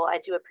gable. I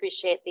do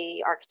appreciate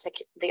the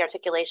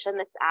articulation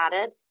that's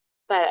added,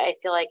 but I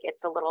feel like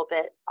it's a little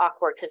bit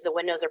awkward because the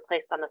windows are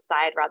placed on the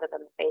side rather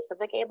than the face of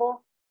the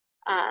gable.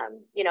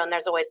 You know, and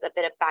there's always a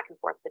bit of back and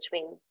forth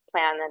between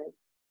plan and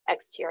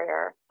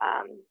exterior.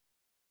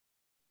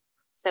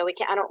 So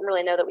I don't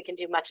really know that we can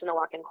do much in the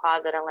walk-in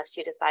closet unless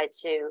you decide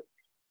to,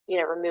 you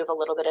know, remove a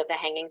little bit of the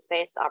hanging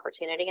space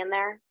opportunity in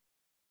there.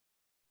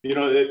 You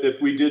know,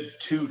 if we did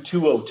 2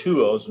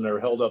 2020s and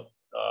they're held up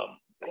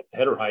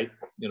header height,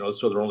 you know,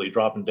 so they're only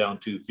dropping down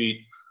 2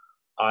 feet,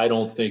 I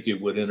don't think it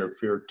would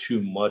interfere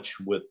too much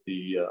with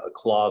the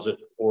closet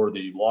or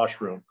the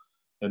washroom.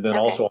 And then Okay.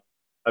 also,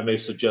 I may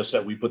suggest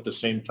that we put the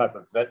same type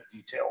of vent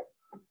detail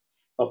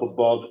up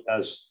above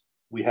as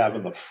we have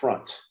in the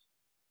front.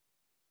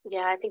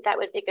 Yeah, I think that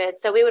would be good.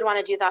 So we would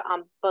want to do that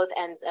on both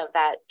ends of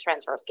that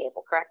transverse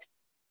gable, correct?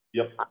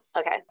 Yep.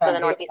 Okay, so the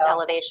northeast Yeah.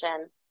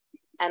 elevation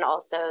and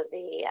also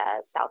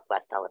the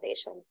southwest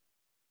elevation.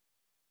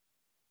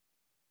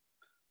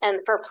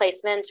 And for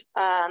placement,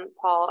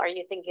 Paul, are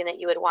you thinking that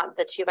you would want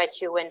the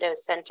 2x2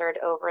 windows centered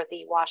over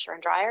the washer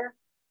and dryer?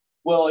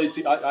 Well,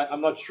 I'm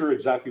not sure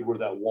exactly where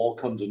that wall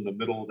comes in the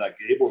middle of that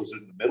gable. Is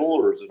it in the middle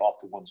or is it off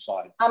to one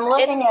side? I'm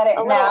looking It's at it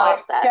a little now.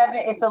 offset.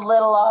 It's a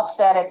little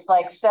offset. It's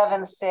like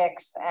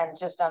 7'6" and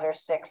just under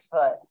 6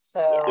 foot.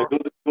 So Yeah,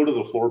 go to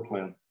the floor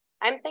plan.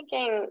 I'm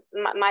thinking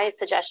my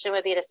suggestion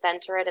would be to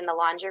center it in the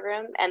laundry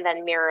room and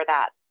then mirror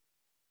that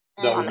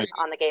That would on, make,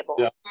 on the gable.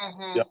 yeah.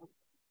 Mhm. Yeah,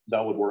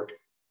 that would work.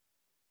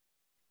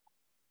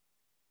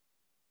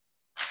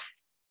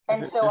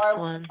 And so This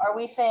one. are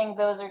we saying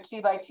those are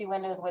 2x2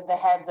 windows with the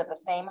heads at the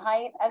same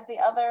height as the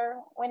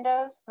other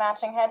windows,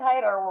 matching head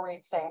height, or were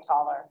we saying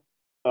taller?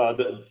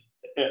 The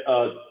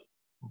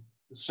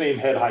same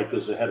head height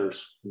as the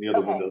headers in the other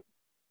Okay. windows.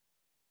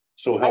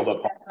 So I held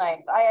think up. that's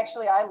nice. I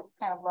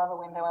kind of love a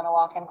window in a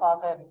walk-in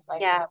closet. It's nice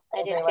to Yeah, have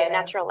I do day too. lighting.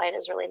 Natural light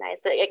is really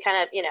nice. It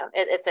kind of, you know,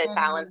 it's a Mhm.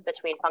 balance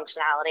between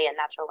functionality and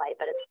natural light,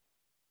 but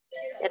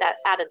it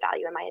added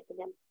value in my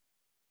opinion.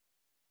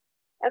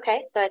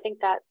 Okay, so I think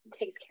that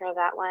takes care of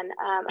that one.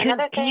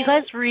 Another Can you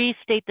thing- guys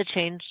restate the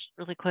change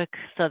really quick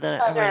so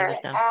that I'm Sure. writing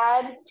this down?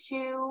 Add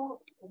two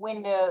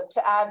window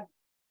to add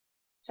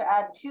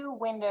two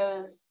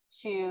windows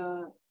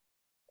to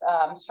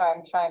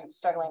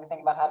struggling to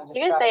think about how to You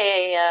describe. can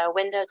say a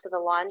window to the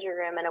laundry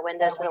room and a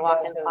window A to the window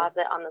walk-in to-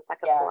 closet on the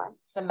second Yeah, floor.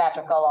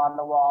 symmetrical on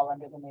the wall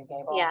under the new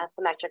gable. Yeah,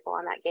 symmetrical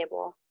on that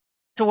gable.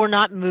 So we're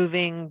not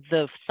moving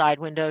the side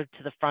window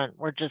to the front.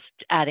 We're just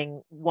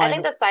adding one. I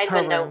think the side per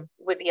window room.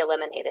 would be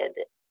eliminated.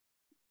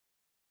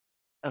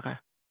 Okay.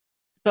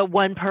 But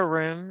one per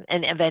room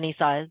and of any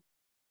size?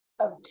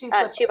 Of 2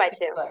 2 by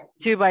 2.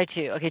 2 by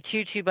 2. Okay,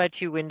 two by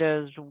 2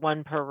 windows,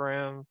 one per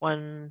room,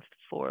 one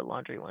for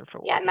laundry, one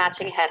for Yeah, walk-in.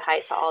 matching Okay. head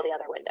height to all the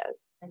other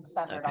windows. And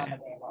centered on Okay.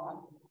 the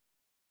gable.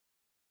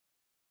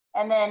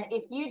 And then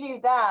if you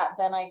do that,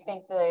 then I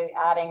think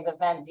adding the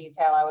vent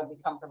detail, I would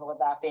be comfortable with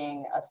that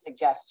being a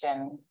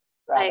suggestion.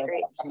 I rather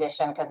agree. than a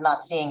condition, because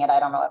not seeing it, I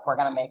don't know if we're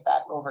gonna make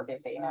that over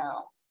busy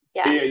now.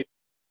 Yeah. Yeah,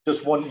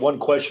 just one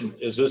question.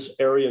 Is this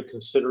area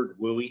considered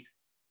WUI?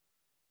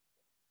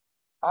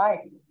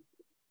 I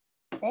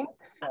think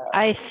so.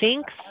 I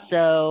think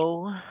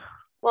so.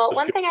 Well,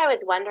 one thing I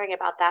was wondering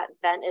about that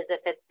vent is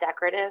if it's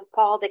decorative,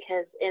 Paul,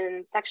 because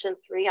in section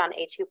 3 on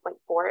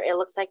A2.4, it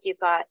looks like you've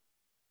got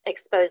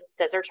exposed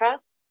scissor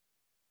truss.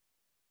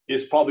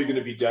 It's probably going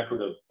to be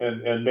decorative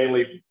and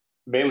mainly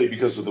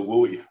because of the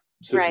WUI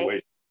situation.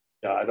 Right.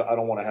 Yeah, I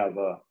don't want to have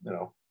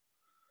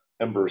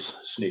embers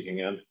sneaking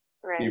in,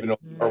 Right. even though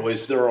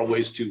there are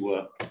ways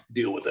to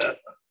deal with that.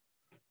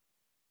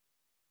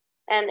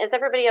 And is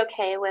everybody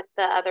okay with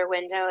the other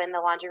window in the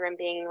laundry room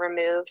being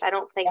removed? I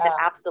don't think that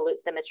absolute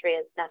symmetry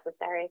is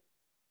necessary.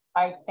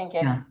 I think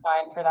it's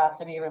fine for that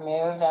to be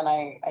removed, and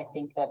I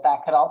think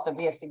that could also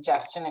be a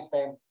suggestion if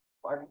they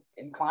are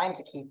inclined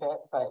to keep it,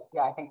 but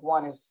yeah, I think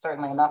one is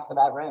certainly enough for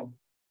that room.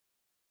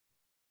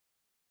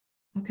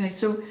 Okay,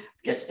 so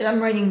just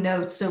I'm writing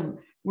notes. So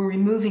we're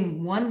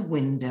removing one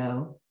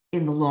window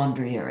in the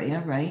laundry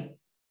area, right?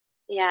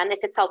 Yeah, and if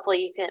it's helpful,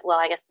 you can, well,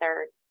 I guess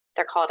they're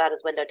called out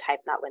as window type,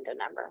 not window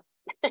number.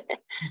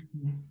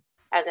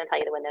 I was gonna tell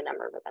you the window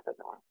number, but that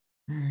doesn't work.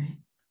 All right.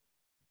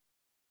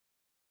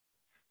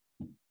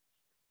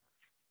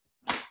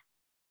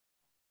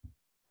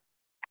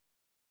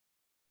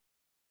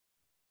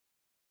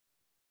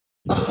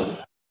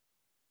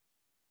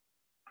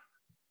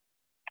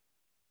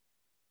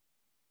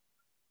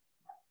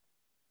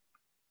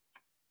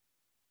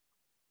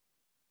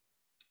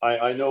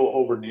 I know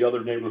over in the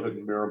other neighborhood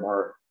in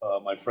Miramar,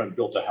 my friend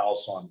built a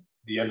house on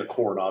the end of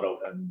Coronado,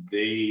 and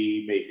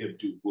they made him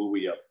do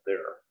WUI up there.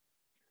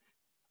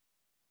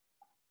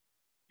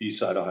 East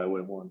side of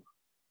Highway 1.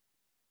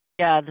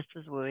 Yeah, this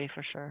is WUI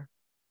for sure.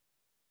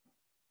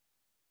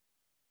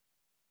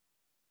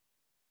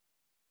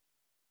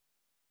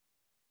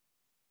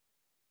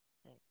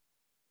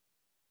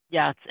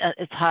 Yeah,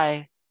 it's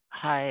high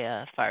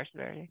fire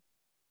severity.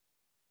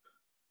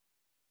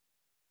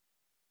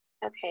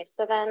 Okay,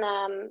 so then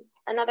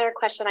another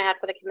question I had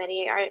for the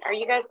committee, are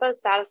you guys both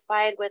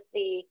satisfied with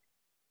the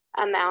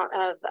amount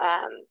of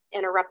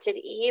interrupted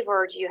eave,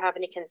 or do you have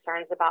any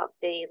concerns about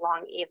the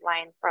long eave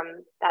line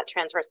from that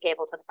transverse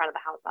gable to the front of the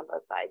house on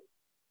both sides?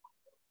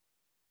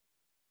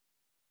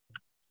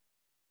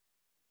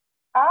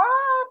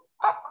 I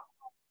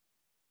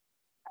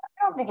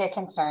don't think it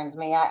concerns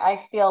me.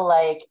 I feel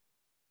like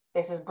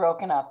this is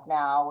broken up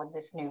now with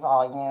this new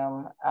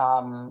volume.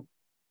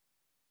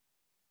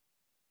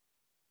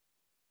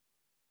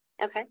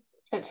 Okay.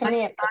 To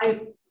me,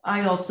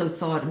 I also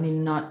thought, I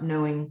mean, not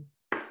knowing,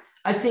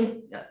 I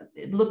think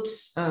it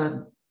looks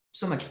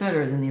so much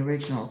better than the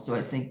original. So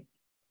I think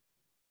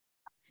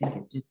think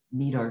it did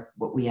meet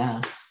what we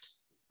asked.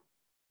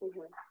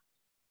 Mhm.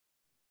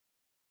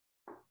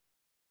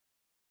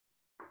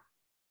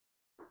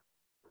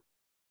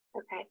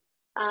 Okay.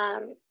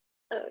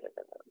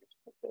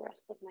 The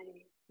rest of my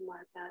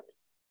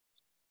markups.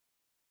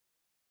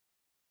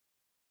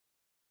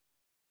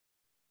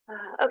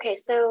 Okay,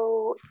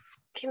 so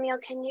Camille,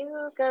 can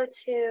you go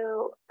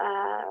to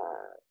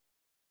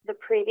the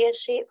previous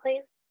sheet,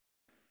 please?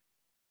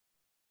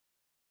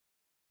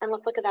 And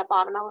let's look at that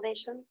bottom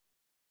elevation.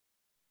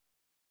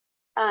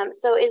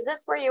 So is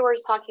this where you were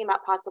talking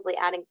about possibly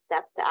adding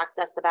steps to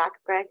access the back,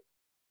 Greg?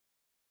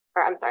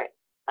 Or I'm sorry,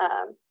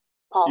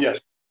 Paul?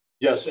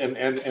 Yes, and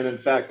in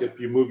fact, if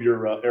you move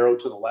your arrow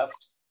to the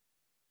left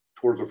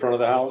towards the front of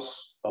the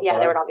house. Yeah,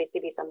 there would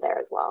obviously be some there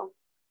as well.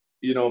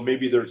 You know,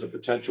 maybe there's a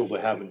potential to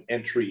have an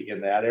entry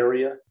in that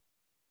area.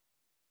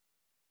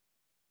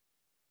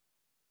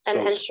 An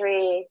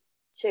entry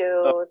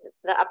to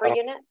the upper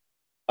unit?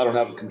 I don't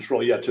have a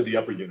control yet to the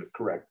upper unit,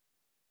 correct.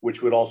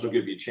 Which would also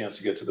give you a chance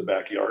to get to the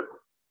backyard.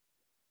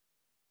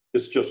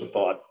 It's just a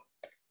thought.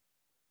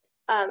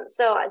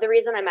 So the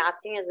reason I'm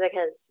asking is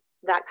because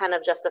that kind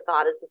of just a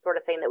thought is the sort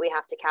of thing that we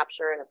have to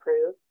capture and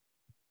approve.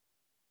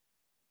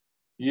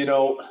 You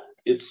know,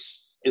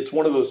 it's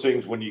one of those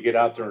things when you get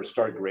out there and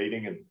start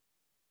grading and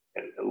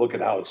look at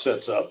how it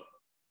sets up.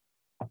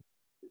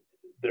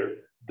 There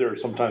are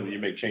sometimes you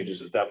make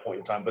changes at that point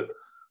in time, but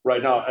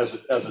right now, as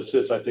it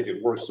sits, I think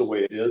it works the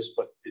way it is,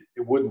 but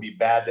it wouldn't be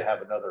bad to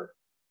have another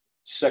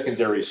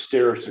secondary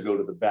stairs to go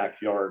to the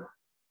backyard,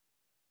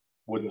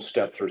 wooden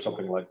steps or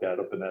something like that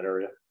up in that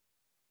area.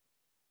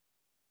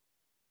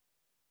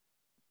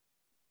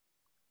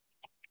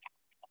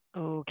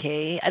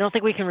 Okay, I don't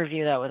think we can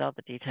review that without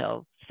the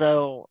details.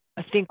 So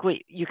I think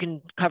you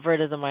can cover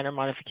it as a minor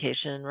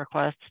modification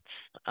request.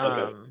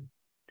 Okay.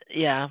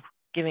 Yeah,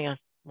 giving us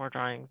more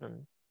drawings,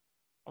 and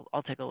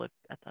I'll take a look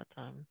at that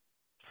time.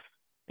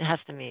 It has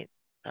to meet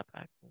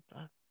setbacks and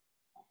stuff.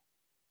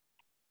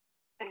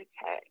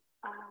 Okay.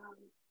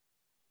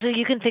 So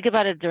you can think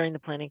about it during the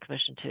planning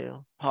commission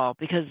too, Paul,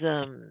 because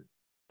yeah.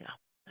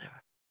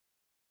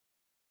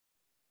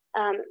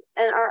 And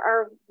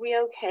are we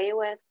okay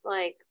with,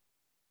 like,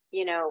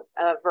 you know,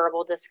 a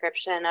verbal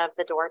description of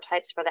the door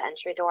types for the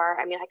entry door?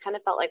 I mean, I kind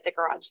of felt like the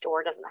garage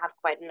door doesn't have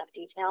quite enough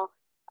detail.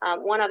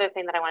 One other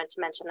thing that I wanted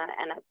to mention,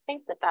 and I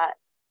think that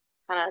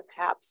kind of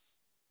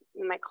caps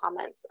my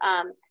comments,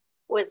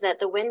 was that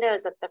the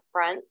windows at the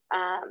front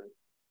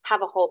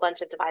have a whole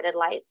bunch of divided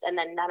lights, and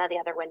then none of the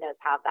other windows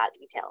have that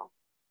detail.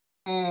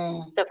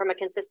 So from a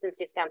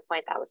consistency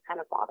standpoint, that was kind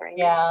of bothering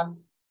me.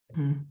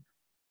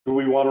 Do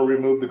we want to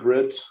remove the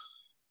grids?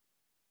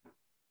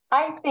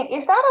 I think,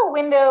 is that a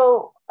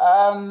window?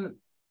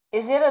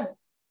 Is it a?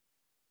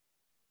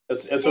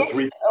 It's a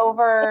three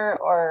over,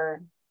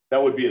 or?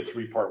 That would be a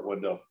 3-part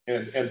window.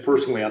 And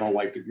personally, I don't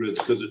like the grids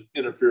because it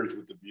interferes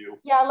with the view.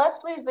 Yeah,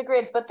 let's lose the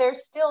grids, but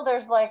there's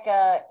like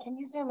a, can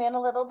you zoom in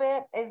a little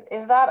bit?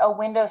 Is that a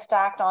window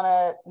stacked on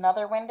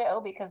another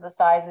window because the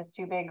size is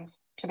too big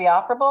to be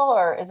operable,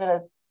 or is it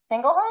a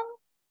single hung?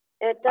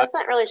 It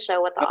doesn't really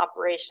show what the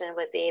operation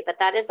would be, but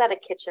that is at a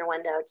kitchen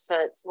window. So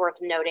it's worth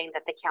noting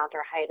that the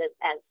counter height is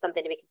as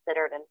something to be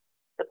considered. And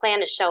the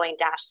plan is showing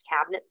dashed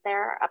cabinets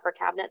there, upper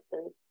cabinets,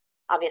 and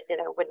obviously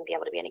there wouldn't be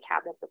able to be any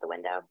cabinets at the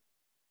window.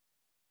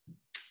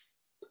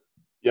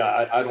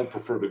 Yeah, I don't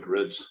prefer the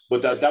grids,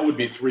 but that would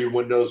be 3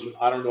 windows.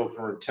 I don't know if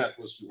our intent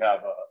was to have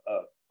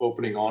a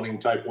opening awning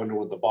type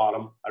window at the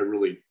bottom. I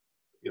really,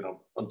 you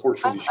know,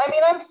 unfortunately. I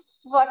mean, I'm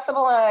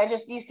flexible, and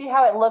you see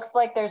how it looks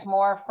like there's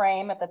more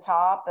frame at the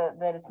top,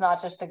 that it's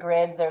not just the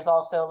grids. There's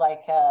also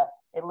like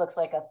it looks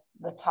like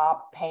the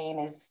top pane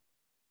is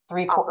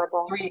three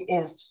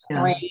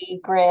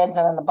grids,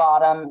 and then the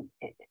bottom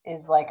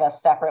is like a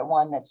separate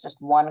one that's just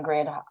 1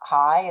 grid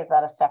high. Is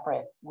that a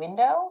separate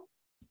window?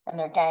 And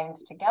they're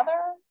ganged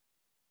together?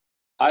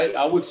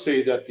 I would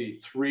say that the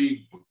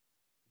three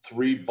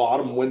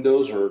bottom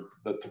windows, or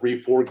the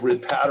 3-4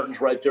 grid patterns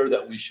right there,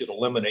 that we should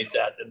eliminate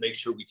that and make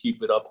sure we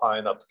keep it up high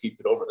enough to keep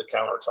it over the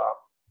countertop.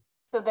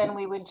 So then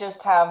we would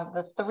just have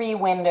the 3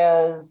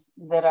 windows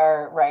that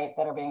are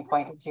being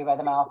pointed to by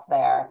the mouth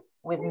there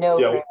with no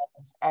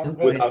grids. And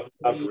without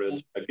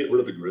grids. I'd get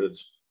rid of the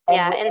grids.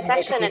 Yeah, in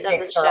section it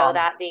doesn't show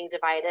that being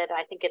divided.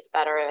 I think it's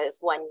better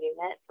as 1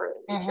 unit for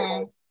each of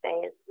those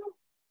bays.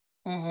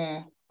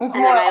 And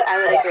then I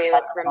would agree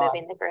with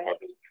removing the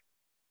grids.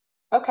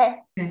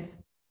 Okay,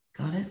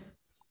 got it.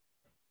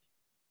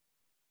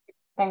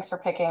 Thanks for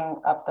picking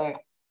up the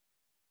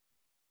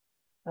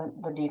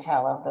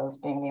detail of those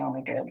being the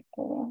only grids.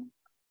 Go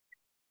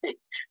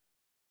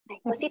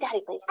see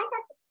Daddy, please.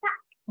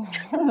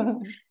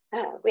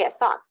 We have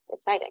socks.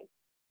 Exciting.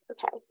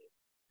 Okay.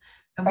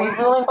 Are you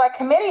ruling by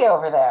committee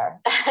over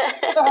there?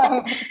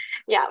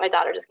 Yeah, my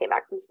daughter just came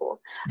back from school.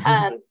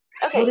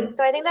 Okay,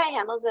 so I think that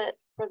handles it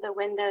for the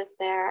windows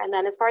there. And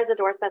then as far as the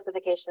door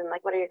specification,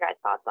 like, what are your guys'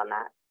 thoughts on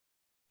that?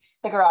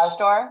 The garage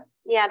door?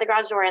 Yeah, the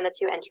garage door and the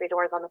 2 entry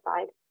doors on the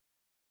side.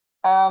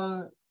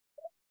 Well,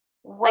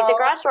 like the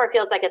garage door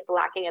feels like it's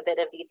lacking a bit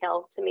of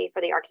detail to me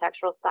for the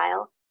architectural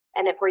style.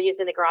 And if we're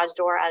using the garage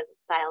door as a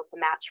style to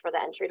match for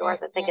the entry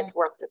doors, I think it's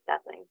worth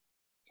discussing.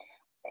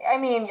 I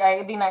mean, yeah,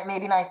 it'd be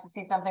maybe nice to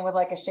see something with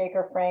like a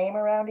shaker frame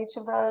around each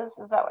of those.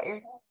 Is that what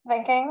you're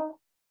thinking?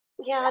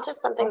 Yeah,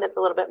 just something that's a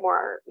little bit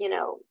more, you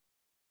know,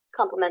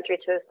 complementary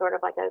to sort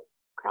of like a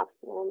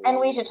craftsman. And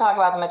we should talk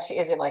about the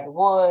material. Is it like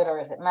wood or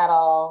is it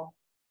metal?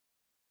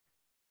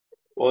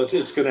 Well,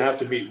 it's going to have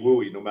to meet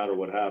WUI no matter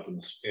what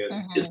happens.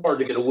 And it's hard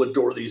to get a wood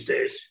door these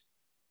days.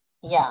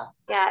 Yeah.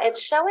 Yeah,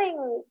 it's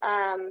showing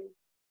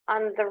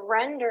on the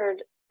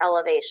rendered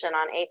elevation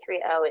on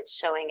A30, it's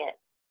showing it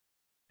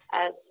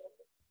as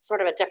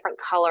sort of a different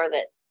color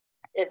that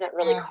isn't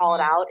really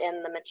called out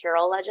in the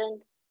material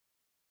legend.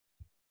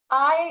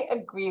 I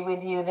agree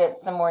with you that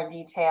some more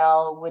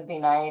detail would be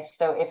nice.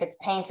 So if it's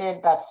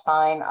painted, that's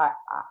fine.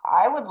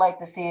 I would like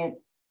to see it,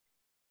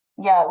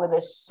 yeah, with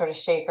a sort of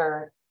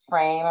shaker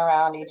frame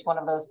around each one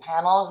of those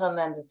panels, and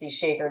then to see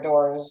shaker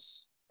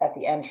doors at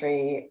the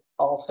entry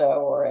also,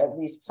 or at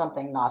least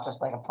something not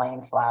just like a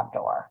plain slab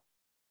door.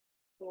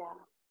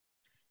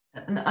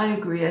 Yeah. And I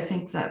agree. I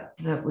think that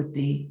would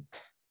be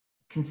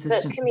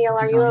consistent. But Camille,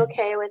 are you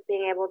okay with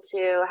being able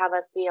to have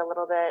us be a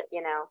little bit,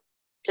 you know,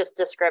 just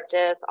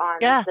descriptive on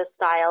the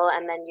style,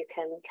 and then you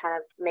can kind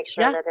of make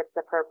sure that it's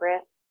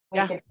appropriate? We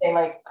could say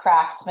like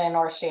craftsman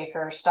or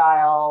shaker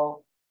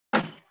style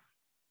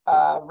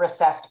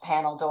recessed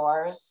panel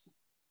doors.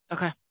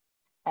 Okay.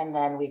 And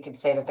then we could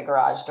say that the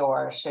garage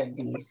door should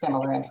be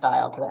similar in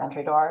style to the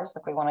entry doors,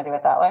 if we want to do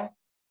it that way.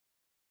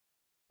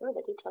 Ooh,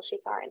 the detail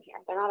sheets are in here.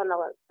 They're not on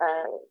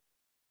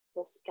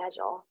the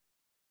schedule.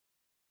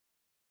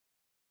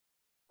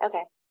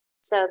 Okay,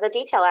 so the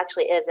detail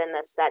actually is in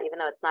this set, even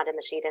though it's not in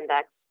the sheet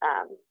index.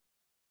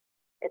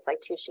 It's like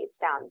 2 sheets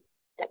down.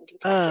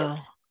 Detail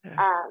too. Okay.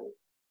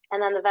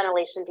 And then the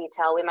ventilation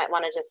detail, we might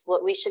want to just,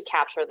 we should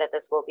capture that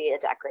this will be a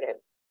decorative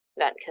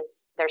vent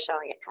because they're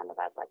showing it kind of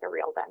as like a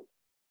real vent.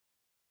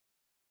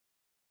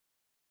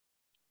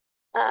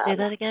 Say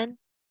that again.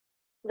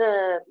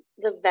 The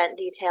vent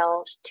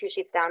detail, 2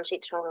 sheets down,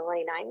 sheet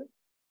 29.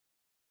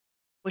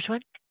 Which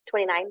one?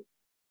 29.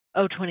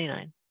 Oh,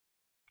 29.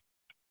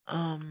 So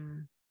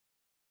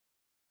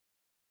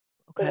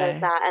there's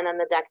that, and then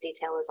the deck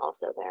detail is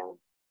also there.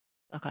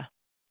 Okay.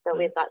 So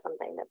we've got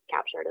something that's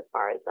captured as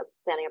far as the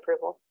planning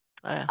approval.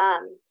 Oh, yeah.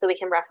 So we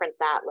can reference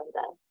that,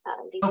 Linda.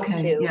 Detail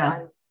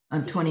 2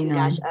 on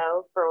 29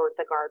 D2-0 for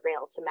the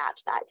guardrail to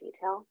match that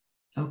detail.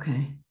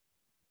 Okay.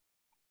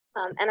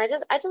 And I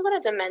just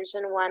wanted to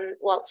mention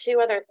 2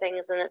 other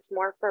things, and it's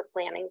more for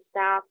planning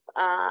staff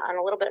and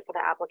a little bit for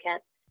the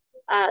applicant.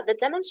 The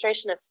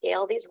demonstration of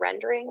scale, these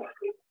renderings,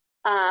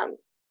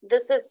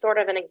 this is sort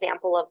of an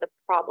example of the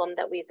problem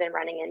that we've been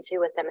running into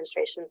with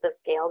demonstrations of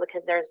scale,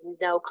 because there's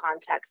no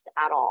context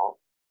at all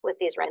with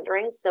these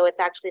renderings. So it's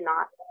actually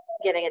not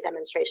giving a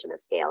demonstration of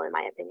scale, in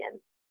my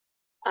opinion.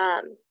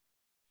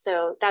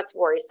 So that's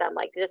worrisome.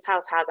 Like, this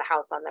house has a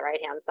house on the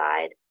right-hand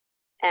side,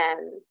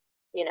 and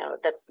you know,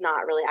 that's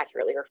not really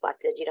accurately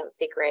reflected. You don't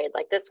see grade.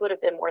 Like, this would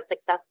have been more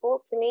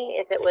successful to me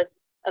if it was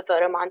a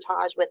photo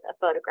montage with a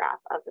photograph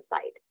of the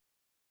site.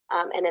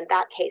 And in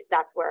that case,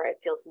 that's where it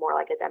feels more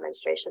like a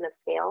demonstration of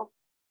scale.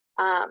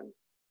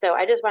 So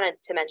I just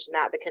wanted to mention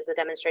that, because the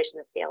demonstration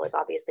of scale is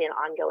obviously an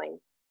ongoing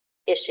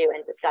issue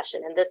and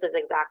discussion. And this is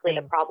exactly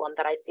the problem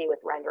that I see with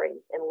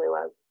renderings in lieu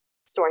of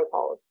story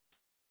poles.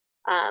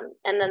 And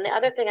then the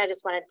other thing I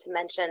just wanted to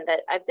mention,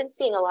 that I've been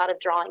seeing a lot of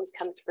drawings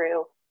come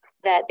through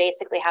that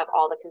basically have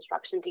all the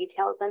construction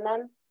details in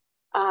them.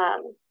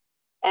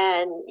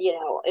 And you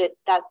know,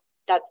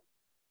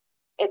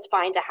 it's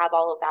fine to have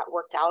all of that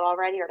worked out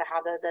already, or to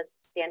have those as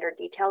standard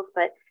details,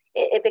 but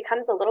it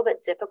becomes a little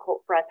bit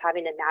difficult for us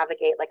having to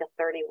navigate like a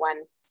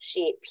 31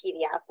 sheet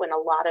PDF when a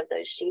lot of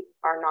those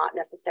sheets are not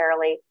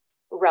necessarily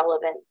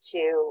relevant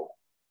to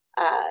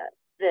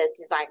the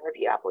design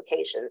review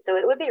application. So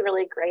it would be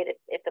really great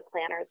if the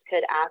planners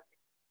could ask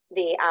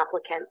the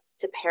applicants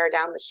to pare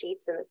down the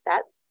sheets and the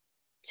sets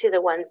to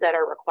the ones that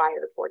are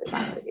required for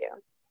design review.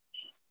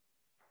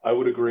 I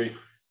would agree.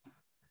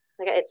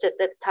 Like, it's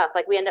tough.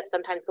 Like, we end up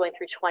sometimes going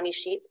through 20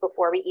 sheets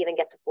before we even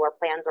get to floor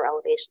plans or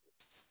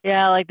elevations.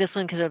 Yeah, like this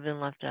one could have been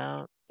left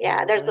out.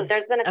 Yeah, there's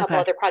been a couple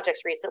other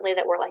projects recently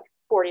that were like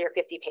 40 or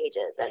 50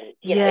 pages, and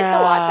you know, it's a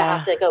lot to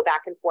have to go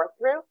back and forth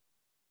through.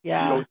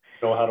 Yeah. You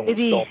don't know how to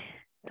install.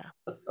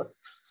 Yeah.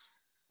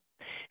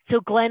 So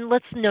Glenn,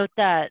 let's note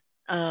that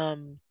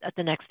at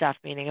the next staff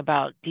meeting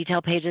about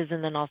detail pages,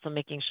 and then also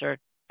making sure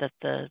that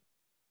the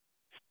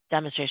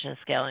demonstration of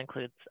scale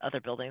includes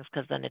other buildings,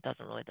 because then it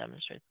doesn't really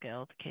demonstrate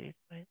scale, to Katie's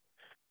point.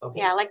 Okay.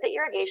 Yeah, like the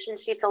irrigation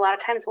sheets, a lot of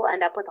times we'll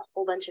end up with a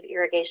whole bunch of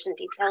irrigation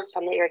details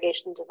from the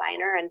irrigation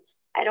designer. And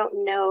I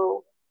don't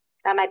know,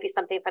 that might be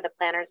something for the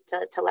planners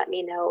to let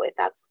me know if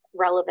that's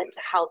relevant to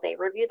how they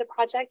review the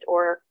project,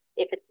 or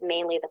if it's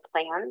mainly the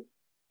plans.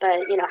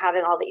 But, you know,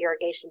 having all the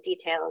irrigation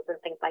details and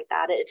things like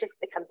that, it just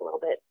becomes a little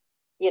bit,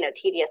 you know,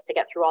 tedious to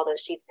get through all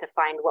those sheets to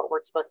find what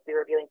we're supposed to be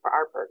reviewing for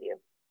our purview.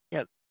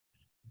 Yep.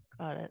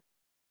 Got it.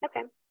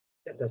 Okay.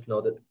 Yeah, that's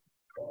noted.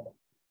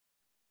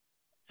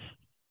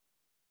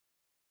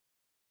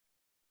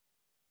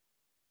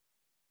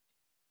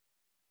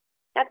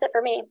 That's it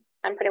for me.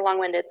 I'm pretty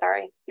long-winded,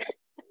 sorry.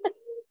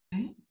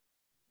 Okay,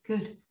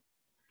 good.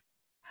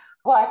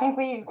 Well, I think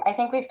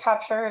we've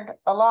captured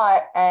a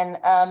lot,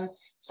 and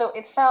so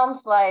it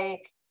sounds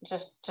like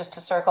just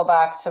to circle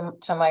back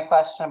to my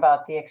question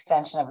about the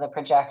extension of the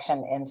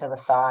projection into the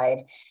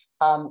side.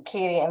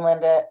 Katie and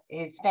Linda,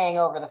 is staying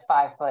over the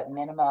 5-foot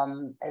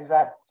minimum, is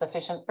that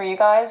sufficient for you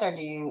guys, or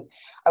do you?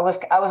 I was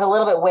a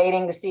little bit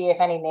waiting to see if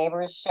any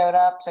neighbors showed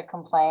up to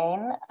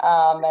complain,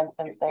 and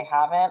since they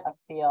haven't, I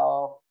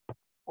feel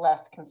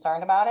less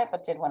concerned about it,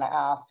 but did want to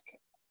ask.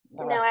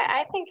 No,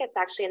 I think it's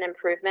actually an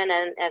improvement.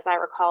 And as I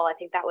recall, I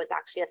think that was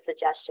actually a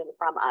suggestion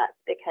from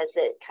us because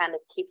it kind of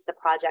keeps the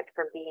project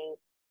from being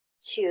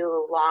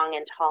too long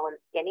and tall and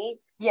skinny.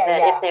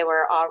 Yeah. If they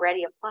were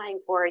already applying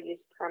for a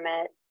use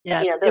permit,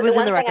 Yeah, you know, it was the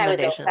one in the thing I was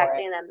recommendation.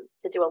 expecting them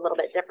to do a little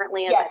bit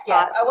differently is Yes, I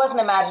thought. I wasn't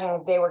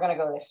imagining they were going to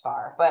go this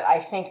far, but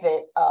I think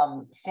that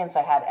since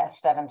I had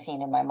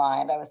S17 in my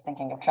mind, I was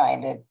thinking of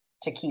trying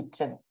to keep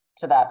to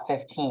that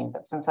 15.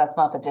 But since that's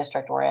not the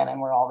district we're in and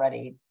we're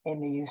already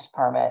in the use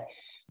permit,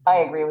 I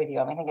agree with you.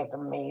 I think it's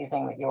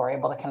amazing that you were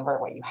able to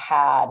convert what you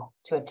had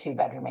to a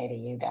 2-bedroom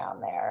ADU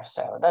down there.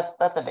 So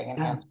that's a big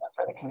enhancement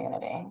for the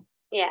community.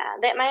 Yeah,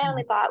 that my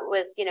only thought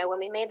was, you know, when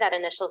we made that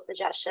initial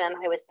suggestion,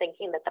 I was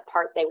thinking that the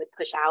part they would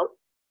push out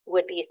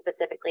would be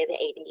specifically the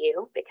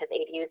ADU because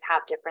ADUs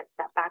have different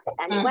setbacks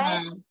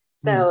anyway.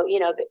 So, you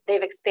know,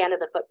 they've expanded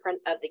the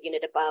footprint of the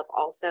unit above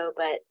also,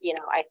 but, you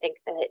know, I think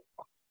that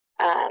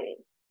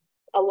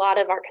a lot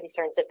of our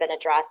concerns have been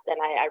addressed, and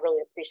I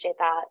really appreciate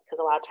that because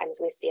a lot of times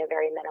we see a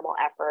very minimal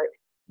effort.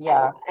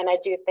 Yeah. And I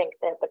do think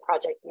that the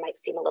project might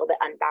seem a little bit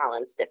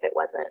unbalanced if it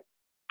wasn't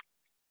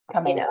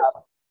Coming you know,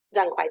 up.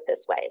 done quite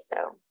this way. So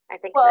I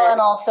think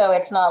and also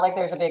it's not like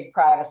there's a big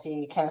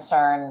privacy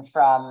concern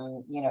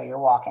from, you know, your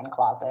walk-in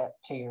closet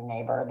to your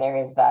neighbor. There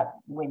is that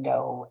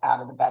window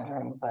out of the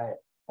bedroom, but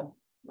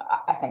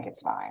I think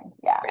it's fine.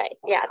 Yeah. Right.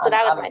 Yeah. So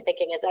that was my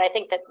thinking, is that I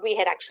think that we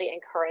had actually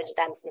encouraged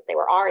them, since they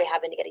were already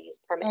having to get a use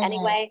permit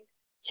anyway,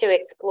 to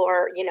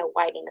explore, you know,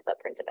 widening the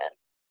footprint a bit.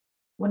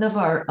 One of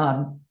our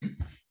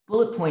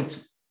bullet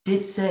points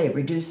did say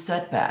reduce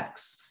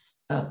setbacks.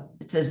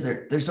 It says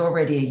there's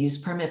already a use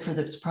permit for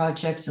this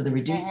project, so the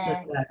reduced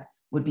setback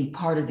would be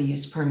part of the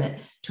use permit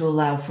to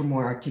allow for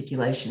more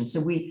articulation. So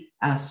we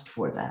asked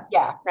for that.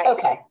 Yeah. Right.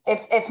 Okay.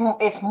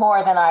 It's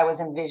more than I was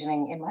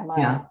envisioning in my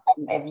mind. Yeah.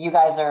 If you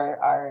guys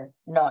are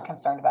not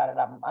concerned about it,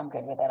 I'm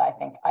good with it. I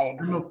think I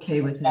agree. I'm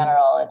okay with it. In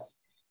general, it's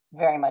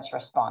very much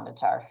responded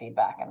to our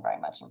feedback and very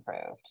much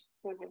improved.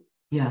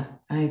 Yeah,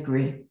 I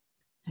agree.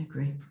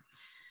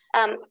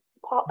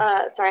 Paul,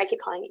 sorry, I keep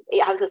calling you.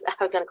 Yeah, I was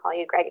going to call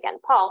you Greg again.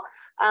 Paul,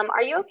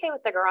 are you okay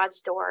with the garage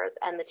doors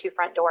and the 2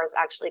 front doors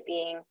actually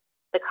being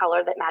the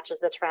color that matches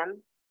the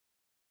trim?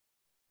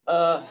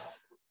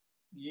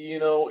 You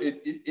know,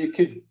 it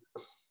could.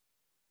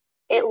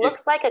 It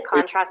looks like a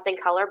contrasting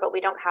color, but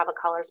we don't have a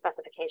color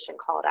specification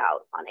called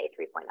out on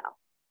A3.0.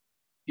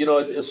 You know,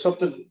 it's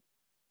something,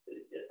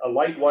 a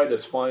light white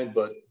is fine,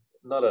 but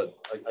not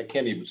I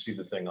can't even see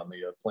the thing on the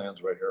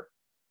plans right here.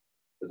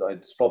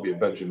 It's probably a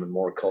Benjamin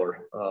Moore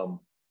color. I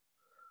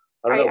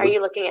don't know. Are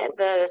you looking at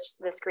the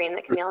screen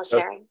that Camille is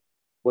sharing?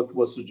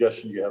 What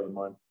suggestion do you have in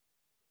mind?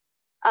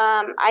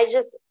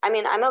 I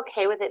mean, I'm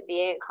okay with it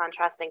being a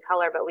contrasting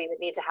color, but we would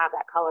need to have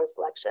that color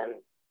selection.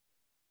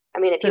 I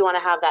mean, if you want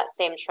to have that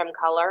same trim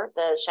color,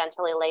 the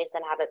Chantilly lace,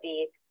 and have it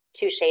be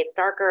 2 shades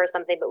darker or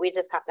something, but we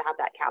just have to have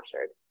that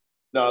captured.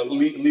 No,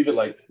 leave it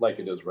like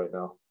it is right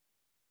now.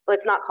 Well,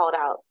 it's not called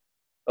out.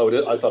 Oh,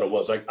 I thought it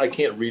was. I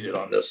can't read it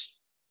on this.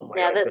 Oh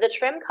yeah, the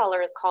trim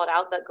color is called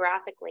out, but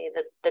graphically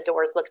the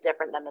doors look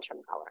different than the trim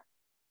color.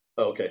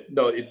 Okay,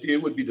 no,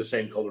 it would be the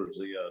same color as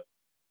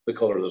the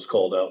color that's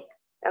called out.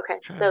 Okay,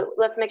 so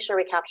let's make sure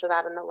we capture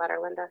that in the letter,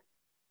 Linda.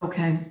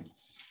 Okay.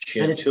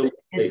 Chantilly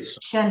lace.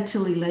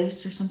 Chantilly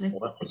lace or something?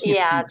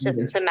 Yeah,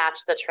 just to match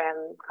the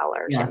trim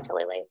color,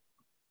 Chantilly lace.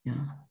 Yeah,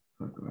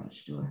 for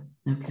garage door.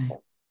 Okay.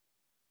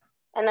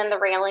 And then the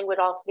railing would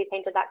also be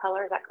painted that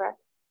color, is that correct?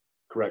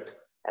 Correct.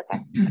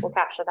 Okay, we'll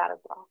capture that as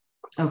well.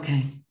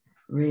 Okay,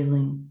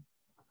 railing.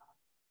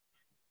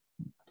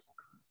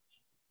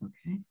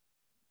 Okay.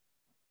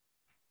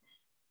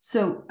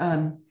 So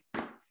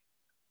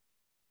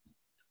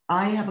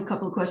I have a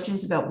couple of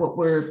questions about what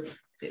we're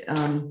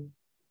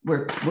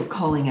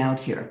calling out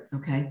here.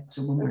 Okay,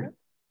 so when we're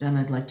done,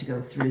 I'd like to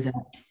go through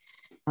that.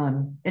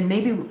 And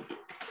maybe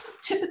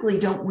typically,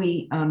 don't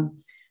we,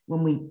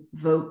 when we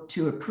vote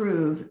to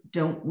approve,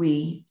 don't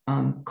we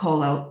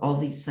call out all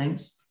these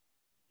things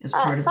as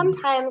part of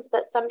sometimes,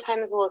 but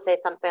sometimes we'll say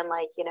something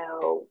like, you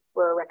know,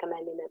 we're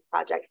recommending this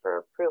project for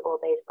approval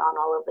based on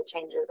all of the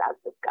changes as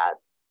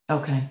discussed.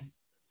 Okay.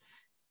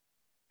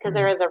 Because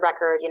there is a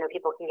record, you know,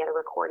 people can get a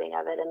recording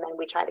of it, and then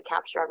we try to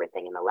capture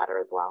everything in the letter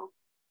as well.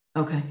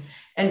 Okay.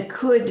 And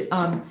could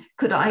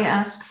I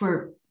ask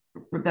for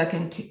Rebecca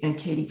and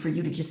Katie for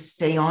you to just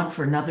stay on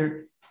for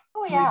another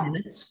 3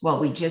 minutes while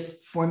we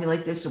just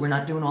formulate this, so we're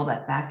not doing all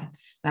that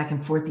back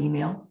and forth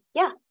email?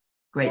 Yeah.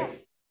 Great. Yeah.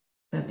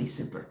 That'd be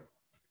super.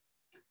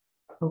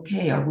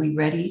 Okay, are we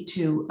ready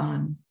to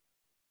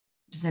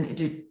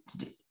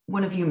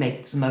one of you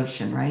makes the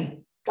motion,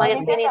 right? Well, I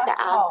guess we need to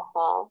ask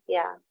Paul.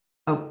 Yeah.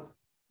 Oh.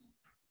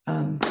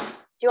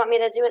 Do you want me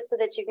to do it so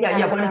that you can?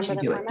 Yeah. Why don't you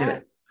do it? Do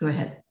it. Go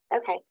ahead.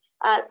 Okay.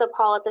 So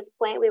Paul, at this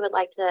point, we would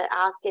like to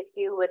ask if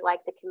you would like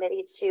the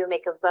committee to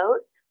make a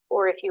vote,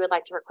 or if you would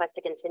like to request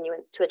a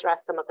continuance to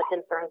address some of the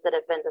concerns that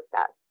have been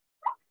discussed.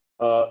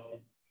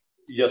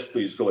 Yes,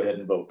 please go ahead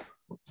and vote.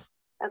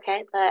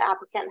 Okay, the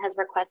applicant has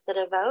requested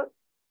a vote.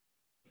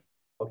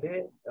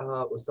 Okay,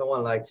 would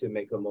someone like to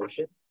make a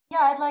motion? Yeah,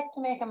 I'd like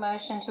to make a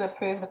motion to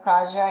approve the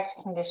project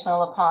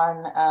conditional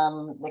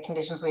upon the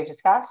conditions we've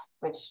discussed,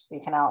 which we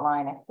can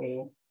outline if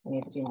we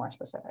need to be more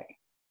specific.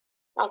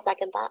 I'll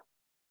second that.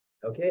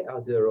 Okay,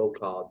 I'll do a roll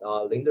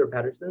call. Linda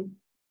Patterson?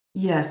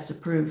 Yes,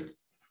 approved.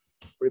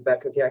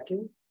 Rebecca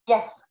Katkin?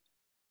 Yes.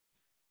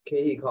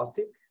 Katie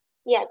Kostick?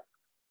 Yes.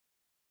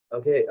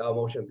 Okay,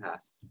 motion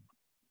passed.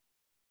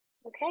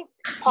 Okay.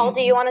 Paul,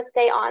 do you want to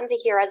stay on to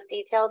hear us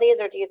detail these,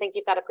 or do you think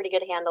you've got a pretty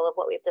good handle of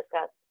what we've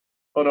discussed?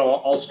 Oh, no,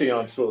 I'll stay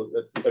on so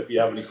that if you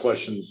have any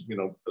questions, you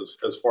know,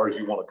 as far as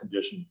you want a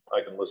condition,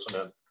 I can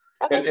listen in.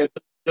 Okay. And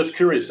just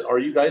curious, are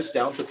you guys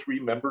down to 3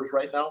 members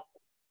right now?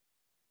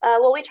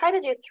 Well, we try to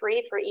do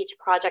 3 for each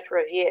project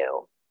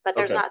review, but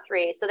there's Okay. not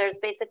 3. So there's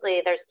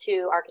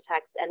 2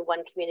 architects and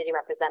 1 community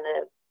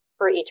representative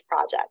for each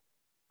project.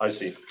 I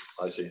see.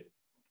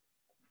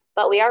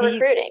 But we are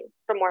recruiting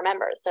for more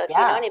members. So if you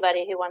know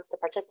anybody who wants to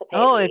participate.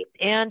 Oh, it's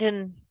and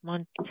in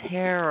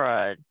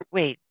Montera.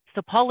 Wait,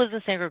 so Paul lives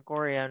in San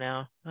Gregorio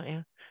now, don't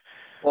you?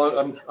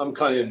 Well, I'm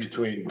kind of in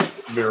between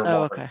Miramar.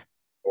 Oh, okay.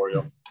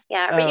 Gregorio.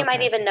 Yeah, Oh, but you might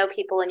okay. even know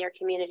people in your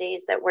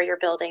communities that where you're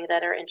building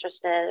that are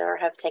interested or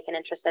have taken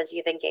interest as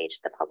you've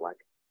engaged the public.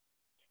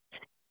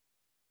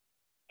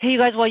 Hey, you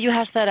guys, while you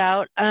hash that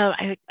out,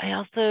 I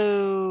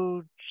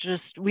also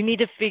we need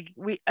to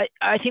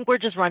I think we're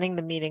just running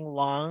the meeting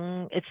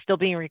long. It's still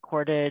being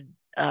recorded.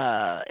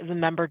 If a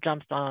member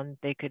jumps on,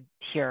 they could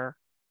hear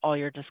all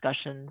your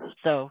discussions.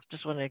 So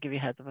just wanted to give you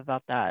a heads up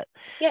about that.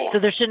 Yeah. So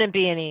there shouldn't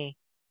be any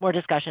more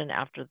discussion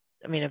after,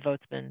 a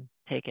vote's been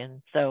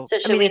taken. So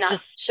should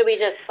we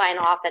just sign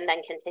off and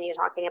then continue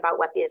talking about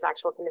what these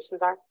actual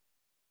conditions are?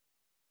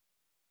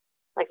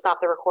 Like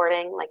stop the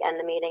recording, like end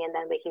the meeting, and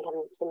then we can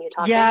continue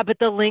talking. Yeah, but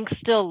the link's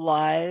still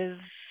live.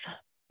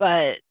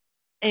 But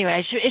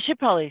anyway, it should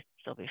probably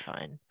still be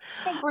fine.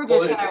 I think we're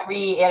just going to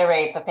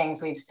reiterate the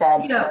things we've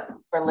said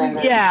for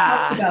Linda.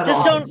 Yeah,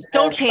 just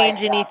don't change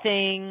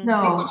anything.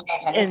 No.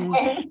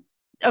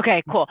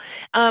 Okay, cool.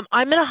 I'm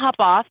gonna hop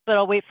off, but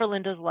I'll wait for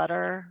Linda's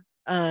letter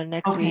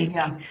next week.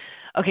 Yeah.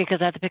 Okay, because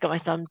I have to pick up my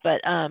son.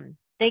 But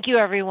thank you,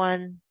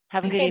 everyone.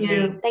 Have a good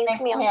evening. Thanks,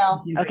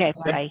 Camille. Okay,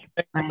 bye.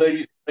 Thank you,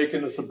 ladies, for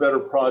making this a better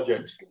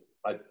project.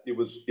 It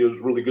was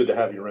really good to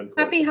have your input.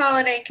 Happy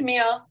holiday,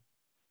 Camille.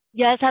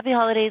 Yes, happy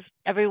holidays,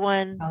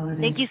 everyone. Holidays.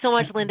 Thank you so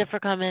much, Linda, for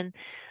coming.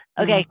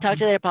 Okay, talk to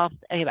you later, Paul.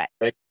 Okay, bye.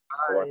 Bye.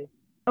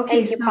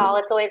 Okay, Thank you, Paul.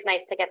 It's always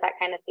nice to get that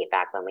kind of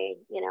feedback when we,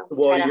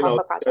 Well, try to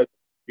help a project.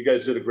 You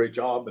guys did a great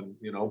job, and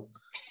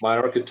my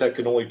architect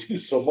can only do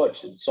so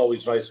much. It's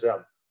always nice to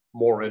have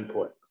more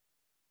input.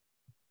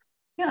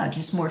 Yeah,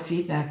 just more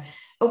feedback.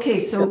 Okay,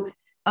 so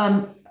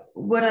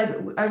what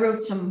I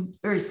wrote some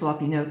very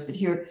sloppy notes, but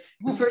here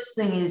the first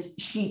thing is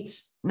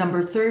sheets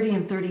number 30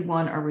 and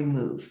 31 are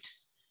removed.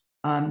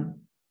 And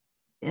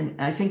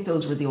I think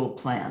those were the old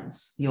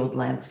plans, the old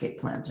landscape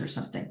plans or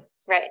something.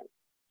 Right.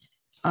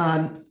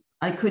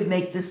 I could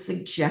make this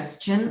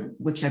suggestion,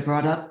 which I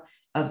brought up,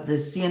 of the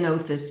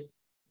Ceanothus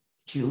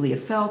Julia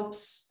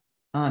Phelps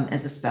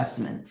as a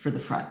specimen for the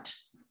front.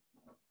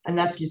 And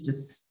that's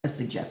just a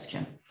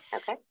suggestion.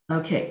 Okay.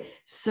 Okay,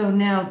 so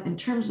now in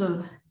terms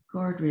of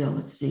guardrail,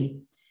 let's see.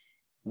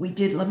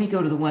 Let me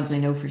go to the ones I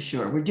know for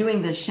sure. We're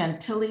doing the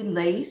Chantilly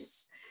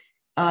lace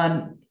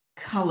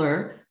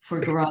color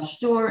for garage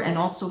door and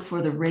also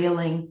for the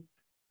railing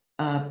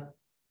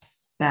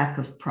back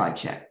of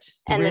project.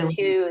 And the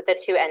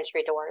two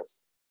entry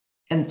doors.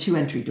 And 2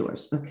 entry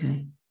doors,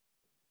 okay.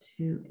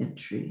 2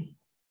 entry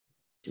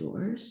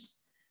doors,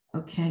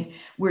 okay.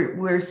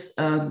 We're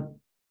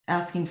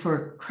asking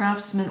for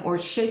craftsman or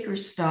shaker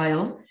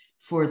style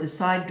for the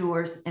side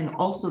doors and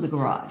also the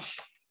garage.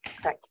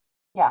 Correct.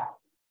 Yeah.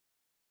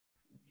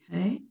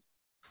 Okay.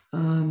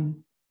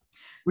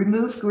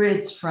 Remove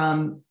grids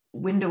from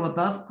window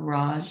above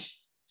garage,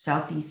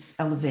 southeast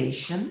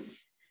elevation.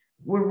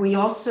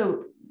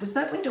 Was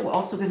that window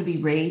also going to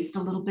be raised a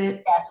little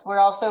bit? Yes, we're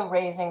also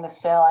raising the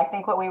sill. I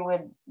think what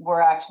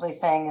we're actually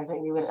saying is that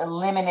we would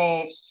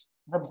eliminate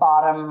the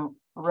bottom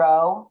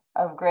row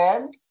of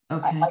grids.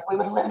 Okay. Like we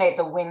would eliminate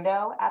the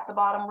window at the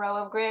bottom row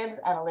of grids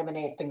and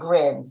eliminate the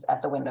grids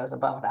at the windows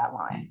above that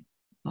line.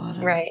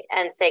 Bottom. Right.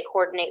 And say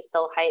coordinate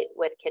sill height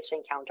with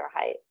kitchen counter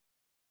height.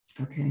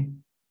 Okay.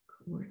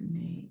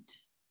 Coordinate.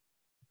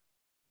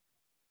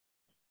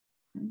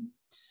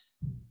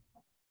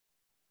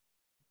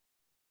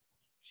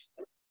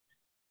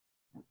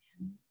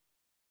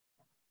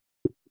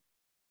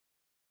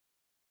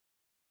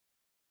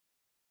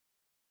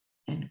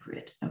 And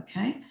grid,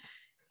 okay.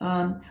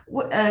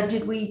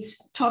 Did we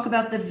talk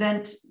about the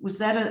vent? Was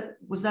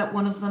that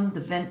one of them,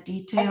 the vent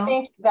detail? I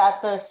think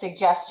that's a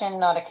suggestion,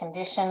 not a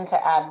condition,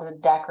 to add the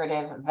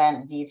decorative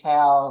vent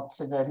detail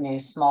to the new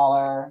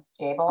smaller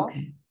gable.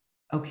 Okay.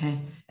 Okay.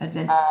 And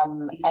then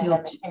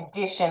the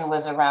condition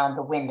was around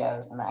the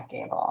windows in that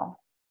gable.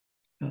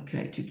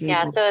 Okay. To gable.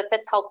 Yeah, so if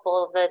it's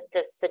helpful,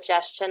 the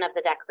suggestion of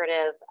the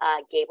decorative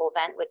gable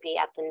vent would be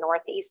at the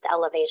northeast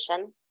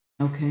elevation.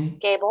 Okay.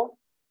 Gable.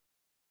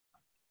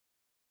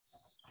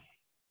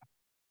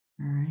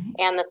 All right.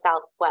 And the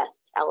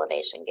southwest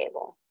elevation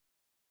gable.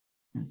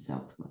 And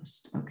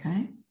southwest,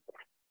 okay.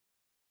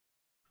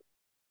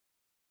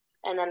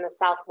 And then the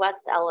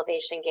southwest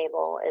elevation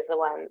gable is the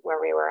one where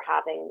we were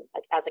having,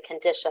 as a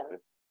condition,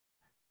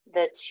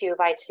 the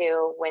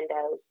 2x2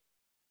 windows.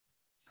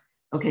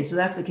 Okay, so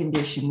that's a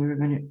condition. We were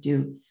going to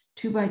do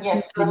 2x2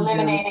 yes, windows.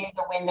 Eliminating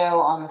the window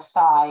on the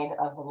side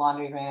of the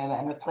laundry room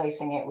and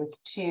replacing it with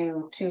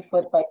two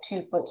 2-foot by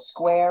 2-foot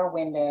square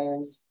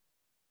windows.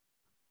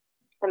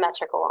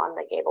 Symmetrical on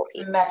the gable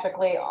piece.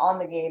 Symmetrically on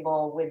the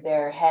gable with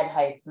their head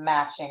heights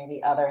matching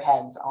the other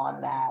heads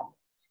on that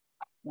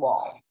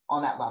wall,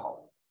 on that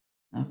level.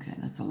 Okay,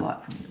 that's a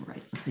lot for me to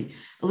write. Let's see.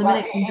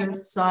 Eliminate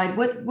windows side.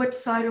 What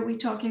side are we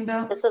talking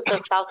about? This is the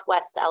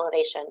southwest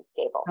elevation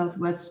gable.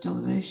 Southwest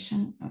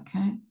elevation,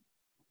 okay.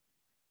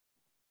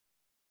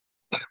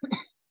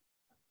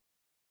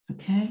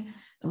 Okay,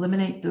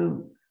 eliminate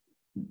the...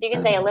 You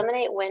can say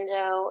eliminate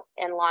window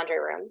in laundry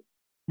room.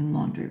 In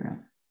laundry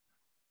room.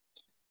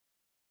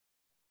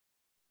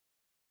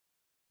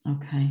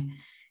 Okay,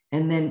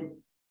 and then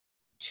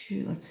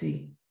let's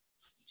see,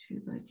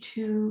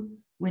 2x2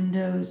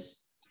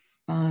 windows,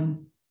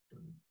 and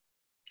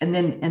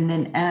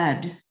then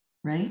add,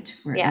 right?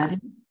 We're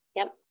adding.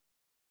 Yep.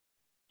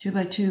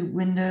 2x2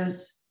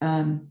 windows.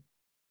 On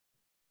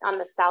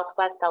the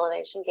southwest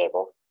elevation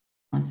gable.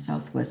 On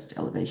southwest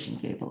elevation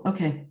gable.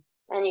 Okay.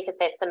 And you can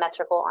say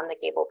symmetrical on the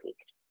gable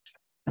peak.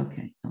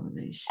 Okay,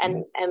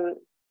 elevation. And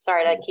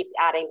sorry to keep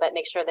adding, but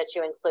make sure that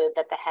you include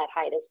that the head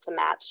height is to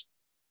match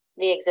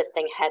the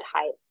existing head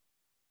height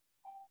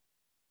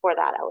for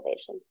that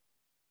elevation.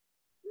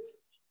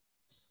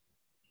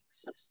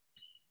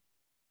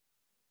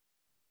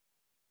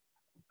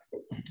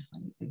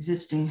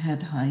 Existing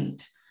head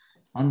height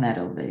on that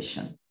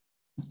elevation.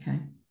 Okay.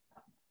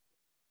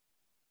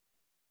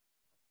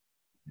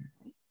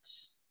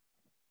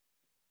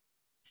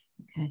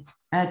 Okay.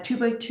 Add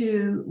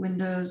 2x2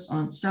 windows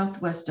on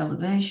southwest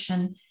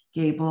elevation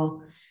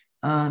gable.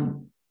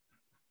 And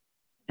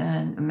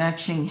a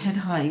matching head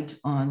height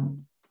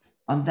on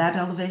that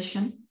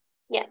elevation?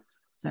 Yes.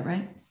 Is that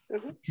right?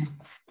 Mm-hmm. Okay.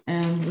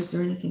 And was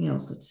there anything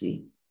else? Let's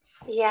see.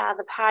 Yeah,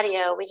 the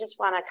patio. We just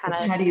want to kind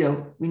of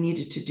patio. We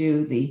needed to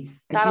do the.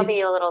 That'll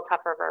be a little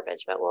tougher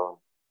verbiage, but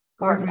we'll.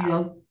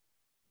 Guardrail.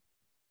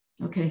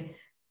 Okay.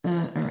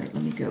 All right.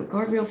 Let me go.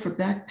 Guardrail for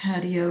back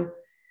patio.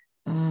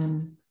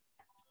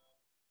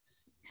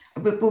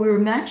 But we were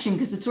matching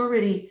because it's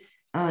already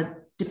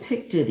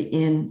depicted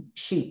in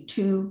sheet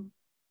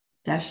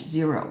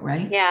 2-0,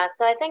 right? Yeah,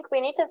 so I think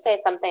we need to say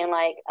something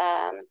like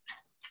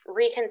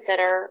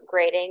reconsider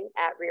grading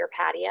at rear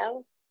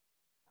patio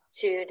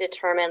to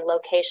determine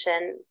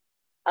location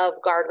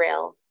of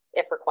guardrail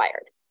if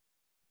required.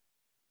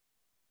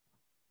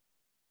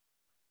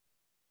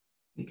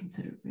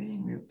 Reconsider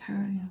grading rear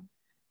patio.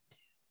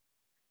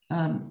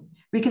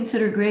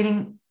 Reconsider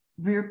grading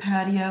rear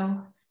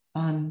patio.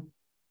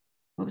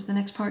 What was the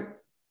next part?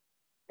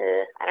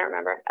 I don't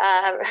remember.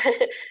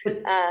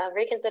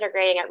 Reconsider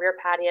grading at rear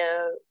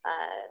patio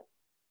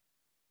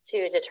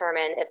to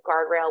determine if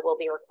guardrail will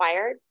be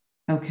required.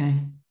 Okay.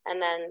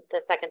 And then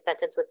the second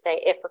sentence would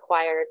say, if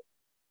required,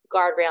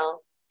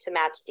 guardrail to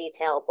match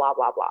detail, blah,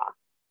 blah, blah.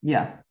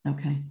 Yeah,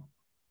 okay.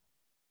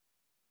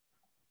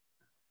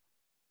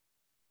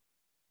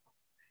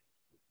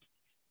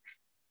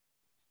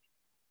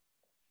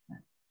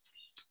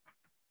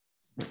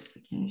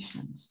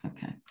 Specifications,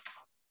 okay.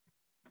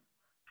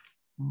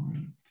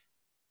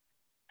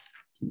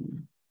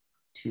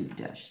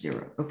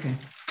 2-0, okay.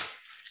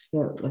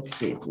 So let's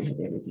see if we have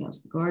everything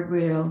else. The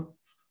guardrail.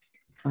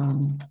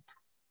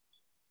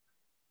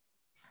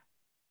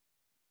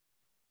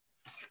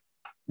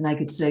 And I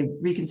could say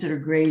reconsider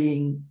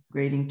grading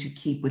to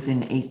keep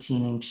within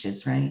 18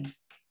 inches, right?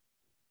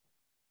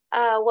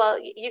 Well,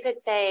 you could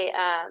say,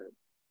 I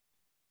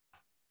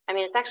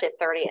mean, it's actually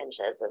 30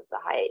 inches is the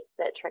height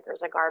that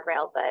triggers a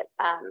guardrail, but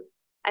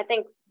I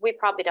think we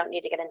probably don't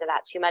need to get into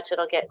that too much.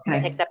 It'll get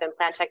picked up in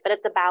plan check, but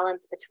it's a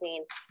balance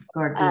between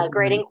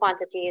grading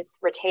quantities,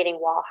 retaining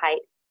wall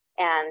height,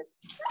 and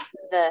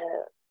the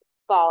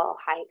fall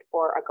height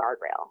for a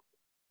guardrail.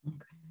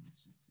 Okay.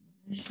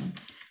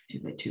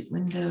 2x2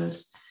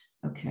 windows.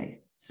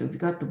 Okay, so we've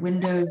got the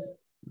windows,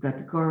 we've got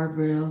the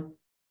guardrail,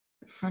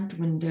 the front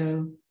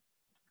window,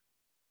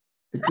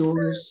 the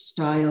doors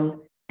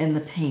style, and the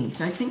paint.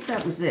 I think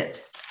that was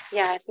it.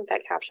 Yeah, I think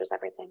that captures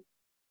everything.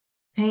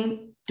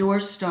 Paint,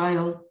 door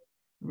style,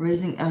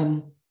 raising,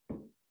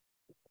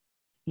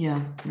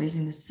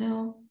 raising the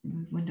sill.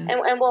 Windows.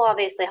 And we'll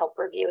obviously help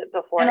review it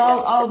before. And it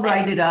goes to I'll the-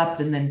 write it up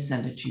and then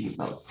send it to you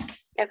both.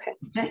 Okay.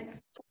 Okay.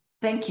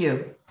 Thank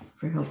you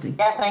for helping.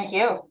 Yeah, thank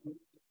you.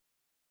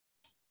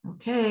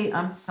 Okay,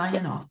 I'm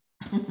signing off.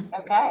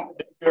 Okay.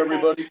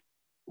 Everybody.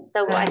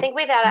 So I think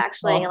we've got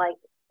actually Well, like,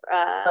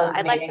 close the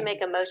I'd like to meeting.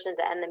 make a motion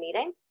to end the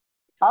meeting.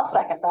 I'll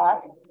second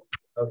that.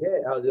 Okay,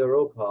 I'll do a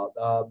roll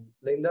call.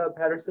 Linda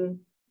Patterson,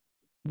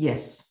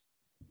 Yes.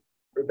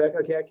 Rebecca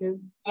Katkin,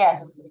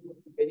 Yes.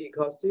 Katie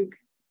Kostiuk,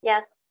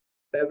 Yes.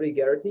 Beverly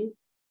Garrity,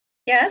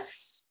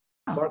 Yes.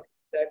 Mark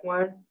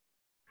Stegmeyer.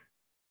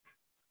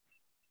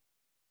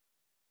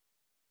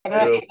 I don't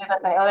know if you see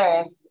this. Oh,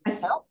 there it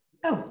is. No,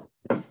 Oh.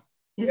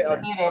 Is Okay,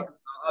 that- muted.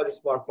 I'll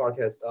just mark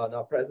as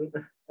not present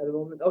at the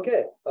moment.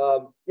 Okay,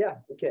 yeah,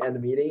 we can end the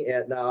meeting,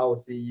 and now I will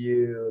see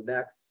you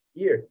next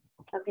year.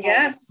 Okay.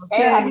 Yes.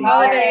 Okay, Happy happy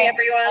holiday, holiday.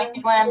 everyone. Thank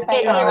you, Glenn. Hey,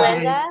 Thank hey,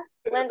 you. Bye.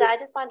 Linda, I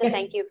just wanted to Yes.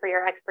 thank you for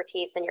your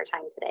expertise and your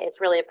time today. It's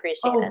really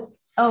appreciated.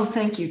 Oh,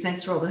 thank you.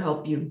 Thanks for all the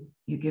help you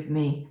give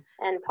me.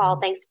 And Paul,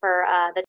 thanks for the